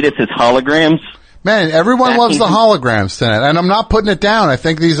Anthony Kiedis as holograms. Man, everyone loves the holograms tonight, and I'm not putting it down. I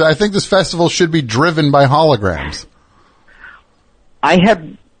think this festival should be driven by holograms. I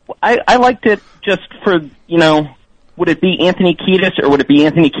liked it just for, would it be Anthony Kiedis or would it be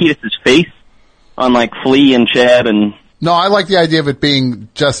Anthony Kiedis' face on like Flea and Chad and... No, I like the idea of it being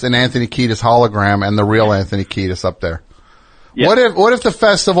just an Anthony Kiedis hologram and the real Anthony Kiedis up there. Yeah. What if the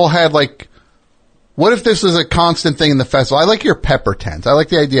festival had what if this was a constant thing in the festival? I like your pepper tent. I like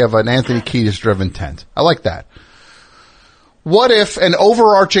the idea of an Anthony Kiedis driven tent. I like that. What if an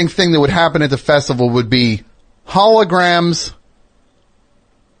overarching thing that would happen at the festival would be holograms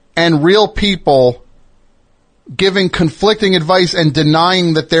and real people giving conflicting advice and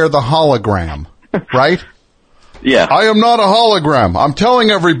denying that they're the hologram, right? Yeah. I am not a hologram. I'm telling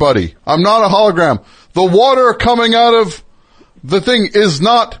everybody, I'm not a hologram. The water coming out of the thing is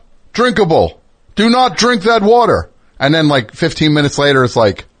not drinkable. Do not drink that water. And then like 15 minutes later, it's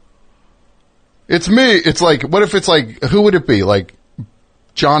like, it's me. It's like, what if it's like, who would it be? Like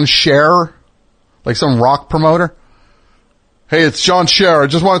John Scher? Like some rock promoter? Hey, it's John Scher. I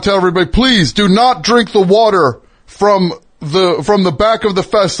just want to tell everybody, please do not drink the water from the back of the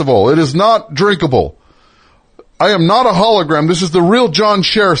festival. It is not drinkable. I am not a hologram. This is the real John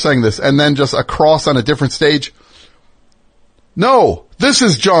Scher saying this. And then just a cross on a different stage. No, this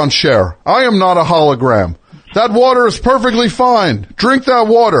is John Scher. I am not a hologram. That water is perfectly fine. Drink that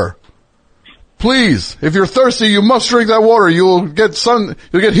water. Please, if you're thirsty, you must drink that water. You'll get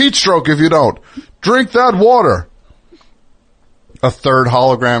heat stroke if you don't. Drink that water. A third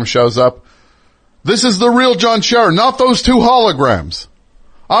hologram shows up. This is the real John Scher, not those two holograms.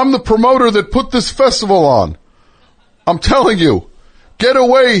 I'm the promoter that put this festival on. I'm telling you, get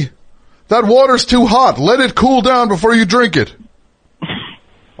away. That water's too hot. Let it cool down before you drink it.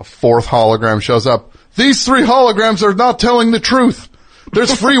 A fourth hologram shows up. These three holograms are not telling the truth.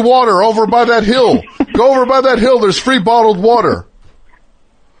 There's free water over by that hill. Go over by that hill. There's free bottled water.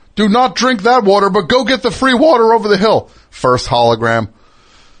 Do not drink that water, but go get the free water over the hill. First hologram.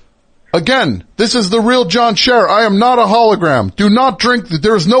 Again, this is the real John Scher. I am not a hologram. Do not drink.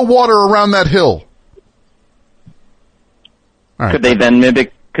 There is no water around that hill. All right. Could they then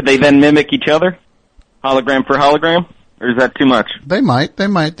mimic each other? Hologram for hologram? Or is that too much? They might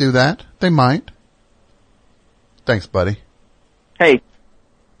do that. They might. Thanks, buddy. Hey.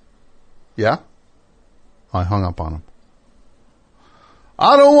 Yeah? I hung up on him.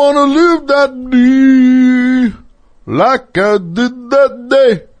 I don't want to live that day like I did that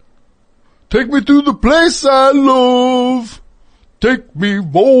day. Take me to the place I love. Take me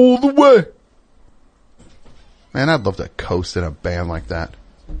all the way. Man, I'd love to coast in a band like that.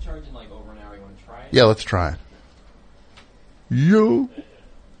 I'm charging like over an hour. You want to try it? Yeah, let's try it. Yo.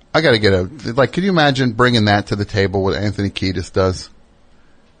 I gotta get can you imagine bringing that to the table, what Anthony Kiedis does?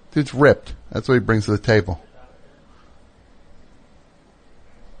 Dude's ripped. That's what he brings to the table.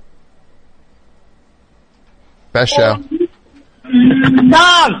 Best show.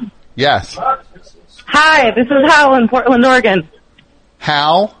 Tom! Yes. Hi, this is Hal in Portland, Oregon.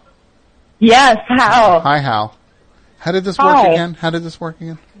 Hal? Yes, Hal. Hi, Hal. How did this work again? I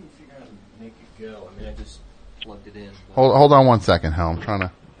couldn't figure out how to make it go. I mean, I just plugged it in. Hold on 1 second, Hal. I'm trying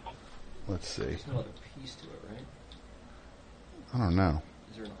to... Let's see. There's no other piece to it, right? I don't know.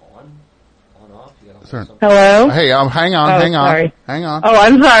 Is there an on-off? Hello? Hey, hang on. Sorry. Hang on. Oh,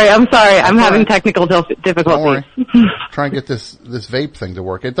 I'm sorry. I'm having technical difficulties. Don't worry. Try and get this vape thing to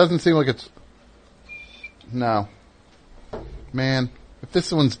work. It doesn't seem like it's... No. Man, if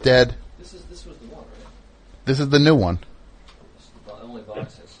this one's dead... This was the one, right? This is the new one. This is the only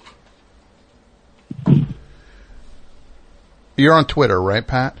box You're on Twitter, right,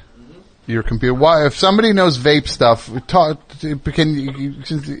 Pat? Mm-hmm. Your computer. Why? If somebody knows vape stuff,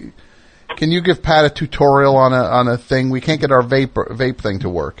 can you give Pat a tutorial on a thing? We can't get our vape thing to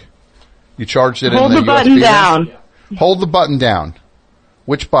work. You charged it. Hold in the button USB down. Yeah. Hold the button down.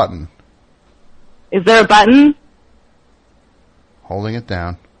 Which button? Is there a button? Holding it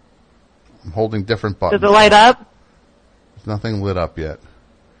down. I'm holding different buttons. Does it light up? There's nothing lit up yet.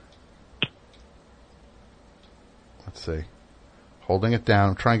 Let's see. Holding it down.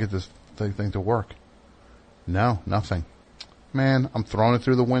 I'm trying to get this thing to work. No, nothing. Man, I'm throwing it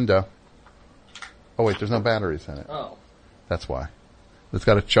through the window. Oh wait, there's no batteries in it. Oh. That's why. It's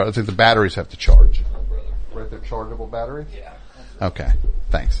got to charge. I think the batteries have to charge. Oh, brother. Right there, chargeable batteries? Yeah. Okay.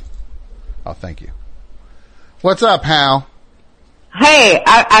 Thanks. Oh, thank you. What's up, Hal? Hey,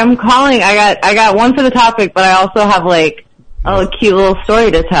 I'm calling. I got one for the topic, but I also have like a cute little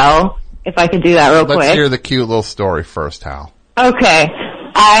story to tell. If I could do that real quick. Let's hear the cute little story first, Hal. Okay.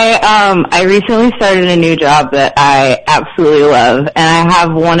 I recently started a new job that I absolutely love, and I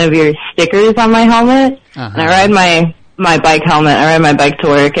have one of your stickers on my helmet. Uh-huh. And I ride my bike helmet. I ride my bike to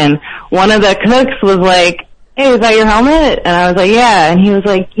work, and one of the cooks was like, "Hey, is that your helmet?" And I was like, "Yeah." And he was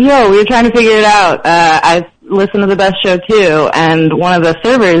like, "Yo, we were trying to figure it out. I listen to the best show too, and one of the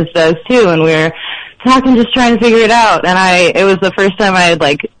servers does too, and we were talking, just trying to figure it out." And it was the first time I had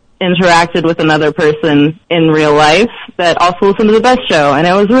like interacted with another person in real life that also listened to the best show, and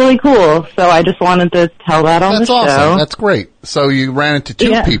it was really cool. So I just wanted to tell that on the show. That's awesome. That's great. So you ran into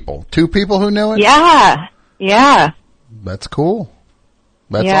two people who knew it? Yeah. That's cool.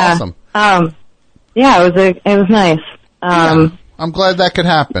 That's awesome. Yeah, it was nice. I'm glad that could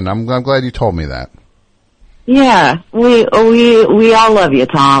happen. I'm glad you told me that. Yeah, we all love you,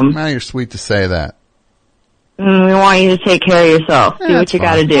 Tom. Now you're sweet to say that. We want you to take care of yourself. Do what you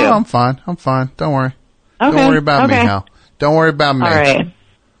got to do. Oh, I'm fine. Don't worry. Okay. Don't worry about me, Hal. Don't worry about me. All right.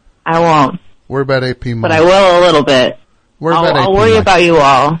 I won't. Worry about AP Mike. But I will a little bit. I'll worry about you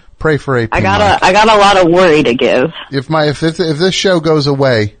all. Pray for AP I got Mike. a lot of worry to give. If this show goes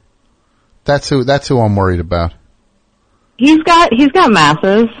away, that's who I'm worried about. He's got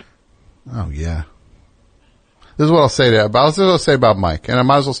masses. Oh yeah. This is what I'll say about Mike, and I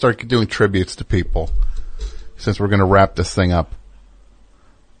might as well start doing tributes to people since we're going to wrap this thing up.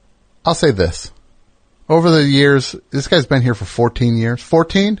 I'll say this. Over the years, this guy's been here for 14 years.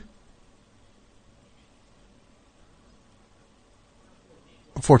 14?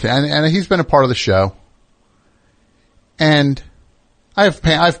 14. And he's been a part of the show. And I've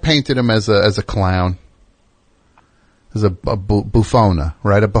painted him as a clown. As a buffona,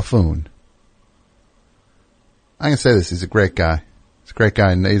 right? A buffoon. I can say this, he's a great guy. He's a great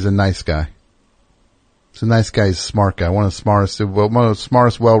guy, and he's a nice guy. He's a nice guy, he's a smart guy. One of the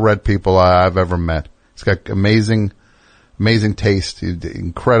smartest, well-read people I've ever met. He's got amazing taste. He's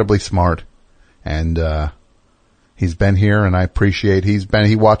incredibly smart. And, he's been here, and I appreciate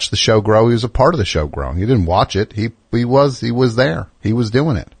he watched the show grow. He was a part of the show growing. He didn't watch it. He was there. He was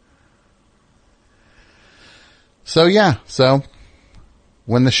doing it. So yeah,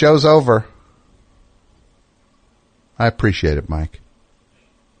 when the show's over, I appreciate it, Mike.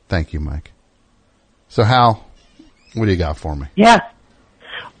 Thank you, Mike. So Hal, what do you got for me? Yeah.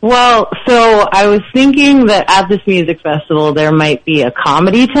 Well, so I was thinking that at this music festival there might be a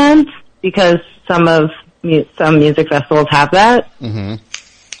comedy tent because some music festivals have that. Mm-hmm.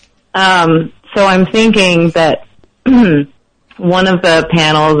 So I'm thinking that one of the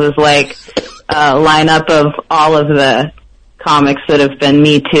panels is like a lineup of all of the comics that have been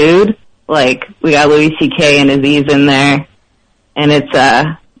Me Too'd. Like, we got Louis C.K. and Aziz in there. And it's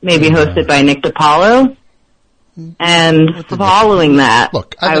maybe hosted by Nick DiPaolo. And following that,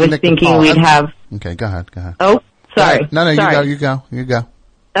 look, I was thinking we'd have... Okay, go ahead. Oh, sorry. No, sorry. you go.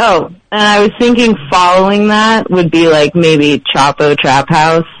 Oh, and I was thinking following that would be like maybe Chapo Trap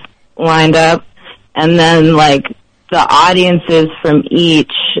House lined up. And then like the audiences from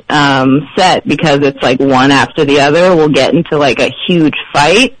each set, because it's like one after the other, will get into like a huge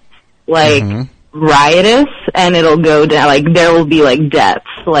fight, like riotous, and it'll go down, like there will be like deaths,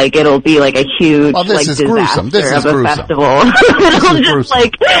 like it'll be like a huge like disaster of a festival. It'll just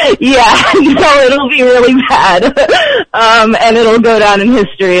like, yeah, so it'll be really bad. And it'll go down in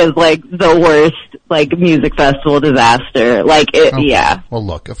history as like the worst like music festival disaster. Like it, yeah. Well,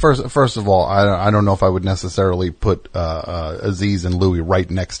 look, first of all, I don't know if I would necessarily put Aziz and Louis right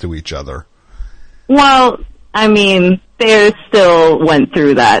next to each other. Well, I mean, they still went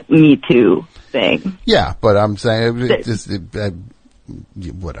through that Me Too thing. Yeah, but I'm saying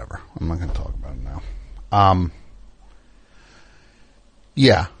whatever. I'm not going to talk about it now.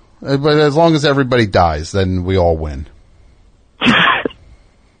 Yeah, but as long as everybody dies, then we all win.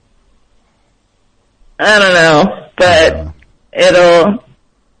 I don't know, but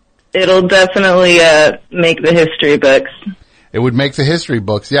it'll definitely make the history books. It would make the history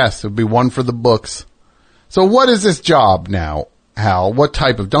books, yes. It would be one for the books. So what is this job now, Hal? What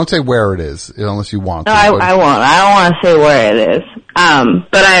type of, don't say where it is, unless you want to. No, I won't. I don't want to say where it is.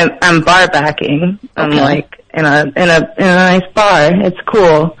 But I'm bar backing. I'm like in a nice bar. It's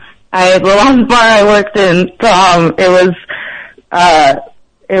cool. The last bar I worked in, Tom, it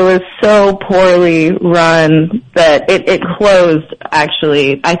was so poorly run that it closed,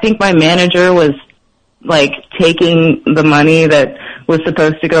 actually. I think my manager was like taking the money that was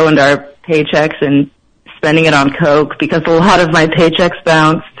supposed to go into our paychecks and spending it on coke because a lot of my paychecks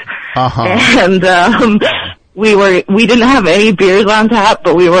bounced. And we didn't have any beers on tap,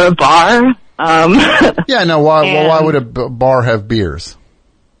 but we were a bar. Yeah, no, why would a bar have beers?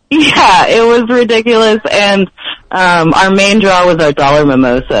 Yeah, it was ridiculous, and our main draw was our dollar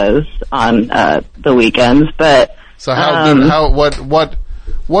mimosas on the weekends. But so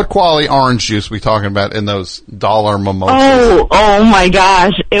what quality orange juice we talking about in those dollar mimosas? Oh my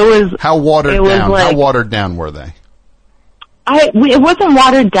gosh, it was how watered down. Like, how watered down were they? It wasn't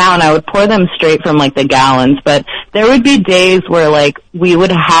watered down. I would pour them straight from like the gallons, but there would be days where like we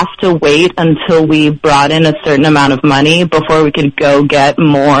would have to wait until we brought in a certain amount of money before we could go get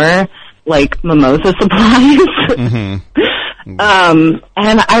more like mimosa supplies. And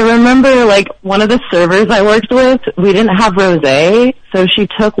I remember like one of the servers I worked with, we didn't have rosé, so she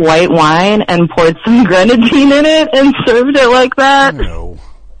took white wine and poured some grenadine in it and served it like that. No.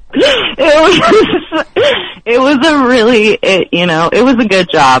 It was a good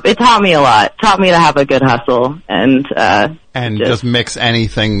job. It taught me a lot. Taught me to have a good hustle and just mix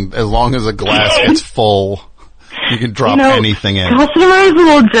anything as long as a glass gets full. You can drop anything in. Customers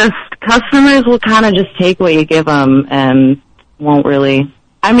will kind of just take what you give them and won't really.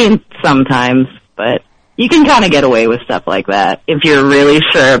 I mean, sometimes, but you can kind of get away with stuff like that if you're really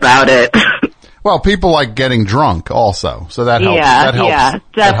sure about it. Well, people like getting drunk also, so that helps. Yeah, that helps. yeah,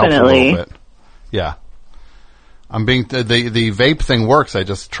 definitely. That helps a little bit. Yeah. The vape thing works. I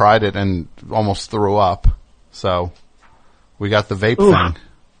just tried it and almost threw up. So we got the vape thing.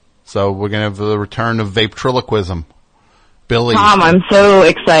 So we're going to have the return of Vapetriloquism. Billy. Tom, I'm so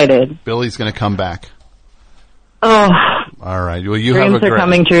excited. Billy's going to come back. Oh. All right. Well, you Dreams have a great are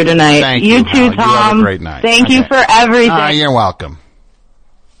coming true tonight. Thank you you, too, Tom. You have a great night. Thank you for everything. You're welcome.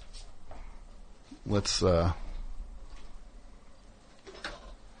 Let's, let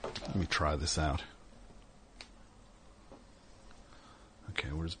me try this out. Okay,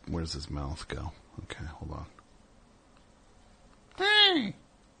 where's his mouth go? Okay, hold on. Hey!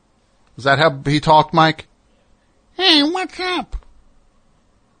 Is that how he talked, Mike? Hey, what's up?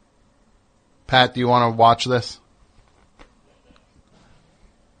 Pat, do you want to watch this?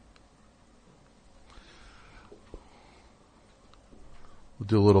 We'll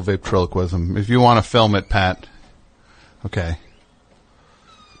do a little Vapetriloquism. If you want to film it, Pat. Okay.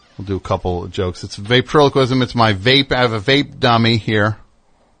 We'll do a couple of jokes. It's Vapetriloquism. It's my vape. I have a vape dummy here.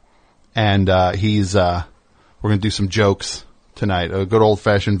 And we're going to do some jokes tonight. A good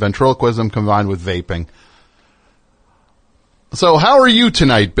old-fashioned ventriloquism combined with vaping. So, how are you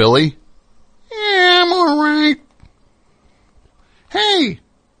tonight, Billy? Yeah, I'm all right. Hey,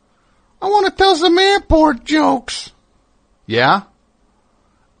 I want to tell some airport jokes. Yeah?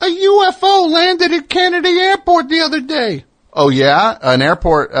 A UFO landed at Kennedy Airport the other day. Oh, yeah? A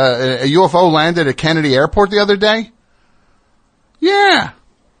UFO landed at Kennedy Airport the other day? Yeah.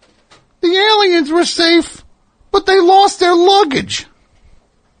 The aliens were safe, but they lost their luggage.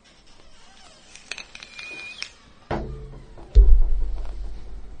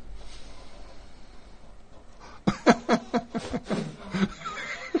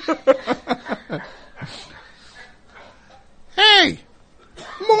 Hey,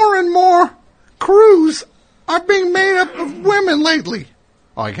 more and more crews are being made up of women lately.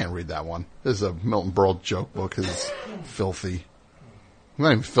 Oh, I can't read that one. This is a Milton Berle joke book. It's filthy.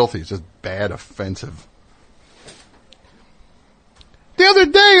 Not even filthy, it's just bad, offensive. The other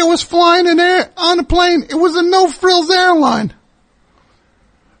day I was flying on a plane. It was a no-frills airline.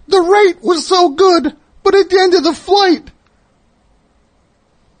 The rate was so good, but at the end of the flight,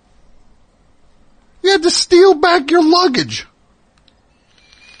 you had to steal back your luggage.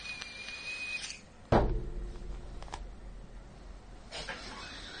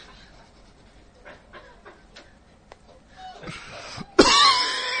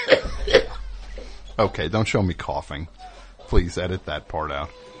 Okay, don't show me coughing. Please edit that part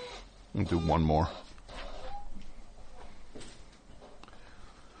out. I'll do one more.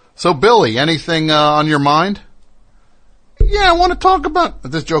 So, Billy, anything on your mind? Yeah, I want to talk about...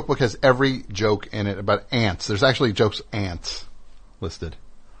 This joke book has every joke in it about ants. There's actually jokes ants listed.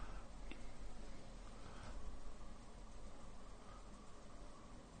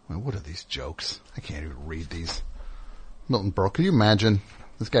 Well, what are these jokes? I can't even read these. Milton Berle, can you imagine?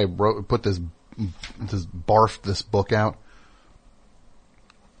 This guy barfed this book out.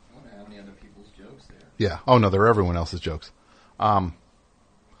 I wonder how many other people's jokes there. Yeah. Oh, no, they're everyone else's jokes. Okay,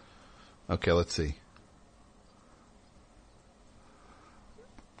 let's see.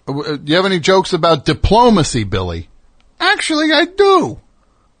 Do you have any jokes about diplomacy, Billy? Actually, I do.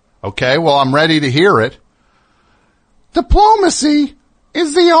 Okay, well, I'm ready to hear it. Diplomacy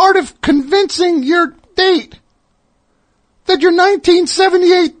is the art of convincing your date that your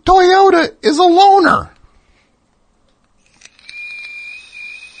 1978 Toyota is a loaner.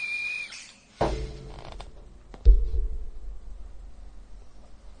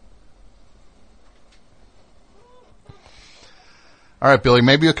 All right, Billy,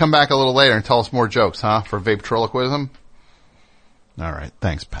 maybe you'll come back a little later and tell us more jokes, huh, for Vapetriloquism? All right,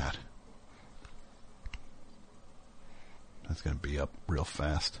 thanks, Pat. That's going to be up real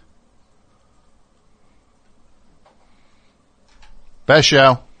fast. Best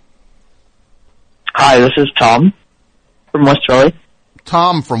show. Hi, this is Tom from West Philly.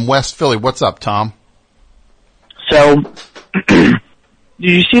 Tom from West Philly. What's up, Tom? So, did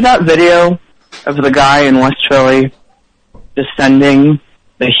you see that video of the guy in West Philly descending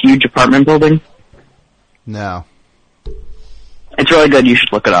the huge apartment building? No. It's really good. You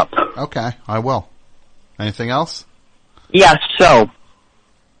should look it up. Okay, I will. Anything else? Yes, so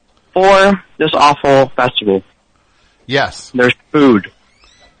for this awful festival. Yes. There's food.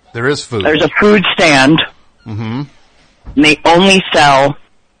 There is food. There's a food stand. Mm-hmm. And they only sell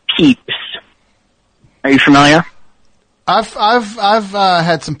Peeps. Are you familiar? I've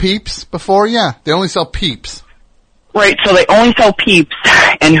had some Peeps before. Yeah, they only sell Peeps. Right. So they only sell Peeps,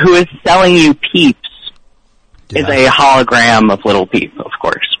 and who is selling you Peeps is a hologram of Little Peep, of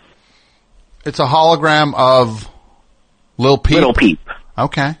course. It's a hologram of Lil Peep. Little Peep.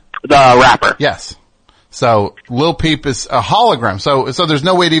 Okay. The rapper. Yes. So Lil Peep is a hologram. So there's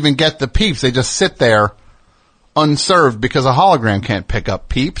no way to even get the Peeps. They just sit there unserved because a hologram can't pick up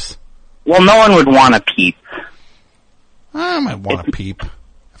Peeps. Well, no one would want a Peep. I might want a Peep.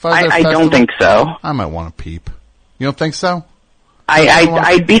 If I don't think so. I might want a Peep. You don't think so?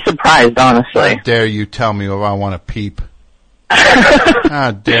 I'd be surprised, honestly. How dare you tell me if I want a Peep?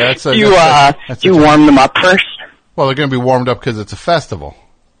 How dare. You warm them up first? Well, they're going to be warmed up because it's a festival.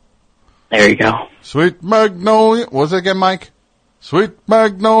 There you go. Sweet Magnolia. What's it again, Mike? Sweet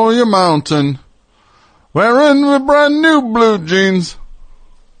Magnolia Mountain. Wearing the brand new blue jeans.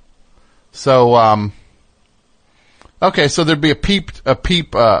 So, okay, so there'd be a peep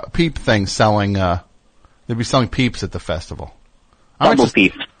thing selling, they'd be selling Peeps at the festival. I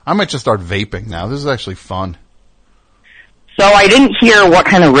might just start vaping now. This is actually fun. So I didn't hear what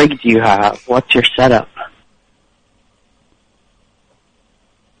kind of rigs you have. What's your setup?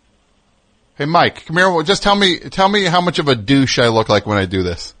 Hey, Mike, come here. Just tell me how much of a douche I look like when I do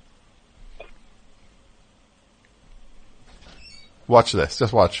this. Watch this.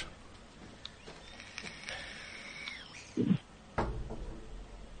 Just watch.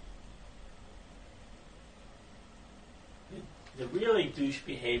 The really douche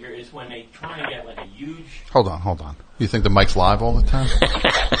behavior is when they try and get like a huge... Hold on. You think the mic's live all the time?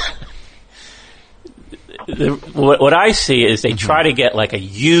 What I see is they try to get like a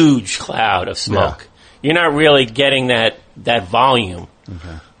huge cloud of smoke. Yeah. You're not really getting that volume.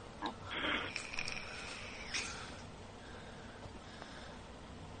 Okay.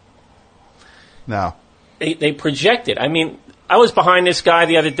 No. They project it. I mean, I was behind this guy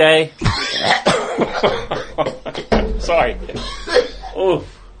the other day. Sorry. Ooh.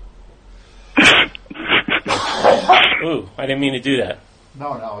 Ooh, I didn't mean to do that.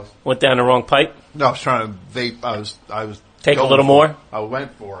 No. Went down the wrong pipe? No, I was trying to vape. I was take a little more? I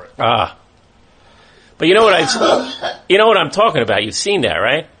went for it. Ah. But you know what I'm talking about. You've seen that,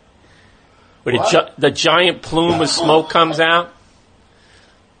 right? Where the giant plume of smoke comes out?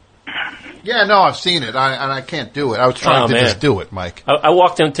 Yeah, no, I've seen it, and I can't do it. I was trying to just do it, Mike. I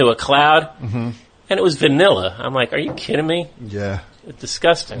walked into a cloud, and it was vanilla. I'm like, are you kidding me? Yeah. It's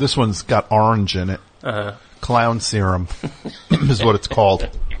disgusting. This one's got orange in it. Uh-huh. Clown serum is what it's called.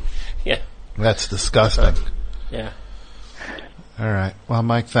 Yeah. That's disgusting. Yeah. All right. Well,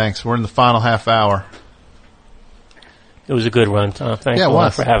 Mike, thanks. We're in the final half hour. It was a good run, Tom. Thanks a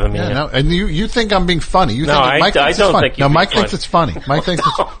lot for having me. Yeah, no, and you think I'm being funny. You no, think I don't think you're Mike funny. thinks it's funny.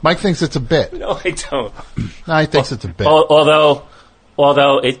 Mike thinks it's a bit. No, I don't. No, he thinks it's a bit. Although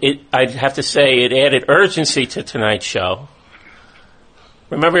I'd have to say it added urgency to tonight's show.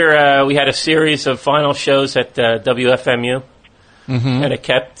 Remember, we had a series of final shows at WFMU, and it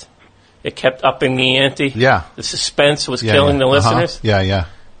kept upping the ante. Yeah, the suspense was killing the listeners. Yeah.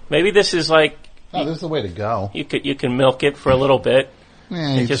 Maybe this is like. Oh, this is the way to go. You can milk it for a little bit.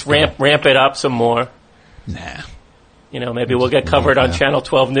 Yeah, just ramp it up some more. Nah. You know, maybe we'll get covered on Channel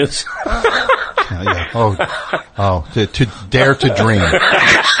 12 News. Yeah. Oh, to dare to dream.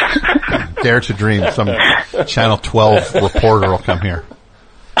 Dare to dream. Some Channel 12 reporter will come here.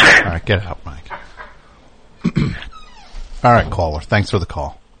 All right, get out, Mike. All right, caller. Thanks for the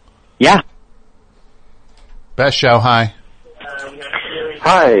call. Yeah. Best show. Hi.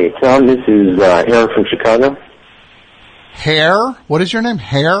 Hi, Tom. This is Aaron from Chicago. Hare? What is your name?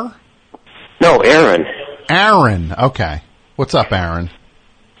 Hare? No, Aaron. Aaron. Okay. What's up, Aaron?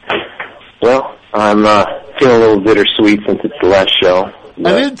 Well, I'm feeling a little bittersweet since it's the last show.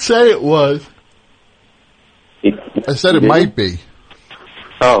 I didn't say it was. I said it might be.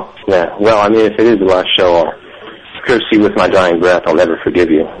 Oh, yeah. Well, I mean, if it is the last show, I'll courtesy with my dying breath, I'll never forgive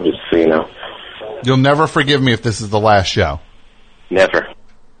you, just so you know. You'll never forgive me if this is the last show. Never.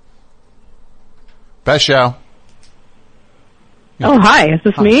 Best show. Oh, hi. Is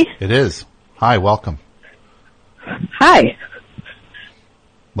this me? It is. Hi, welcome. Hi.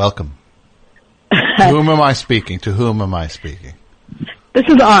 Welcome. To whom am I speaking? This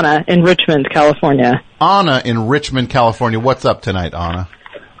is Anna in Richmond, California. Anna in Richmond, California. What's up tonight, Anna?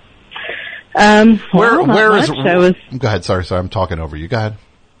 Where is... Go ahead. Sorry. I'm talking over you. Go ahead.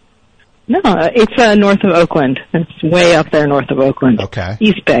 No, it's north of Oakland. It's way up there north of Oakland. Okay.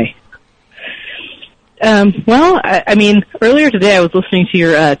 East Bay. Well, I mean, earlier today I was listening to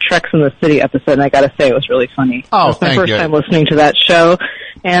your Treks in the City episode, and I got to say it was really funny. Oh, it was my thank first you. time listening to that show,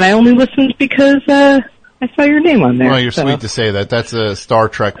 and I only listened because I saw your name on there. Well, you're so. sweet to say that. That's a Star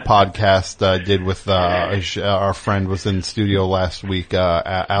Trek podcast I did with our friend was in the studio last week.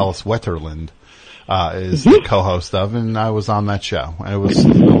 Alice Wetterland is the co-host of, and I was on that show. And it was a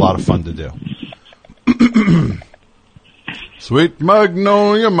lot of fun to do. Sweet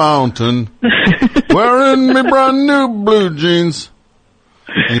Magnolia Mountain, wearing me brand new blue jeans.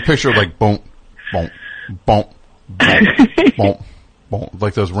 And you picture it like boom, boom, boom, boom, boom, boom,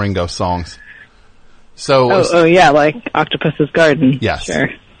 like those Ringo songs. So, yeah, like Octopus's Garden. Yes. Sure.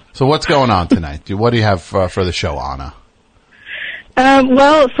 So what's going on tonight? What do you have for the show, Anna?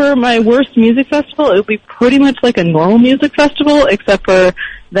 Well, for my worst music festival, it would be pretty much like a normal music festival, except for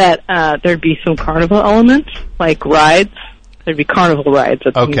that there'd be some carnival elements, like rides. There'd be carnival rides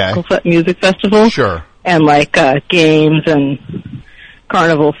at the music festival. Sure. And like games and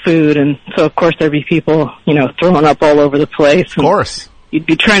carnival food, and so of course there'd be people, throwing up all over the place. Of course. You'd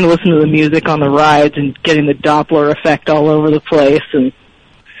be trying to listen to the music on the rides and getting the Doppler effect all over the place, and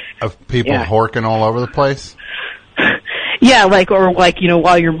of people horking all over the place. Yeah,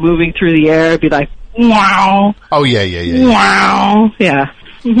 while you're moving through the air, it'd be like, wow. Oh yeah. Wow. Yeah.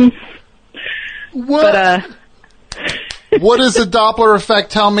 Mm-hmm. What? But, what is the Doppler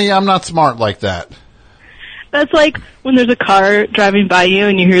effect? Tell me, I'm not smart like that. That's like when there's a car driving by you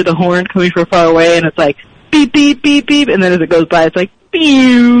and you hear the horn coming from far away, and it's like beep, beep, beep, beep, and then as it goes by, it's like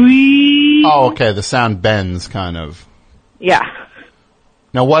beep. Oh, okay. The sound bends, kind of. Yeah.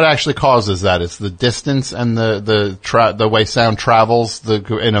 Now, what actually causes that? It's the distance and the way sound travels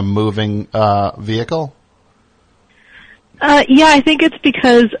in a moving vehicle? Yeah, I think it's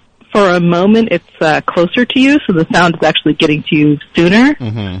because for a moment it's closer to you, so the sound is actually getting to you sooner,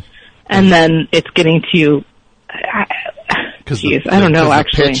 and then it's getting to you. I don't know,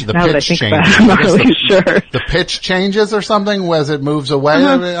 actually. Now that I think about it, I'm not really sure. The pitch changes or something as it moves away?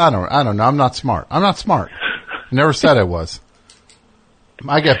 I mean, I don't know. I'm not smart. I never said I was.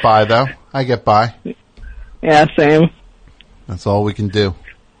 I get by, though. I get by. Yeah, same. That's all we can do.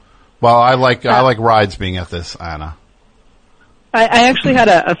 Well, I like rides being at this, Anna. I actually had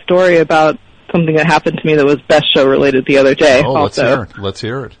a story about something that happened to me that was Best Show related the other day. Oh, also. Let's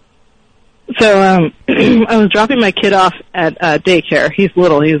hear it. So, I was dropping my kid off at daycare. He's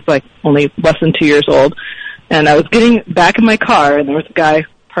little. He's like only less than 2 years old. And I was getting back in my car, and there was a guy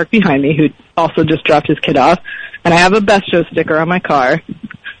parked behind me who also just dropped his kid off. And I have a Best Show sticker on my car.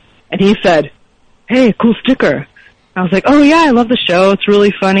 And he said, "Hey, cool sticker." I was like, "Oh yeah, I love the show. It's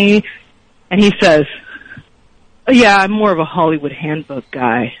really funny." And he says, "Oh, yeah, I'm more of a Hollywood Handbook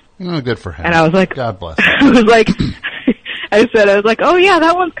guy." Oh, good for him. And I was like, God bless. I was like, "Oh yeah,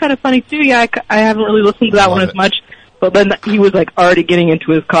 that one's kind of funny too. Yeah, I haven't really listened to that one as much." But then he was like already getting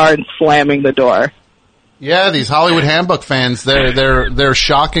into his car and slamming the door. Yeah, these Hollywood Handbook fans, they're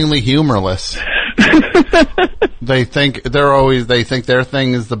shockingly humorless. They think their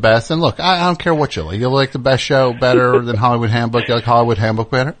thing is the best. And look, I don't care what you like. You like the Best Show better than Hollywood Handbook? You like Hollywood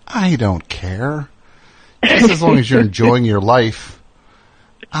Handbook better? I don't care. Just as long as you're enjoying your life.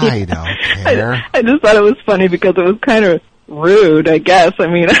 I don't care. I just thought it was funny because it was kind of rude, I guess. I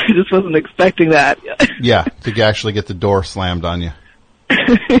mean, I just wasn't expecting that. Yeah, to actually get the door slammed on you.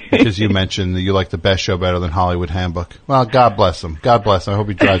 Because you mentioned that you like the Best Show better than Hollywood Handbook. Well, God bless him. God bless him. I hope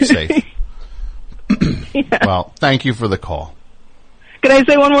he drives safe. Yeah. Well, thank you for the call. Can I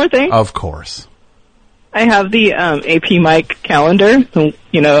say one more thing? Of course. I have the AP Mike calendar. So,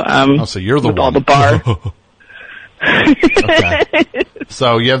 so you're the with one. all the bar. Okay.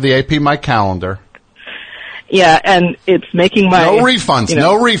 So you have the AP Mike calendar. Yeah, and it's making my... No refunds.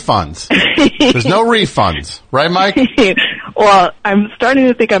 No refunds. There's no refunds. Right, Mike? Well, I'm starting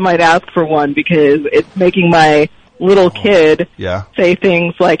to think I might ask for one because it's making my little kid say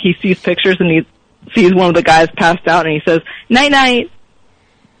things like he sees pictures and he sees one of the guys passed out and he says, "Night-night."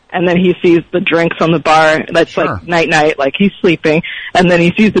 And then he sees the drinks on the bar. That's like night-night, like he's sleeping. And then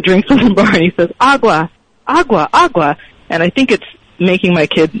he sees the drinks on the bar and he says, "Agua, agua, agua." And I think it's making my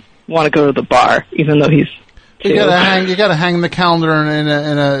kid want to go to the bar, even though he's... You gotta hang the calendar in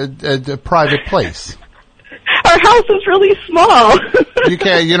a private place. Our house is really small. You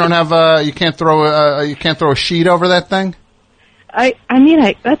can't throw a sheet over that thing?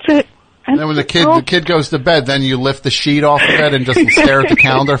 That's it. And then when the kid goes to bed, then you lift the sheet off of it and just stare at the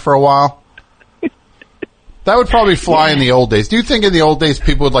calendar for a while? That would probably fly in the old days. Do you think in the old days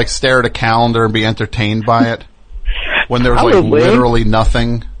people would stare at a calendar and be entertained by it? When there was literally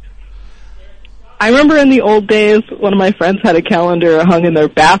nothing? I remember in the old days, one of my friends had a calendar hung in their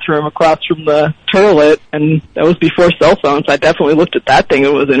bathroom across from the toilet, and that was before cell phones. I definitely looked at that thing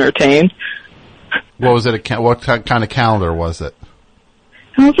and was entertained. What was it? What kind of calendar was it?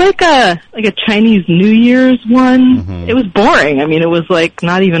 It was like a Chinese New Year's one. Mm-hmm. It was boring. I mean, it was like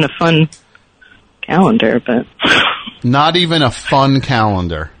not even a fun calendar, but not even a fun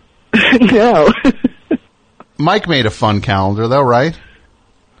calendar. No. Mike made a fun calendar, though, right?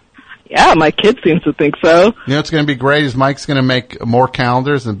 Yeah, my kid seems to think so. You know what's going to be great is Mike's going to make more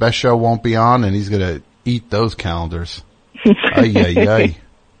calendars, and Best Show won't be on, and he's going to eat those calendars. Ay, ay, ay.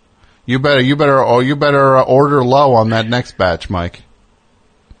 You better order low on that next batch, Mike.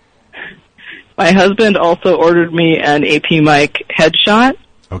 My husband also ordered me an AP Mike headshot.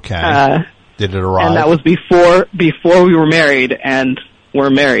 Okay. Did it arrive? And that was before we were married, and we're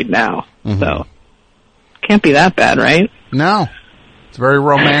married now. Mm-hmm. So can't be that bad, right? No. It's very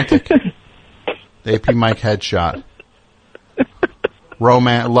romantic. The AP Mike headshot.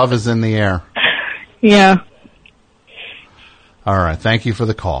 Love is in the air. Yeah. All right. Thank you for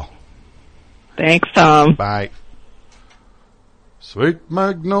the call. Thanks, Tom. Bye. Sweet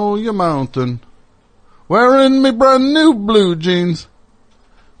Magnolia Mountain. Wearing me brand new blue jeans.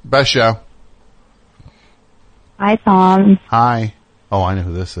 Best Show. Hi, Tom. Hi. Oh, I know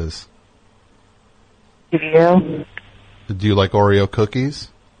who this is. Do you? Do you like Oreo cookies?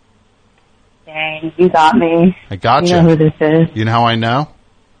 Dang, you got me. I got you. You know who this is. You know how I know?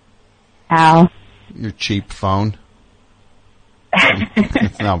 How? Your cheap phone.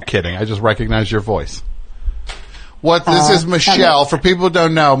 No, I'm kidding. I just recognize your voice. This is Michelle. For people who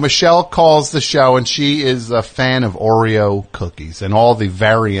don't know, Michelle calls the show, and she is a fan of Oreo cookies and all the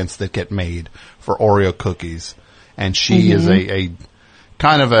variants that get made for Oreo cookies. And she is a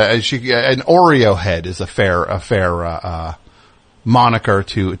kind of an Oreo head is a fair moniker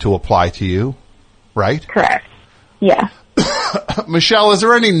to apply to you, right? Correct. Yeah. Michelle, is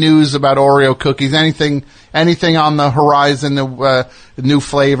there any news about Oreo cookies? Anything on the horizon? New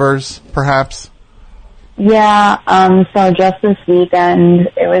flavors, perhaps? Yeah. So just this weekend,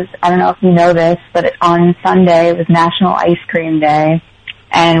 it was. I don't know if you know this, but on Sunday it was National Ice Cream Day,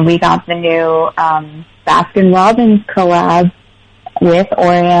 and we got the new Baskin Robbins collab with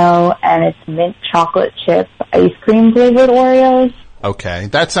Oreo, and it's mint chocolate chip ice cream flavored Oreos. Okay,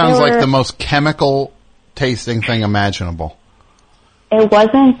 that sounds like the most chemical tasting thing imaginable. It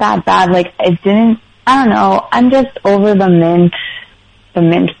wasn't that bad. Like, it didn't, I don't know, I'm just over the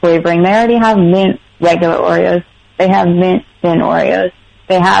mint flavoring. They already have mint regular Oreos. They have mint thin Oreos.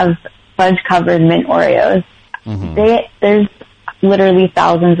 They have fudge covered mint Oreos. Mm-hmm. There's literally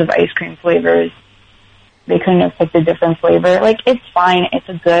thousands of ice cream flavors. They couldn't have picked a different flavor. Like, it's fine. It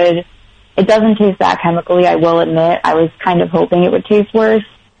doesn't taste that chemically, I will admit. I was kind of hoping it would taste worse.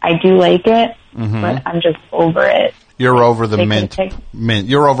 I do like it, but I'm just over it. You're over the mint.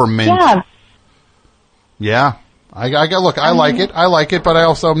 You're over mint. Yeah. Yeah. I like it, but I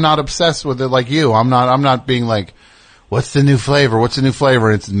also am not obsessed with it like you. I'm not being like, what's the new flavor? What's the new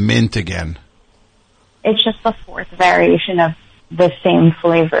flavor? It's mint again. It's just the fourth variation of the same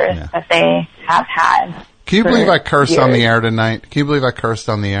flavors that they have had. Can you believe I cursed on the air tonight? Can you believe I cursed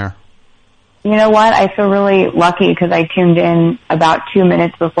on the air? You know what? I feel really lucky because I tuned in about 2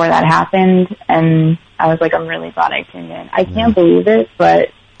 minutes before that happened, and I was like, I'm really glad I tuned in. I can't believe it,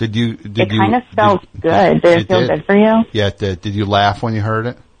 but it kind of felt good. Did it feel good for you? Yeah, it did. Did you laugh when you heard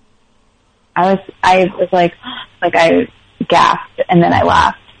it? I was like I gasped, and then I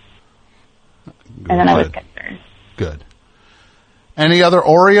laughed. And then I was concerned. Good. Any other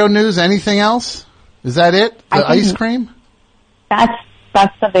Oreo news? Anything else? Is that it? The ice cream? That's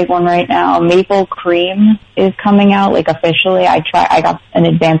the big one right now. Maple cream is coming out, like, officially. I got an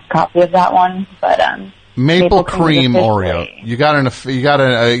advanced copy of that one, but Maple cream Oreo. You got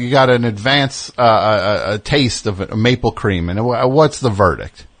an advance taste of maple cream, and what's the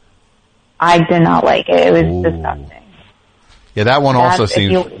verdict? I did not like it. It was disgusting. Yeah, that one also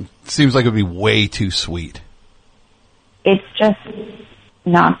seems like it would be way too sweet. It's just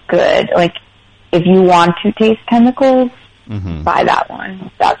not good. Like, if you want to taste chemicals, buy that one.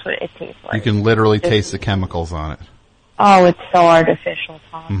 That's what it tastes like. You can literally taste the chemicals on it. Oh, it's so artificial,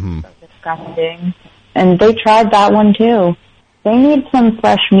 Tom. So disgusting. And they tried that one too. They need some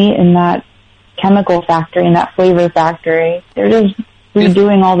fresh meat in that chemical factory, in that flavor factory. They're just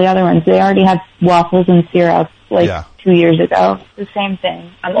redoing all the other ones. They already had waffles and syrup 2 years ago. The same thing.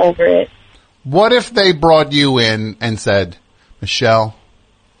 I'm over it. What if they brought you in and said, Michelle,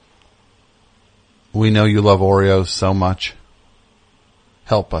 we know you love Oreos so much.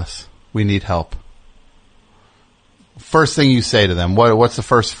 Help us. We need help. First thing you say to them, what's the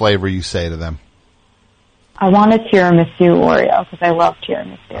first flavor you say to them? I want a tiramisu Oreo because I love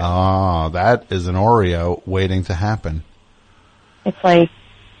tiramisu. Oh, that is an Oreo waiting to happen. It's like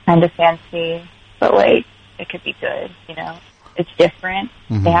kind of fancy, but like it could be good, you know. It's different.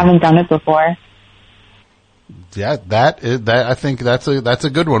 Mm-hmm. They haven't done it before. Yeah, that I think that's a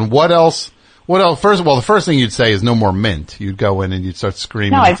good one. What else? First of all, the first thing you'd say is no more mint. You'd go in and you'd start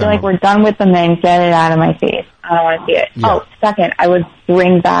screaming. No, I feel like we're done with the mint. Get it out of my face. I don't want to see it. Yeah. Oh, second, I would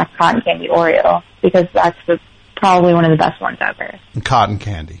bring back cotton candy Oreo because that's probably one of the best ones ever. Cotton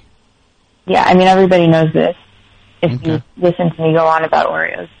candy. Yeah, I mean, everybody knows this if you listen to me go on about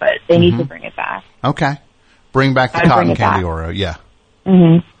Oreos, but they need to bring it back. Okay. Bring back the cotton candy Oreo, yeah.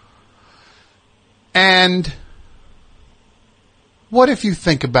 Mm-hmm. And what if you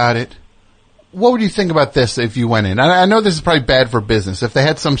think about it? What would you think about this if you went in? I know this is probably bad for business. If they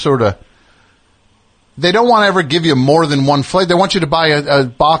had some sort of... They don't want to ever give you more than one flavor. They want you to buy a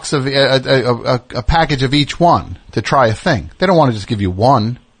box of... a package of each one to try a thing. They don't want to just give you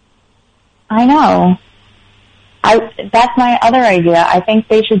one. I know. That's my other idea. I think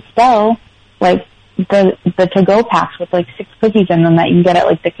they should sell, like, the to-go packs with, like, 6 cookies in them that you can get at,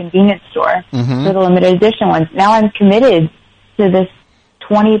 like, the convenience store for the limited edition ones. Now I'm committed to this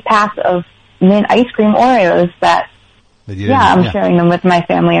 20 packs of mint ice cream Oreos that I'm sharing them with my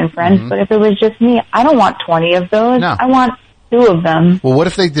family and friends, but if it was just me, I don't want 20 of those. No. I want 2 of them. Well, what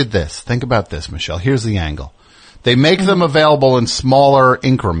if they did this? Think about this, Michelle. Here's the angle. They make them available in smaller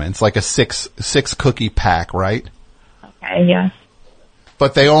increments, like a six cookie pack, right? Okay, yeah.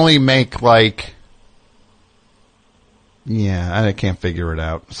 But they only make like... Yeah, I can't figure it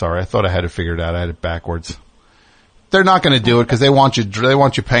out. Sorry, I thought I had it figured out. I had it backwards. They're not going to do it because they want you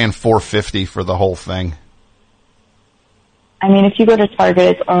paying $4.50 for the whole thing. I mean, if you go to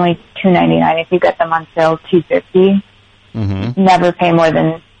Target, it's only $2.99. If you get them on sale, $2.50. Never pay more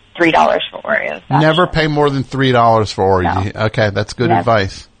than $3 for Oreos. Never pay more than $3 for Oreos. No. Okay, that's good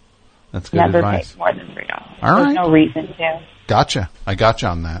advice. That's good advice. Never pay more than $3. All right. There's no reason to. Gotcha. I got you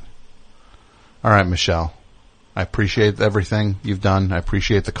on that. All right, Michelle. I appreciate everything you've done. I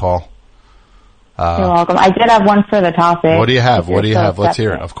appreciate the call. You're welcome. I did have one for the topic. What do you have? Let's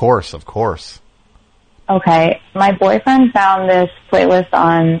hear it. Of course. Okay. My boyfriend found this playlist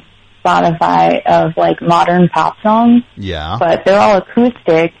on Spotify of, like, modern pop songs. Yeah. But they're all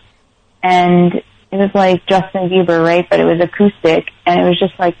acoustic, and it was like Justin Bieber, right? But it was acoustic, and it was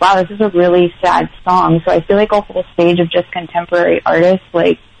just like, wow, this is a really sad song. So I feel like a whole stage of just contemporary artists,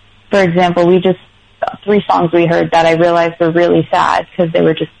 like, for example, 3 songs we heard that I realized were really sad because they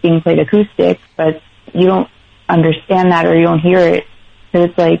were just being played acoustic, but you don't understand that or you don't hear it because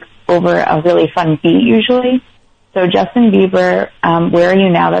it's like over a really fun beat usually. So Justin Bieber, Where Are You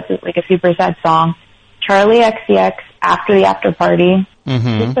Now? That's like a super sad song. Charlie XCX, After the After Party.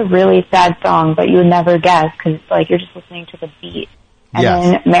 It's a really sad song, but you would never guess because it's like you're just listening to the beat. And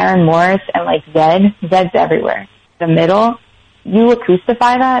then Maren Morris and like Zed's everywhere. The middle, you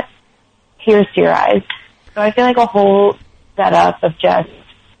acoustify that, tears to your eyes. So I feel like a whole setup of just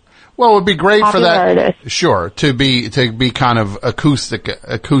well, it would be great for that. Artists. Sure, to be kind of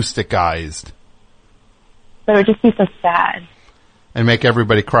acousticized. But it would just be so sad. And make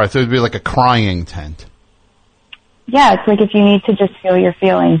everybody cry. So it would be like a crying tent. Yeah, it's like if you need to just feel your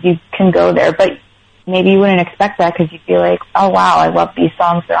feelings, you can go there. But maybe you wouldn't expect that because you'd be like, oh wow, I love these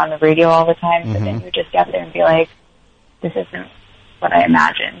songs. They're on the radio all the time. But then you would just get there and be like, this isn't what I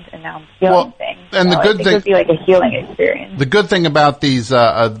imagined, and now I'm feeling things. And so the good thing, it would be like a healing experience. The good thing about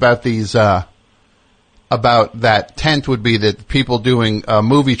that tent would be that people doing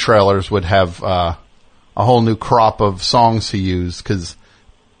movie trailers would have a whole new crop of songs to use because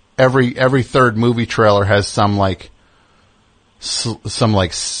every third movie trailer has some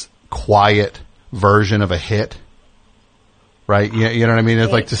quiet version of a hit, right? You know what I mean?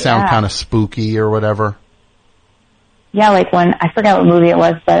 It's like to sound kind of spooky or whatever. Yeah, like when, I forget what movie it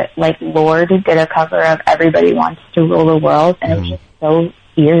was, but like Lorde did a cover of Everybody Wants to Rule the World, and it was just so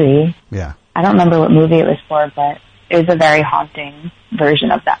eerie. Yeah. I don't remember what movie it was for, but it was a very haunting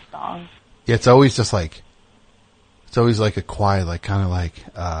version of that song. Yeah, it's always just like, it's always like a quiet, like kind of like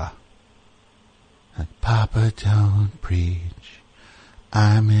Papa don't preach,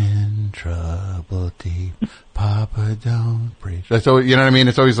 I'm in trouble deep, Papa don't preach. So, you know what I mean?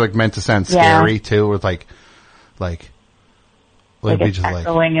 It's always like meant to sound scary too, with like it's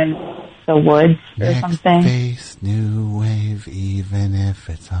echoing in the woods or something. Face, new wave, even if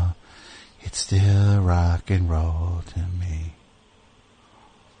it's still rock and roll to me.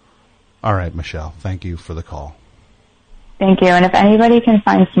 All right, Michelle, thank you for the call. Thank you. And if anybody can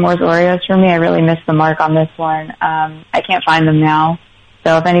find s'mores Oreos for me, I really missed the mark on this one. I can't find them now.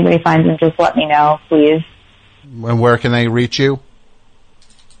 So if anybody finds them, just let me know, please. And where can they reach you?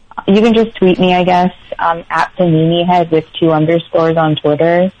 You can just tweet me, I guess, at Panini Head with 2 underscores on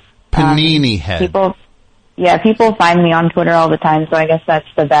Twitter. Panini Head. People find me on Twitter all the time, so I guess that's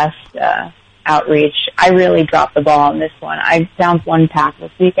the best outreach. I really dropped the ball on this one. I found 1 pack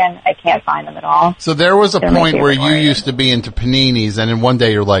this weekend. I can't find them at all. So there was a They're point my where favorite you Oreos. used to be into paninis, and then one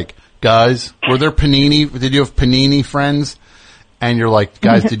day you're like, guys, were there panini? Did you have panini friends? And you're like,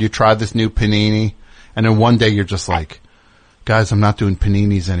 guys, did you try this new panini? And then one day you're just like, guys, I'm not doing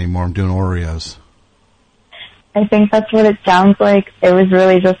paninis anymore. I'm doing Oreos. I think that's what it sounds like. It was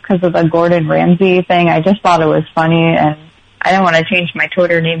really just because of the Gordon Ramsay thing. I just thought it was funny, and I don't want to change my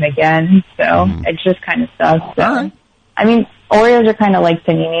Twitter name again, so it just kind of sucks. So. I mean, Oreos are kind of like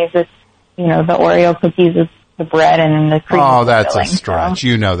paninis. It's, the Oreo cookies is the bread and then the cream. Oh, that's filling, a stretch. So.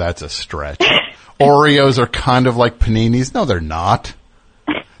 You know that's a stretch. Oreos are kind of like paninis. No, they're not.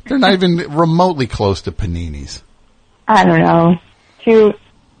 They're not even remotely close to paninis. I don't know. Two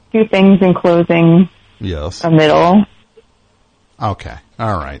things enclosing Yes. a middle. Okay.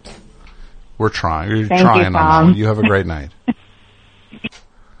 All right. We're trying. You're Thank trying you, on that Tom. one. You have a great night.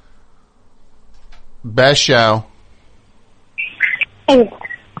 Best show. Hey,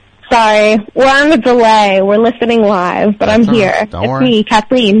 sorry, we're on the delay. We're listening live, but I'm all here. right. Don't It's worry. me,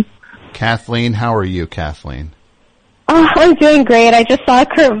 Kathleen. Kathleen, how are you, Kathleen? Oh, I'm doing great. I just saw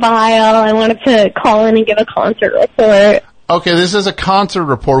Kurt Vile. I wanted to call in and give a concert report. Okay, this is a concert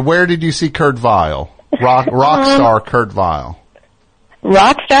report. Where did you see Kurt Vile? Rock star Kurt Vile.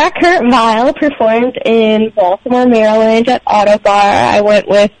 Rockstar Kurt Vile performed in Baltimore, Maryland at Auto Bar. I went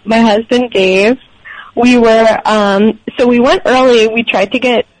with my husband, Dave. We were, so we went early. We tried to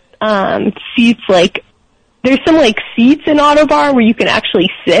get, seats, there's some, seats in Auto Bar where you can actually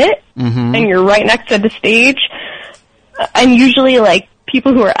sit, and you're right next to the stage. And usually,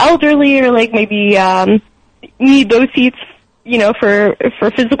 people who are elderly or, maybe, need those seats, for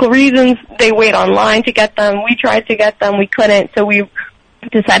physical reasons, they wait online to get them. We tried to get them. We couldn't, so we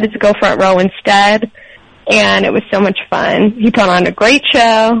decided to go front row instead, and it was so much fun. He put on a great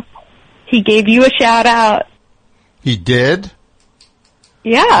show. He gave you a shout out. He did?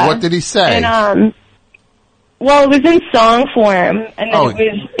 Yeah. What did he say? And, well, it was in song form, and then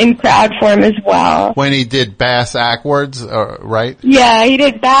it was in crowd form as well. When he did Bass Ackwards, right? Yeah, he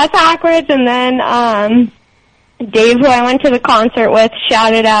did Bass Ackwards, and then Dave, who I went to the concert with,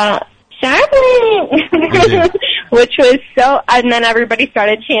 shouted out, Charlie! Which was so, and then everybody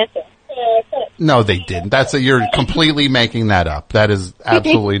started chanting. No, they didn't. You're completely making that up. That is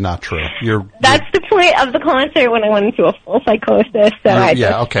absolutely not true. That's the point of the concert when I went into a full psychosis. So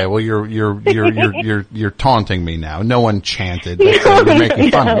okay. Well, you're taunting me now. No one chanted. You're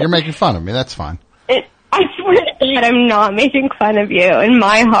making fun of me. You're making fun of me. That's fine. I swear to God, I'm not making fun of you. In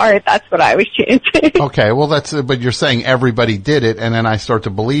my heart, that's what I was chanting. Okay, well but you're saying everybody did it, and then I start to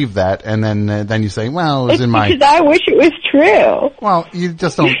believe that, and then you say, well, it was in my... because I wish it was true. Well, you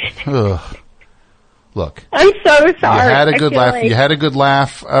just don't... Ugh. Look. I'm so sorry. You had a good laugh. Like... You had a good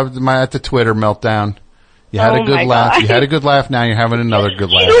laugh at the Twitter meltdown. You had a good laugh. God. You had a good laugh. Now you're having another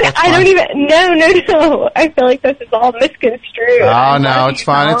good laugh. I don't even... No. I feel like this is all misconstrued. Oh, no, it's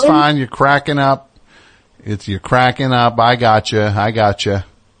fine. It's fine. You're cracking up. You're cracking up. I gotcha.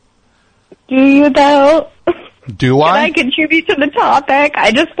 Do you, though? Do I? Can I contribute to the topic?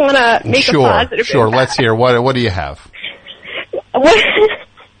 I just want to make a positive Sure, impact. let's hear. What do you have? Wait,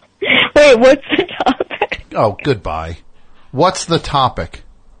 what's the topic? Oh, goodbye. What's the topic?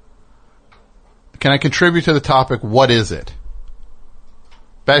 Can I contribute to the topic? What is it?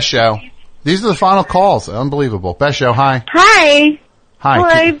 Best show. These are the final calls. Unbelievable. Best show, hi. Hi.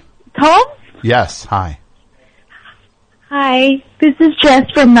 Hi. Tom? Yes, hi. Hi, this is Jess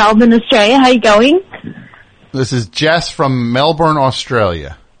from Melbourne, Australia. How you going? This is Jess from Melbourne,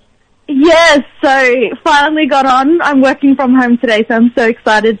 Australia. Yes, so finally got on. I'm working from home today, so I'm so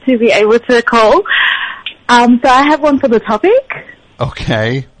excited to be able to call. So I have one for the topic.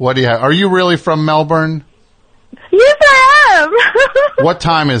 Okay. What do you have? Are you really from Melbourne? Yes, I am. What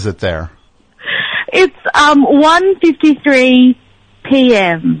time is it there? It's 1:53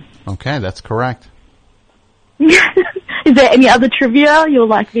 p.m. Okay, that's correct. Is there any other trivia you'd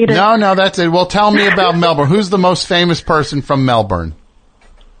like me to... No, that's it. Well, tell me about Melbourne. Who's the most famous person from Melbourne?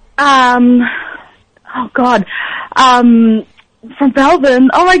 Oh God. From Melbourne.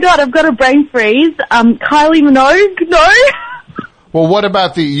 Oh my God, I've got a brain freeze. Kylie Minogue? No? Well, what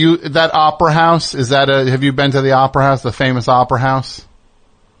about that opera house? Have you been to the opera house, the famous opera house?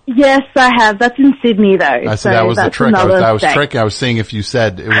 Yes, I have. That's in Sydney though. I said that was the trick. I was tricking. I was seeing if you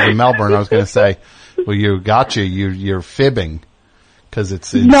said it was in Melbourne. I was going to say, well, you're fibbing. Because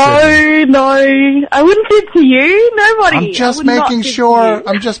it's No, I wouldn't do it to you. Nobody. I'm just making sure.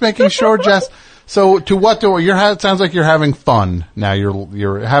 I'm just making sure, Jess. So, to what do it sounds like you're having fun now.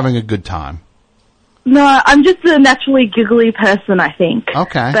 You're having a good time. No, I'm just a naturally giggly person, I think.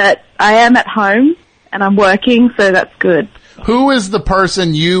 Okay. But I am at home and I'm working, so that's good. Who is the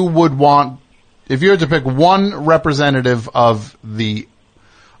person you would want if you had to pick one representative of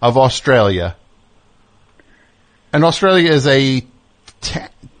Australia? And Australia is a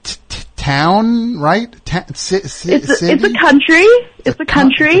town, right? It's a country. It's a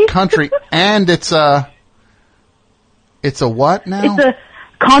country. Country, and it's a what now? It's a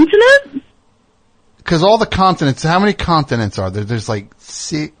continent. Because all the continents, how many continents are there? There's like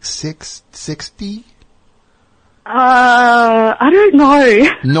 60? I don't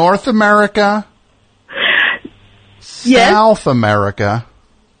know. North America. Yes. South America.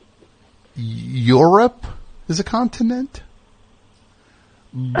 Europe is a continent.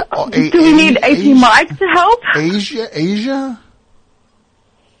 Do we need AP Mike to help? Asia?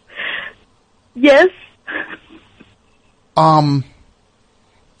 Yes.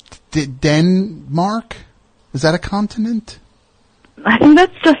 Denmark? Is that a continent? I think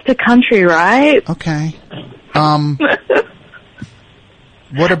that's just a country, right? Okay. What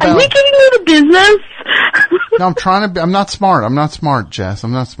about... Are you getting me the business? No, I'm not smart, Jess.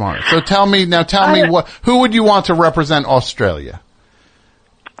 I'm not smart. So tell me who would you want to represent Australia?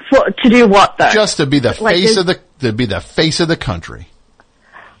 To do what though? Just to be the face of the country.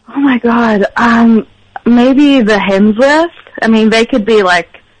 Oh my God. Maybe the Hemsworth. I mean, they could be like,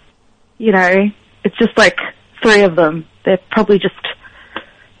 it's just like 3 of them. They're probably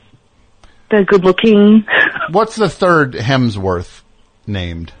they're good looking. What's the third Hemsworth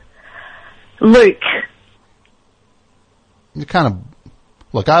named? Luke. You kind of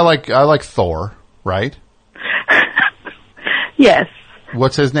look. I like Thor, right? Yes.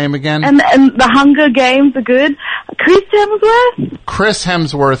 What's his name again? And the Hunger Games are good. Chris Hemsworth. Chris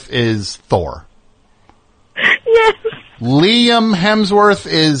Hemsworth is Thor. Yes. Liam Hemsworth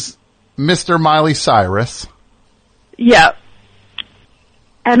is Mr. Miley Cyrus. Yeah.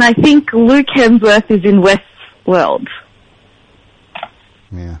 And I think Luke Hemsworth is in Westworld.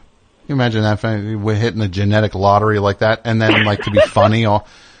 Yeah. Can you imagine that? We're hitting the genetic lottery like that, and then like to be funny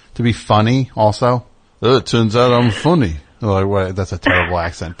also. Oh, it turns out I'm funny. Oh, well, that's a terrible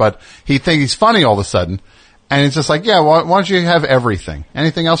accent, but he thinks he's funny all of a sudden, and it's just like, yeah, why don't you have everything?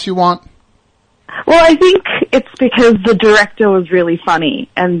 Anything else you want? Well, I think it's because the director was really funny,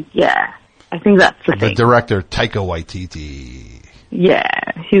 and yeah, I think that's the thing. The director, Taika Waititi. Yeah,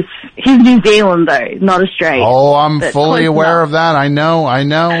 he's New Zealand though, not Australia. Oh, I'm fully aware of that. I know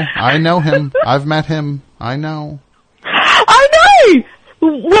him. I've met him. I know.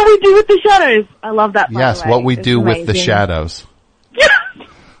 What We Do with the Shadows. I love that. Yes, What We Do with the Shadows.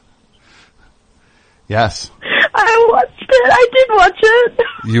 Yes. I watched it. I did watch it.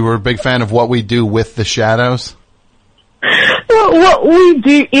 You were a big fan of What We Do with the Shadows? What We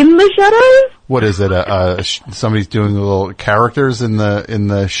Do in the Shadows? What is it? Somebody's doing little characters in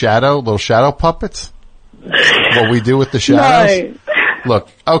the shadow, little shadow puppets? What We Do with the Shadows? No. Look,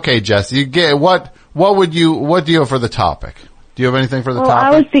 okay, Jess, you get what do you have for the topic? Do you have anything for the topic?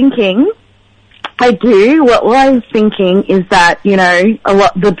 I was thinking, I do. What I was thinking is that,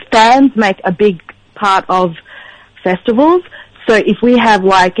 the fans make a big part of festivals. So if we have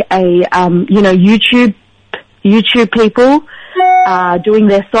like a, YouTube people, doing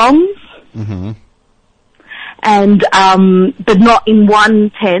their songs, mm-hmm. and, but not in one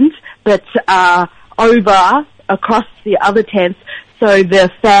tent, but, across the other tents, so the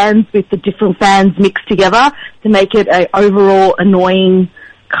fans with the different fans mixed together to make it a overall annoying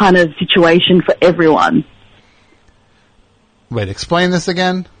kind of situation for everyone. Wait, explain this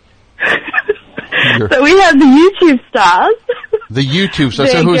again? So we have the YouTube stars. The YouTube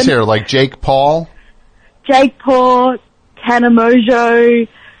stars. So who's here? Like Jake Paul? Jake Paul, Tana Mojo,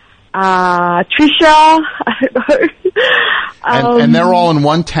 Trisha, I don't know. And they're all in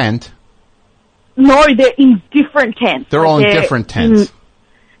one tent. No, they're in different tents. They're all in different tents.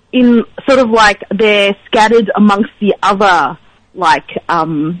 In sort of like they're scattered amongst the other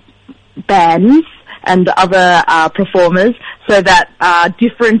bands and other performers, so that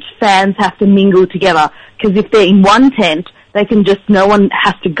different fans have to mingle together. Because if they're in one tent, no one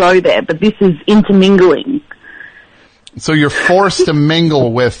has to go there. But this is intermingling. So you're forced to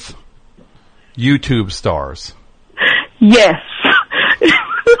mingle with YouTube stars. Yes.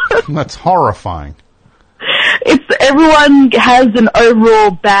 That's horrifying. Everyone has an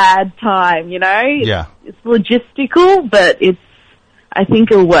overall bad time, Yeah. It's logistical, but I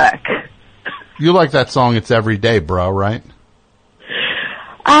think it'll work. You like that song, It's Every Day, bro, right?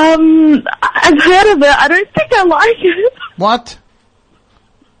 I've heard of it. I don't think I like it. What?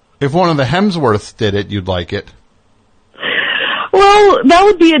 If one of the Hemsworths did it, you'd like it. Well, that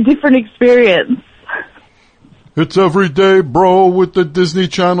would be a different experience. It's everyday, bro, with the Disney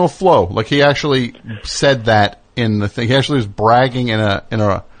Channel flow. Like, he actually said that in the thing. He actually was bragging in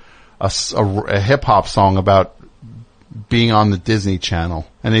a hip hop song about being on the Disney Channel,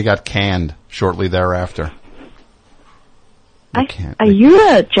 and he got canned shortly thereafter. Are you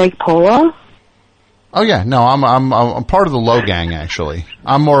a Jake Paula? Oh yeah, no, I'm part of the Low Gang actually.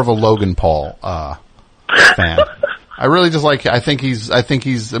 I'm more of a Logan Paul fan. I really just like. I think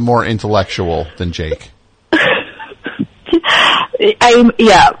he's more intellectual than Jake.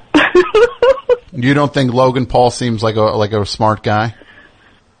 Yeah. You don't think Logan Paul seems like a smart guy?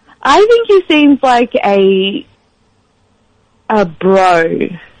 I think he seems like a bro.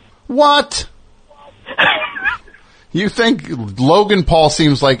 What? You think Logan Paul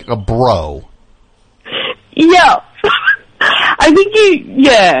seems like a bro? Yeah. I think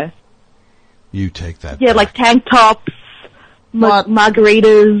yeah. You take that. Yeah, like tank tops,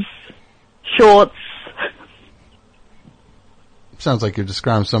 margaritas, shorts. Sounds like you're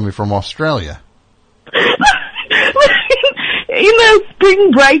describing somebody from Australia. In the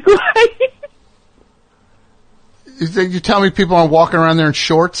spring break You tell me people aren't walking around there in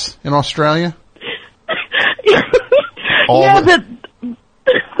shorts in Australia? But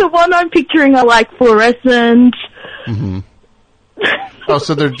the one I'm picturing are like fluorescent. Mm-hmm. Oh,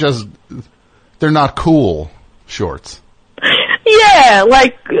 so they're not cool shorts. Yeah,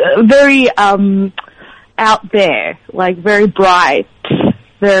 like very out there, like very bright,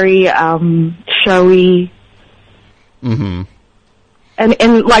 very showy. Mm-hmm.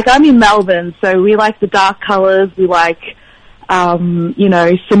 And like I'm in Melbourne, so we like the dark colours. We like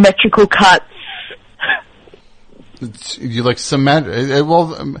symmetrical cuts. You like symmetric?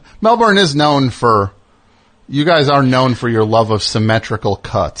 Well, Melbourne is known for. You guys are known for your love of symmetrical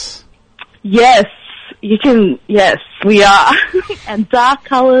cuts. Yes, you can. Yes, we are. And dark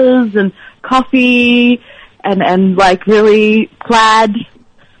colours and coffee and like really plaid.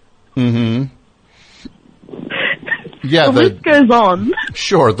 Mm-hmm. Yeah, the list goes on.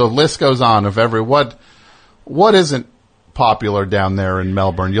 Sure, the list goes on of what isn't popular down there in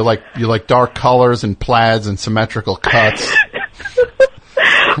Melbourne. You like dark colors and plaids and symmetrical cuts.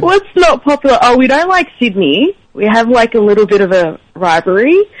 What's not popular? Oh, we don't like Sydney. We have like a little bit of a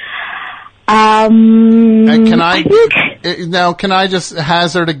rivalry. Can I just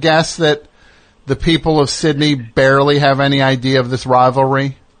hazard a guess that the people of Sydney barely have any idea of this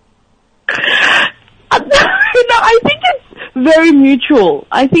rivalry? No, I think it's very mutual.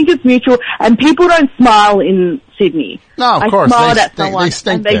 I think it's mutual, and people don't smile in Sydney. No, of course. I smiled at someone, they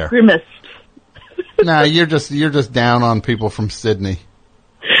stink and they there. grimaced. No, you're just down on people from Sydney.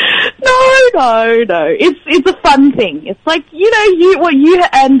 No. It's a fun thing. It's like what you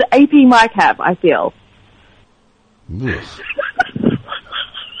and AP Mike have. I feel.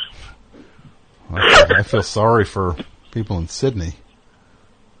 I feel sorry for people in Sydney.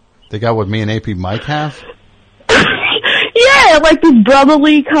 They got what me and AP Mike have? Yeah, like this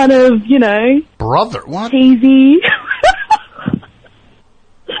brotherly kind of, Brother? What? Cheesy.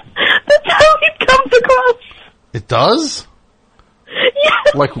 That's how it comes across. It does? Yeah.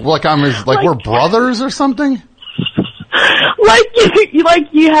 Like we're brothers or something? Like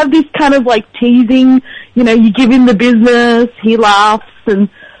you have this kind of like teasing, you give him the business, he laughs, and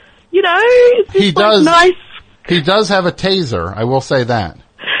it's just nice. He does have a taser, I will say that.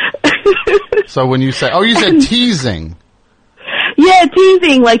 So when you say, you said teasing. Yeah,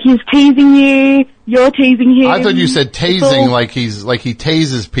 teasing, like he's teasing you, you're teasing him. I thought you said tasing, like he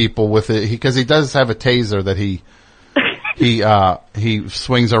tases people with it, because he does have a taser that he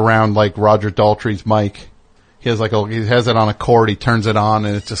swings around like Roger Daltrey's mic. He has it on a cord, he turns it on,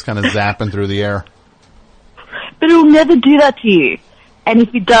 and it's just kind of zapping through the air. But it'll never do that to you. And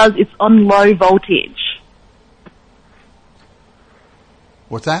if it does, it's on low voltage.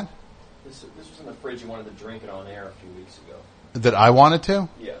 What's that? This was in the fridge. You wanted to drink it on air a few weeks ago. That I wanted to?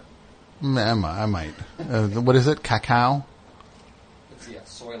 Yeah. I might. What is it? Cacao? It's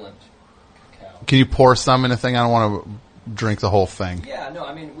Soylent cacao. Can you pour some in a thing? I don't want to drink the whole thing. Yeah, no,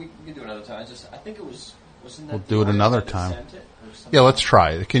 I mean, we can do it another time. I think it was... We'll do it another time. Yeah, let's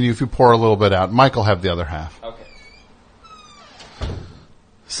try it. If you pour a little bit out, Mike will have the other half. Okay.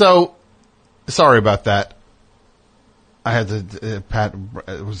 So, sorry about that. I had to, Pat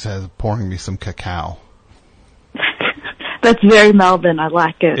was pouring me some cacao. That's very Melbourne. I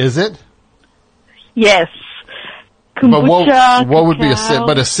like it. Is it? Yes. Kombucha, what would be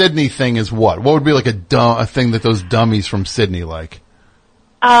a Sydney thing is what? What would be like a thing that those dummies from Sydney like?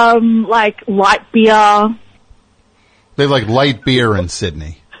 Like light beer. They like light beer in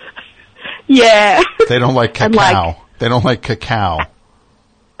Sydney. Yeah. They don't like cacao. And like, they don't like cacao.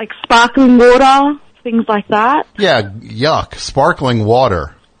 Like sparkling water, things like that. Yeah, yuck. Sparkling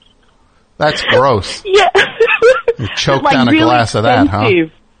water. That's gross. Yeah. You choke like down a really glass of that, huh?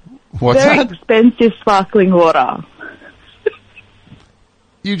 What's Very that? expensive sparkling water.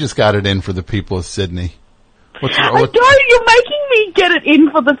 You just got it in for the people of Sydney. I don't. You're making me get it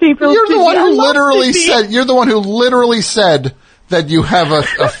in for the people. You're of the Sydney. one I who love literally Sydney. said. You're the one who literally said that you have a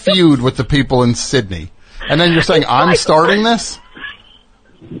feud with the people in Sydney, and then you're saying I'm starting this.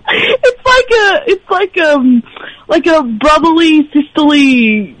 It's like a brotherly,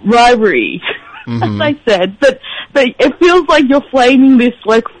 sisterly rivalry. Mm-hmm. As I said, but it feels like you're flaming this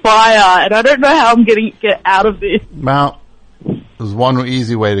like fire, and I don't know how I'm going to get out of this. Well, there's one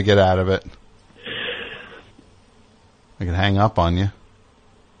easy way to get out of it. I can hang up on you.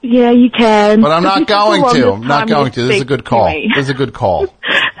 Yeah, you can. But I'm not going to. I'm not going to. This is a speak good call. to me. This is a good call.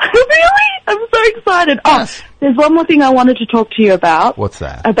 Really? I'm so excited. Yes. Oh, there's one more thing I wanted to talk to you about. What's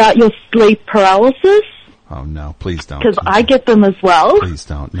that? About your sleep paralysis. Oh, no. Please don't. Because I get them as well. Please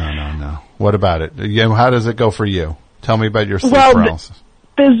don't. No. What about it? How does it go for you? Tell me about your sleep Well, paralysis.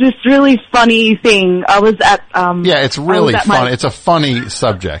 There's this really funny thing. I was at Yeah, it's really funny. It's a funny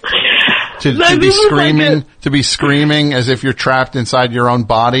subject. To be screaming as if you're trapped inside your own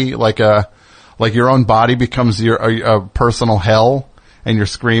body, like your own body becomes a personal hell, and you're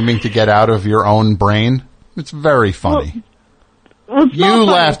screaming to get out of your own brain. It's very funny. Well, you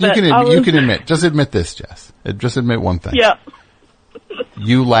laughed. You can admit. Just admit this, Jess. Just admit one thing. Yeah.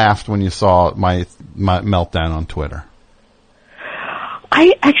 You laughed when you saw my meltdown on Twitter.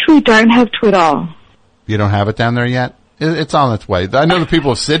 I actually don't have Twitter. You don't have it down there yet? It's on its way. I know the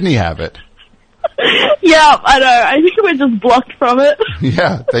people of Sydney have it. Yeah, I know. I think we're just blocked from it.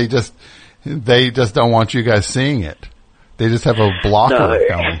 Yeah, they just don't want you guys seeing it. They just have a blocker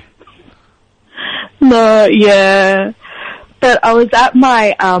going. No, yeah. But I was at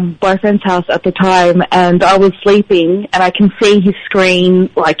my boyfriend's house at the time, and I was sleeping, and I can see his screen,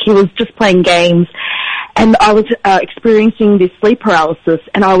 like he was just playing games, and I was experiencing this sleep paralysis,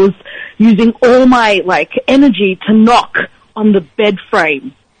 and I was using all my energy to knock on the bed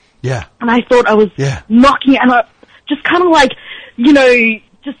frame. Yeah. And I thought I was knocking, and I just kind of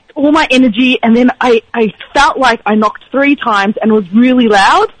just all my energy, and then I felt like I knocked 3 times and it was really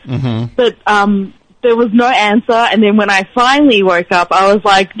loud, but there was no answer. And then when I finally woke up, I was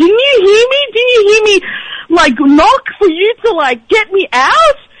like, didn't you hear me? Didn't you hear me knock for you to get me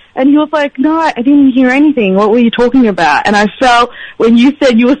out? And he was like, no, I didn't hear anything. What were you talking about? And I felt, when you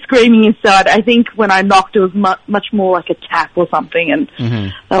said you were screaming inside, I think when I knocked, it was much more like a tap or something, and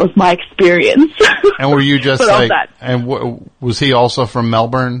that was my experience. And were you just was he also from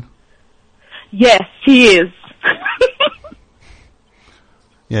Melbourne? Yes, he is.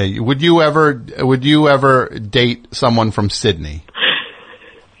 Yeah. Would you ever date someone from Sydney?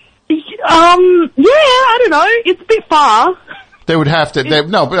 Yeah, I don't know. It's a bit far. They would have to.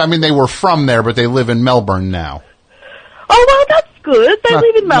 But I mean, they were from there, but they live in Melbourne now. Oh well, that's good. They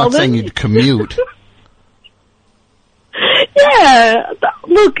live in Melbourne. I'm not saying you'd commute. Yeah,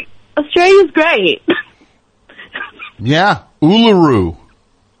 look, Australia's great. Yeah, Uluru.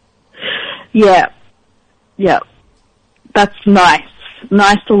 Yeah, that's nice.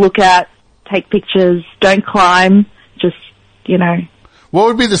 Nice to look at. Take pictures. Don't climb. Just What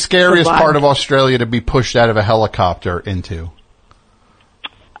would be the scariest part of Australia to be pushed out of a helicopter into?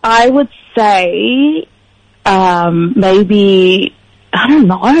 I would say, maybe, I don't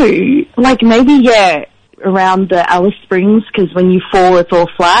know, around the Alice Springs, because when you fall, it's all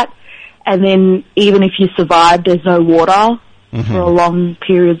flat. And then even if you survive, there's no water for long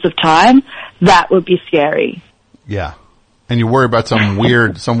periods of time. That would be scary. Yeah. And you worry about some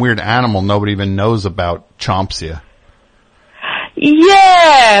weird animal nobody even knows about chomps you.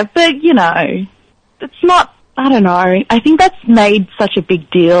 Yeah, but it's not, I don't know. I think that's made such a big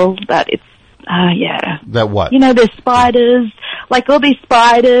deal that it's, yeah. That what? There's spiders, all these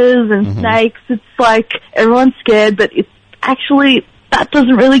spiders and snakes. It's like everyone's scared, but it's actually, that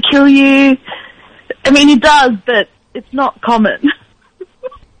doesn't really kill you. I mean, it does, but it's not common.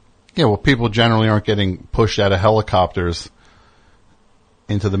 Yeah, well, people generally aren't getting pushed out of helicopters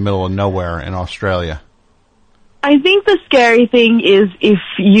into the middle of nowhere in Australia. I think the scary thing is if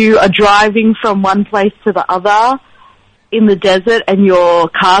you are driving from one place to the other in the desert and your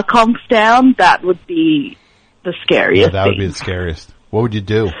car conks down, that would be the scariest that would be the scariest. What would you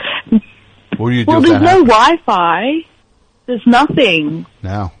do? What would you do? Well, there's no Wi-Fi. There's nothing.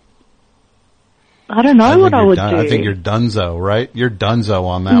 No. I don't know what I would do. I think you're dunzo, right? You're dunzo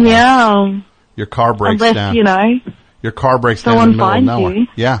on that one. Yeah. Your car breaks Unless, down. you know, your car breaks down in the middle of nowhere. You.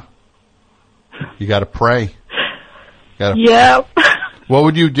 Yeah. You got to pray. Yeah. What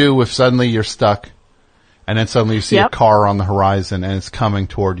would you do if suddenly you're stuck and then suddenly you see a car on the horizon and it's coming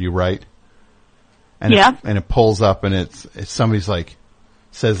toward you, right? And it pulls up and it's somebody's like,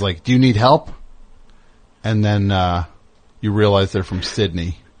 says like, do you need help? And then, you realize they're from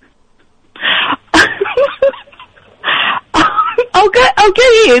Sydney. I'll get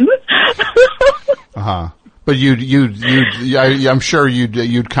in. But I'm sure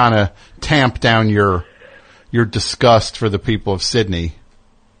you'd kind of tamp down your disgust for the people of Sydney.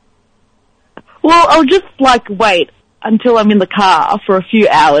 Well, I'll just wait until I'm in the car for a few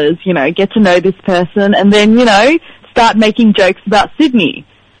hours, get to know this person, and then, start making jokes about Sydney.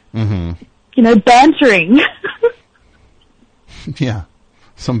 Mm-hmm. Bantering. Yeah.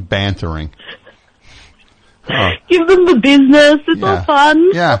 Some bantering. Give them the business. It's all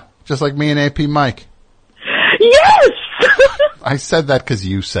fun. Yeah. Just like me and AP Mike. Yes! I said that because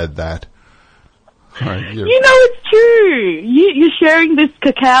you said that. All right, it's true. You're sharing this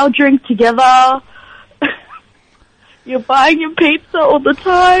cacao drink together. You're buying him pizza all the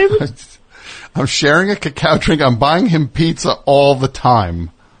time. I'm sharing a cacao drink. I'm buying him pizza all the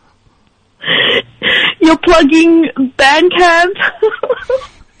time. You're plugging Bandcamp.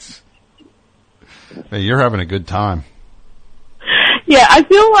 Hey, you're having a good time. Yeah, I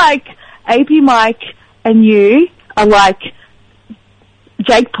feel like AP Mike and you are like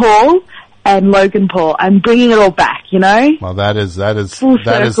Jake Paul and Logan Paul. I'm bringing it all back, Well, that is Full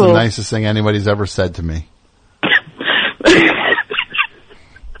the circle. nicest thing anybody's ever said to me.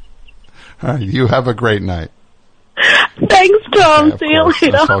 All right, you have a great night. Thanks, Tom. See you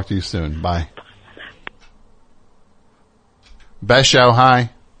later. I'll talk to you soon. Bye. Besho, hi.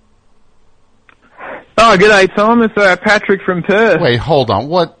 Oh, g'day, Tom. It's Patrick from Perth. Wait, hold on.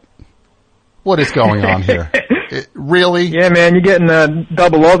 What is going on here? Really? Yeah, man, you're getting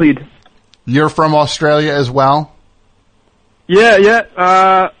double Aussied. You're from Australia as well?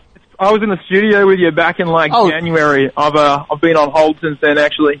 Yeah. I was in the studio with you back in January. I've been on hold since then,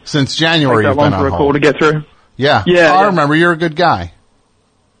 actually. Since January, you've been on hold. Call to get through. Yeah. Yeah. I remember. You're a good guy.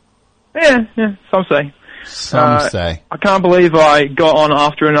 Yeah. Some say. Some say. I can't believe I got on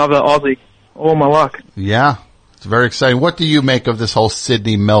after another Aussie. All my luck. Yeah. It's very exciting. What do you make of this whole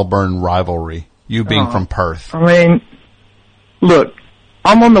Sydney-Melbourne rivalry? You being from Perth. I mean, look,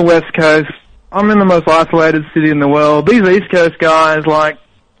 I'm on the West Coast. I'm in the most isolated city in the world. These East Coast guys,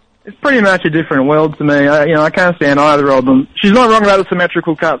 it's pretty much a different world to me. I can't stand either of them. She's not wrong about the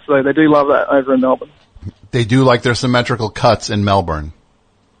symmetrical cuts, though. They do love that over in Melbourne. They do like their symmetrical cuts in Melbourne.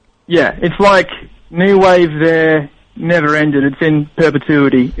 Yeah, it's like new wave there, never ended. It's in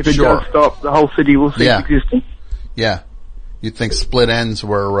perpetuity. If it does stop, the whole city will cease existing. Yeah. You'd think split ends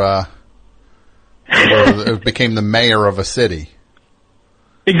were became the mayor of a city.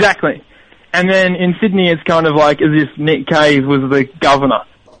 Exactly. And then in Sydney, it's kind of like as if Nick Cave was the governor.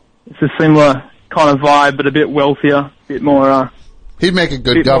 It's a similar kind of vibe, but a bit wealthier, a bit more... He'd make a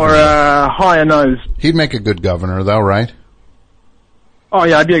good governor. More higher nose. He'd make a good governor, though, right? Oh,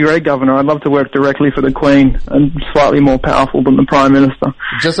 yeah, I'd be a great governor. I'd love to work directly for the Queen and slightly more powerful than the Prime Minister.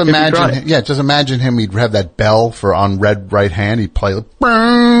 Just imagine him. He'd have that bell for on red right hand. He'd play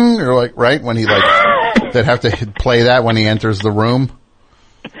or right when he they'd have to play that when he enters the room.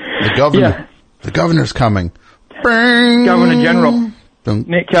 The governor's coming. Governor General.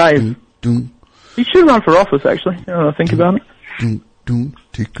 Nick Cave. He should run for office, actually. Now that I think about it.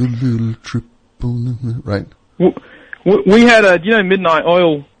 Take a little trip on right. We had Midnight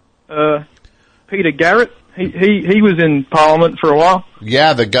Oil, Peter Garrett. He was in Parliament for a while.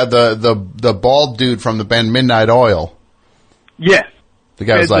 Yeah, the bald dude from the band Midnight Oil. Yeah. The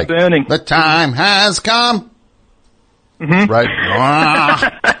guy was like, burning. The time has come. Mm-hmm. Right.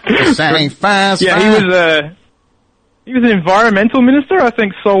 Sang fast. Yeah, he was an environmental minister, I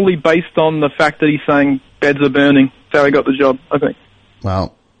think, solely based on the fact that he sang Beds Are Burning. That's how he got the job, I think.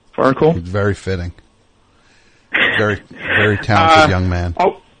 Well, if I recall. It's very fitting. Very, very talented young man.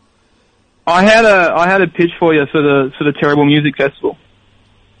 I had a pitch for you for the Terrible Music Festival.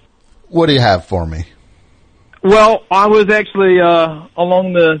 What do you have for me? Well, I was actually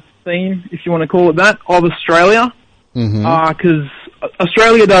along the theme, if you want to call it that, of Australia. Because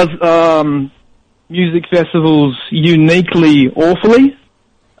Australia does music festivals uniquely awfully.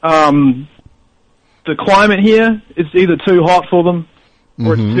 The climate here is either too hot for them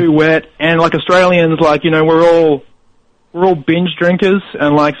or it's too wet. And Australians, we're all binge drinkers.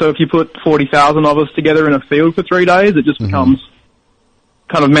 And so if you put 40,000 of us together in a field for 3 days, it just becomes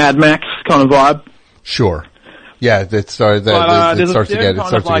kind of Mad Max kind of vibe. Sure. Yeah, it starts to get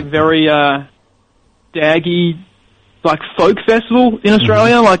like very daggy, like folk festival in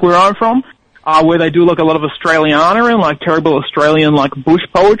Australia, like where I'm from, where they do like a lot of Australiana and like terrible Australian like bush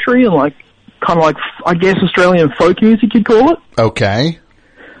poetry and like kind of like I guess Australian folk music you'd call it. Okay.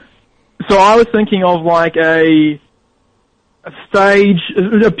 So I was thinking of like a stage,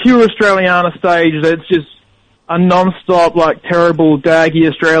 a pure Australiana stage that's just a non-stop, like, terrible, daggy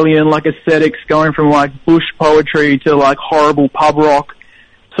Australian, like, aesthetics going from, like, bush poetry to, like, horrible pub rock.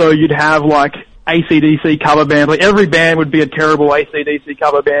 So you'd have, like, AC/DC cover band. Like, every band would be a terrible AC/DC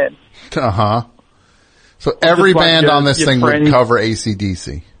cover band. Uh-huh. So every band on this thing would cover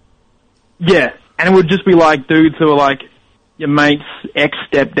AC/DC. Yeah. And it would just be, like, dudes who are, like, your mate's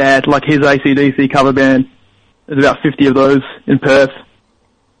ex-stepdad, like his AC/DC cover band. There's about 50 of those in Perth.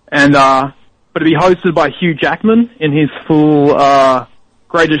 And, but it'd be hosted by Hugh Jackman in his full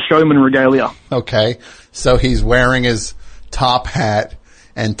Greatest Showman regalia. Okay, so he's wearing his top hat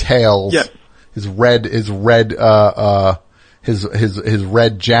and tails. Yep. His red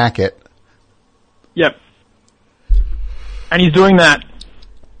jacket. Yep. And he's doing that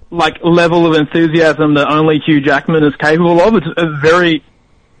like level of enthusiasm that only Hugh Jackman is capable of. It's a very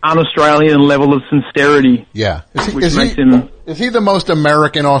un-Australian level of sincerity. Yeah. Is he the most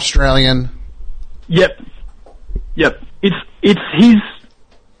American Australian? Yep. He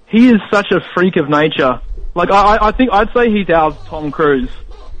is such a freak of nature. Like, I think I'd say he's our Tom Cruise.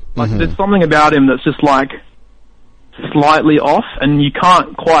 Like, there's something about him that's just, like, slightly off, and you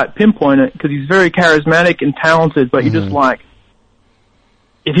can't quite pinpoint it, because he's very charismatic and talented, but you're just like,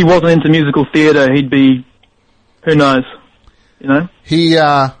 if he wasn't into musical theatre, he'd be, who knows, you know?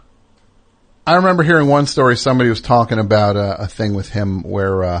 I remember hearing one story, somebody was talking about a thing with him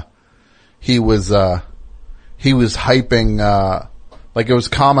where, he was hyping, like it was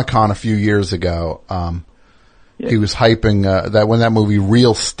Comic-Con a few years ago. He was hyping, that when that movie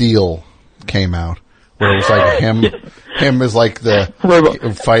Real Steel came out, where it was like him as like the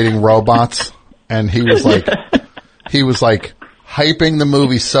fighting robots. And he was like hyping the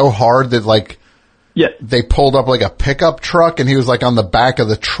movie so hard that like, they pulled up like a pickup truck and he was like on the back of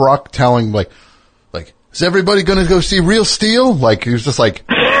the truck telling like, is everybody gonna go see Real Steel? Like, he was just like,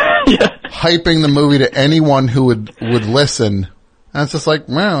 hyping the movie to anyone who would listen. And it's just like,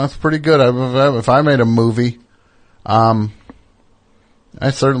 man, that's pretty good. If I made a movie, I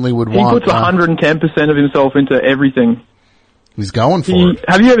certainly would want. He puts 110% of himself into everything. He's going for it.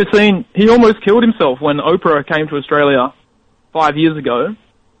 Have you ever seen, he almost killed himself when Oprah came to Australia 5 years ago.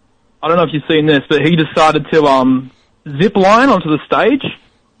 I don't know if you've seen this, but he decided to zip line onto the stage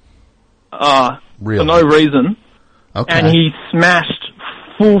for no reason. Okay. And he smashed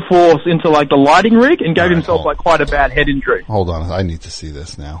full force into like the lighting rig and gave himself like quite a bad head injury. Hold on, I need to see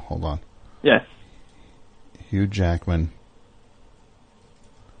this now. Hold on. Yeah. Hugh Jackman.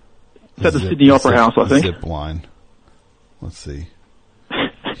 It's at the Sydney Opera House, I think. Zip line. Let's see.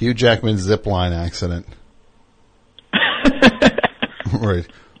 Hugh Jackman zip line accident. Right.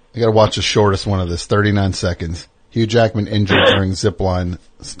 I gotta watch the shortest one of this, 39 seconds. Hugh Jackman injured during zip line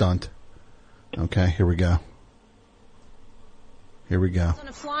stunt. Okay, here we go. Here we go. On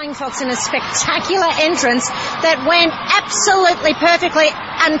a flying fox in a spectacular entrance that went absolutely perfectly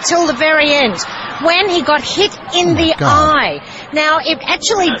until the very end, when he got hit in the eye. Now, it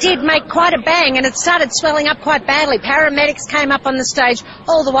actually did make quite a bang, and it started swelling up quite badly. Paramedics came up on the stage.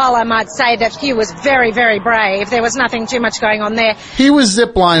 All the while, I might say that Hugh was very, very brave. There was nothing too much going on there. He was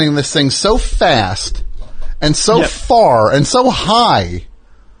ziplining this thing so fast and so far and so high.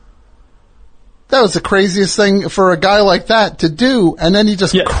 That was the craziest thing for a guy like that to do, and then he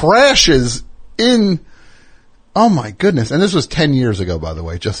just crashes in. Oh my goodness. And this was 10 years ago, by the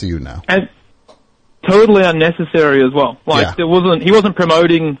way, just so you know. And totally unnecessary as well. Like, he wasn't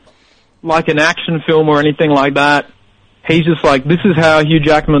promoting like an action film or anything like that. He's just like, this is how Hugh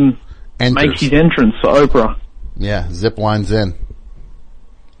Jackman makes his entrance for Oprah. Yeah, zip lines in.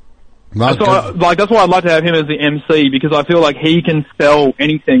 That's why I'd like to have him as the MC, because I feel like he can sell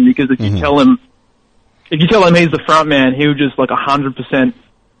anything, because if you tell him he's the front man, he'll just like 100%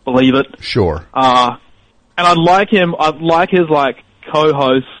 believe it. Sure. And I'd like his like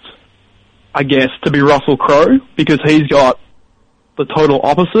co-host, I guess, to be Russell Crowe, because he's got the total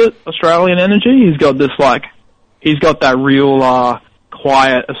opposite Australian energy. He's got that real,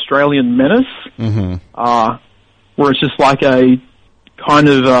 quiet Australian menace. Where it's just like a kind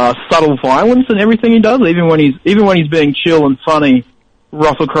of, subtle violence in everything he does. Even when he's being chill and funny,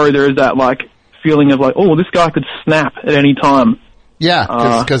 Russell Crowe, there is that like feeling of like, oh, this guy could snap at any time.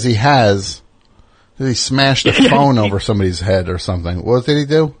 Yeah, because he smashed a phone over somebody's head or something. What did he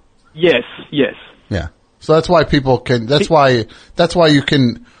do? Yes. Yeah. So that's why people can. That's why you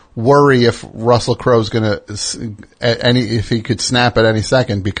can worry if Russell Crowe's if he could snap at any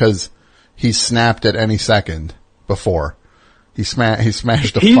second, because he snapped at any second before. He smashed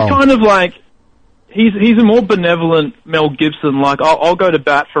the phone. He's kind of like he's a more benevolent Mel Gibson. Like I'll go to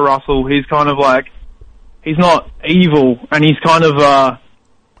bat for Russell. He's kind of like he's not evil, and he's kind of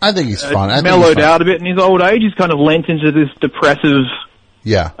I think he's fun. Mellowed out a bit in his old age. He's kind of lent into this depressive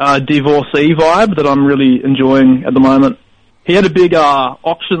divorcee vibe that I'm really enjoying at the moment. He had a big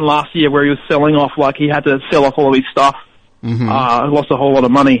auction last year where he was selling off, like he had to sell off all of his stuff. Mm-hmm. Lost a whole lot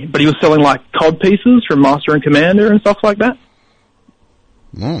of money, but he was selling like cod pieces from Master and Commander and stuff like that.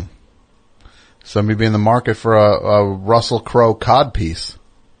 Somebody be in the market for a Russell Crowe cod piece.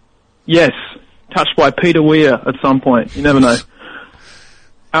 Yes, touched by Peter Weir at some point. You never know.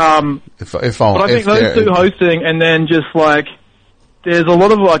 But I think those two hosting, and then just like there's a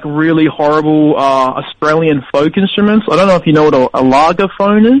lot of like really horrible Australian folk instruments. I don't know if you know what a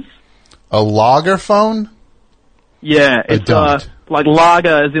lagerphone is. A lagerphone? Yeah, it's like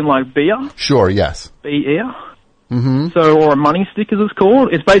lager as in like beer. Sure, yes. Beer. Mm-hmm. So, or a money stick as it's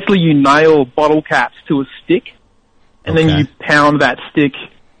called. It's basically you nail bottle caps to a stick, and then you pound that stick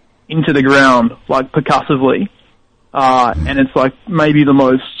into the ground like percussively. And it's like maybe the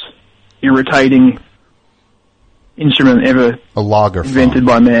most irritating instrument ever invented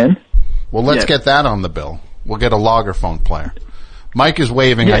by man. Well, let's get that on the bill. We'll get a lagerphone player. Mike is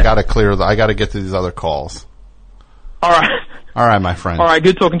waving. Yeah. I got to get to these other calls. All right, my friend. All right,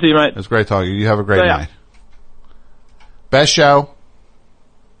 good talking to you, mate. It was great talking to you. You have a great night. Best show.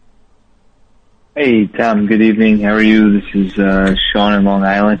 Hey, Tom. Good evening. How are you? This is Sean in Long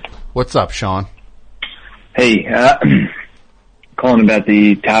Island. What's up, Sean? Hey, calling about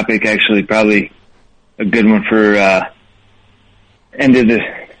the topic, actually probably a good one for end of the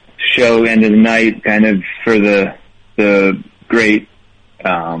show, end of the night, kind of for the great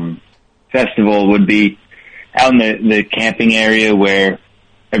festival would be out in the camping area where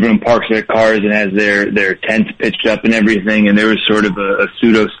everyone parks their cars and has their tents pitched up and everything, and there was sort of a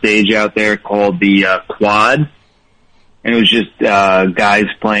pseudo stage out there called the Quad. And it was just guys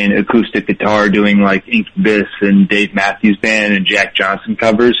playing acoustic guitar, doing like Incubus and Dave Matthews Band and Jack Johnson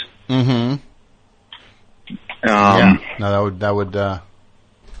covers. Mm-hmm. No, that would.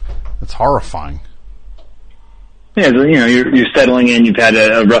 That's horrifying. Yeah, so, you're settling in. You've had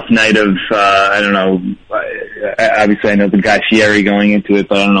a rough night of I don't know. Obviously, I know the Guy Fieri going into it,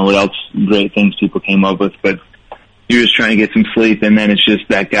 but I don't know what else great things people came up with. But you're just trying to get some sleep, and then it's just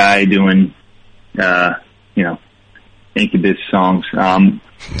that guy doing, Incubus songs. And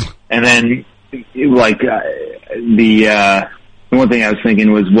then, like, the one thing I was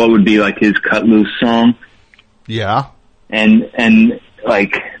thinking was what would be, like, his Cut Loose song. Yeah. And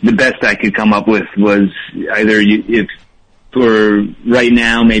like, the best I could come up with was either if for right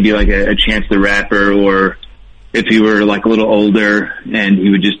now, maybe like a Chance the Rapper, or if he were, like, a little older and he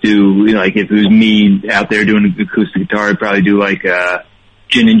would just do, like, if it was me out there doing acoustic guitar, I'd probably do, like,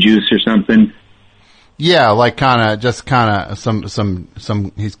 Gin and Juice or something. Yeah, like some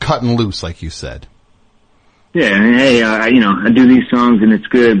he's cutting loose, like you said. Yeah, and hey, I do these songs and it's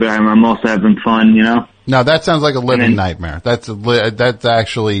good, but I'm also having fun, No, that sounds like a living nightmare. That's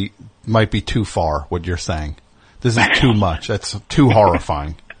actually might be too far, what you're saying. This is too much. That's too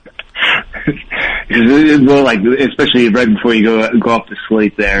horrifying. Well, like, especially right before you go off to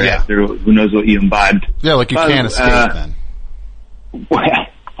sleep there, after who knows what you imbibed. Yeah, like you can't escape then.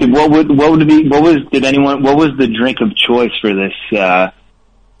 What was the drink of choice for this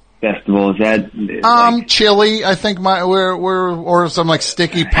festival? Is that chili? I think or some like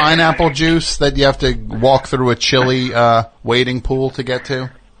sticky pineapple juice that you have to walk through a chili wading pool to get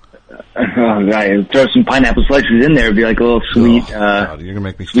to. Oh, right. Throw some pineapple slices in there. It'd be like a little sweet. God, you're gonna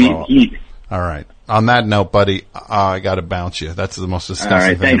make me sweet heat. All right. On that note, buddy, I got to bounce you. That's the most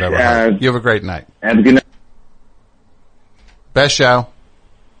disgusting thing thanks. I've ever heard. You have a great night. Have a good night. Best show.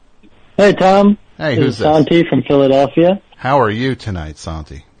 Hey, Tom. Hey, this who's is Santi from Philadelphia. How are you tonight,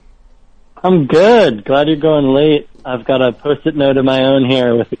 Santi? I'm good. Glad you're going late. I've got a Post-it note of my own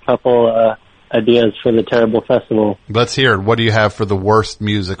here with a couple ideas for the terrible festival. Let's hear it. What do you have for the worst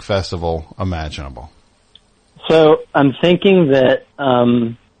music festival imaginable? So I'm thinking that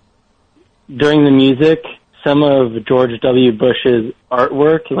during the music, some of George W. Bush's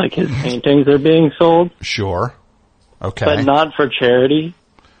artwork, like his paintings, are being sold. Sure. Okay. But not for charity.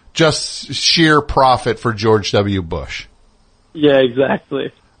 Just sheer profit for George W. Bush. Yeah,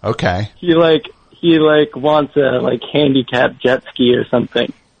 exactly. Okay. He wants a handicapped jet ski or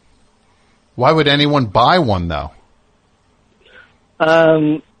something. Why would anyone buy one though?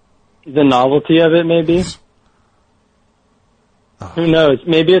 the novelty of it, maybe. Who knows?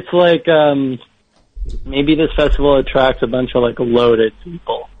 Maybe it's like, maybe this festival attracts a bunch of like loaded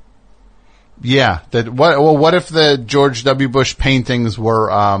people. Yeah. What if the George W. Bush paintings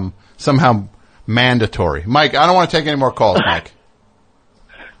were somehow mandatory? Mike, I don't want to take any more calls, Mike.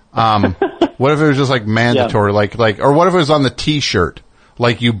 What if it was just like mandatory, like, or what if it was on the T-shirt?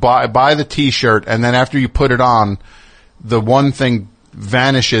 Like you buy the T-shirt, and then after you put it on, the one thing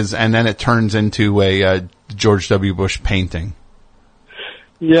vanishes, and then it turns into a George W. Bush painting.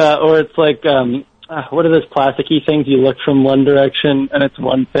 Yeah, or it's like, what are those plasticky things? You look from one direction, and it's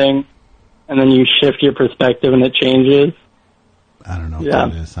one thing, and then you shift your perspective, and it changes. I don't know what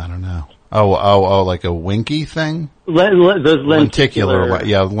that is. I don't know. Oh, like a winky thing? Those lenticular.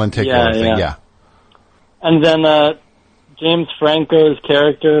 Lenticular thing, yeah. And then James Franco's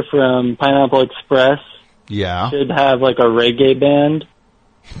character from Pineapple Express should have like a reggae band.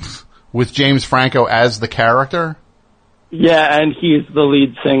 With James Franco as the character? Yeah, and he's the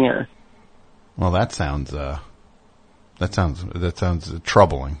lead singer. Well, that sounds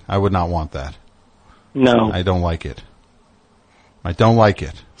troubling. I would not want that. No. I don't like it. I don't like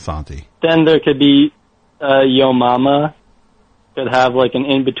it, Santi. Then there could be Yo Mama. Could have like an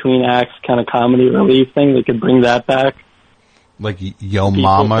in-between acts kind of comedy relief thing. They could bring that back. Like Yo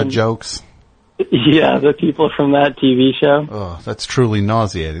Mama jokes? Yeah, the people from that TV show. Oh, that's truly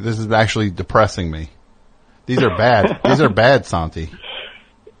nauseating. This is actually depressing me. These are bad. These are bad, Santi.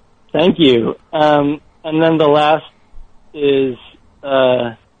 Thank you. And then the last is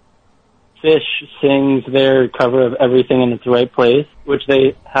Fish sings their cover of Everything in Its Right Place, which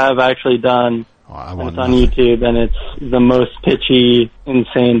they have actually done. And it's on YouTube, and it's the most pitchy,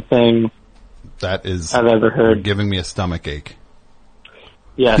 insane thing that is I've ever heard. Giving me a stomach ache.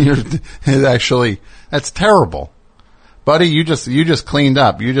 Yeah, that's terrible, buddy. You just cleaned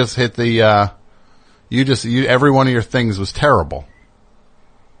up. You just hit the. Every one of your things was terrible.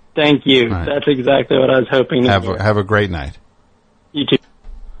 Thank you. Right. That's exactly what I was hoping to hear. Have a great night. You too.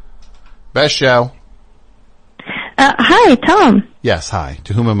 Best show. Hi, Tom. Yes, hi.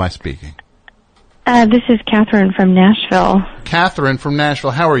 To whom am I speaking? This is Catherine from Nashville. Catherine from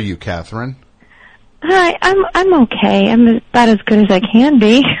Nashville. How are you, Catherine? Hi, I'm okay. I'm about as good as I can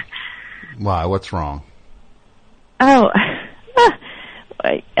be. Why? What's wrong? Oh,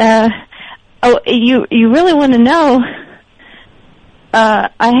 you really want to know?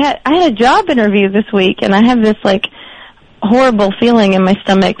 I had a job interview this week, and I have this like horrible feeling in my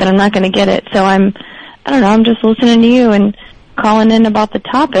stomach that I'm not going to get it. So I don't know. I'm just listening to you and calling in about the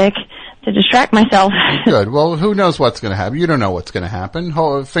topic to distract myself. Good. Well, who knows what's going to happen? You don't know what's going to happen.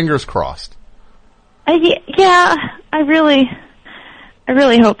 Fingers crossed. Yeah, I really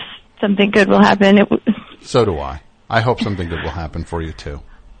hope something good will happen. So do I. I hope something good will happen for you too.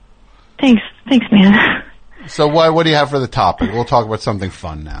 Thanks, man. So what do you have for the topic? We'll talk about something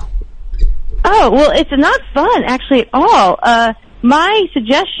fun now. Oh, well, it's not fun actually at all. My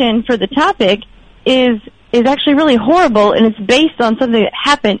suggestion for the topic is actually really horrible, and it's based on something that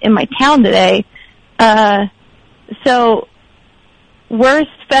happened in my town today. So, worst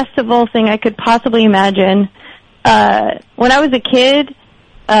festival thing I could possibly imagine. When I was a kid,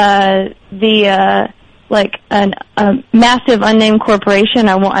 a massive unnamed corporation,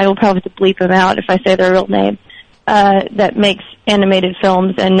 I will probably have to bleep them out if I say their real name, that makes animated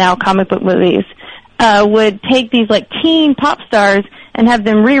films and now comic book movies, would take these like teen pop stars and have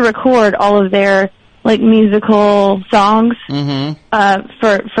them re-record all of their like musical songs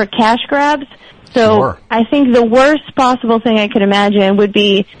for cash grabs. So sure. I think the worst possible thing I could imagine would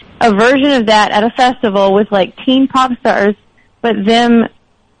be a version of that at a festival with like teen pop stars, but them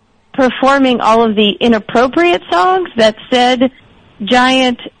performing all of the inappropriate songs that said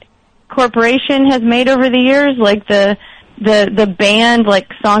giant corporation has made over the years, like the band,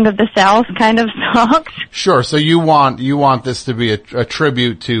 like Song of the South kind of songs. Sure. So you want this to be a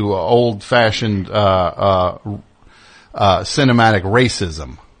tribute to old-fashioned cinematic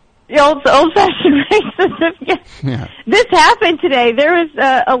racism. Old-fashioned racism. Yeah. This happened today. There was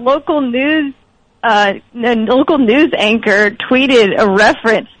a local news anchor tweeted a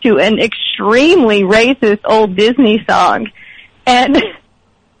reference to an extremely racist old Disney song, and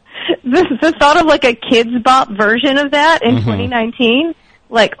the thought of like a Kids Bop version of that in 2019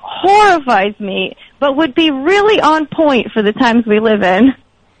 like horrifies me, but would be really on point for the times we live in.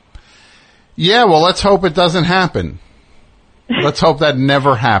 Yeah, well, let's hope it doesn't happen. Let's hope that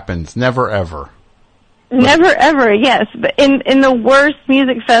never happens. Never ever. Never ever, yes. But in the worst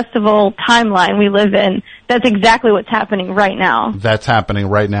music festival timeline we live in, that's exactly what's happening right now. That's happening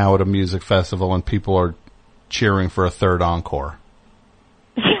right now at a music festival, and people are cheering for a third encore.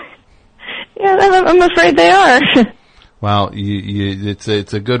 I'm afraid they are. Well,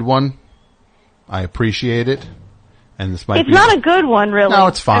 it's a good one. I appreciate it. And this might It's be not a good one, really. No,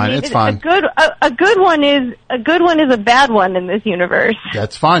 it's fine. I mean, it's fine. A good one is a bad one in this universe.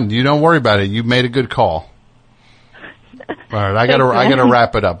 That's fine. You don't worry about it. You made a good call. All right, I gotta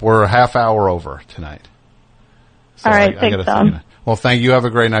wrap it up. We're a half hour over tonight. So all right, thanks, Tom. Well, thank you. Have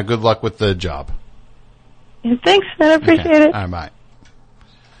a great night. Good luck with the job. Thanks, man. I appreciate it. All right, bye.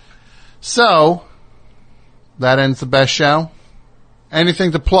 So, that ends the best show.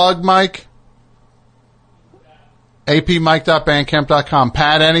 Anything to plug, Mike? apmike.bandcamp.com.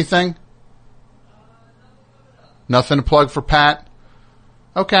 Pat, anything? Nothing to plug for Pat?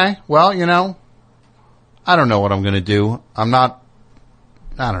 Okay, well, I don't know what I'm going to do. I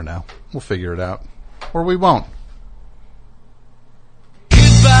don't know. We'll figure it out. Or we won't.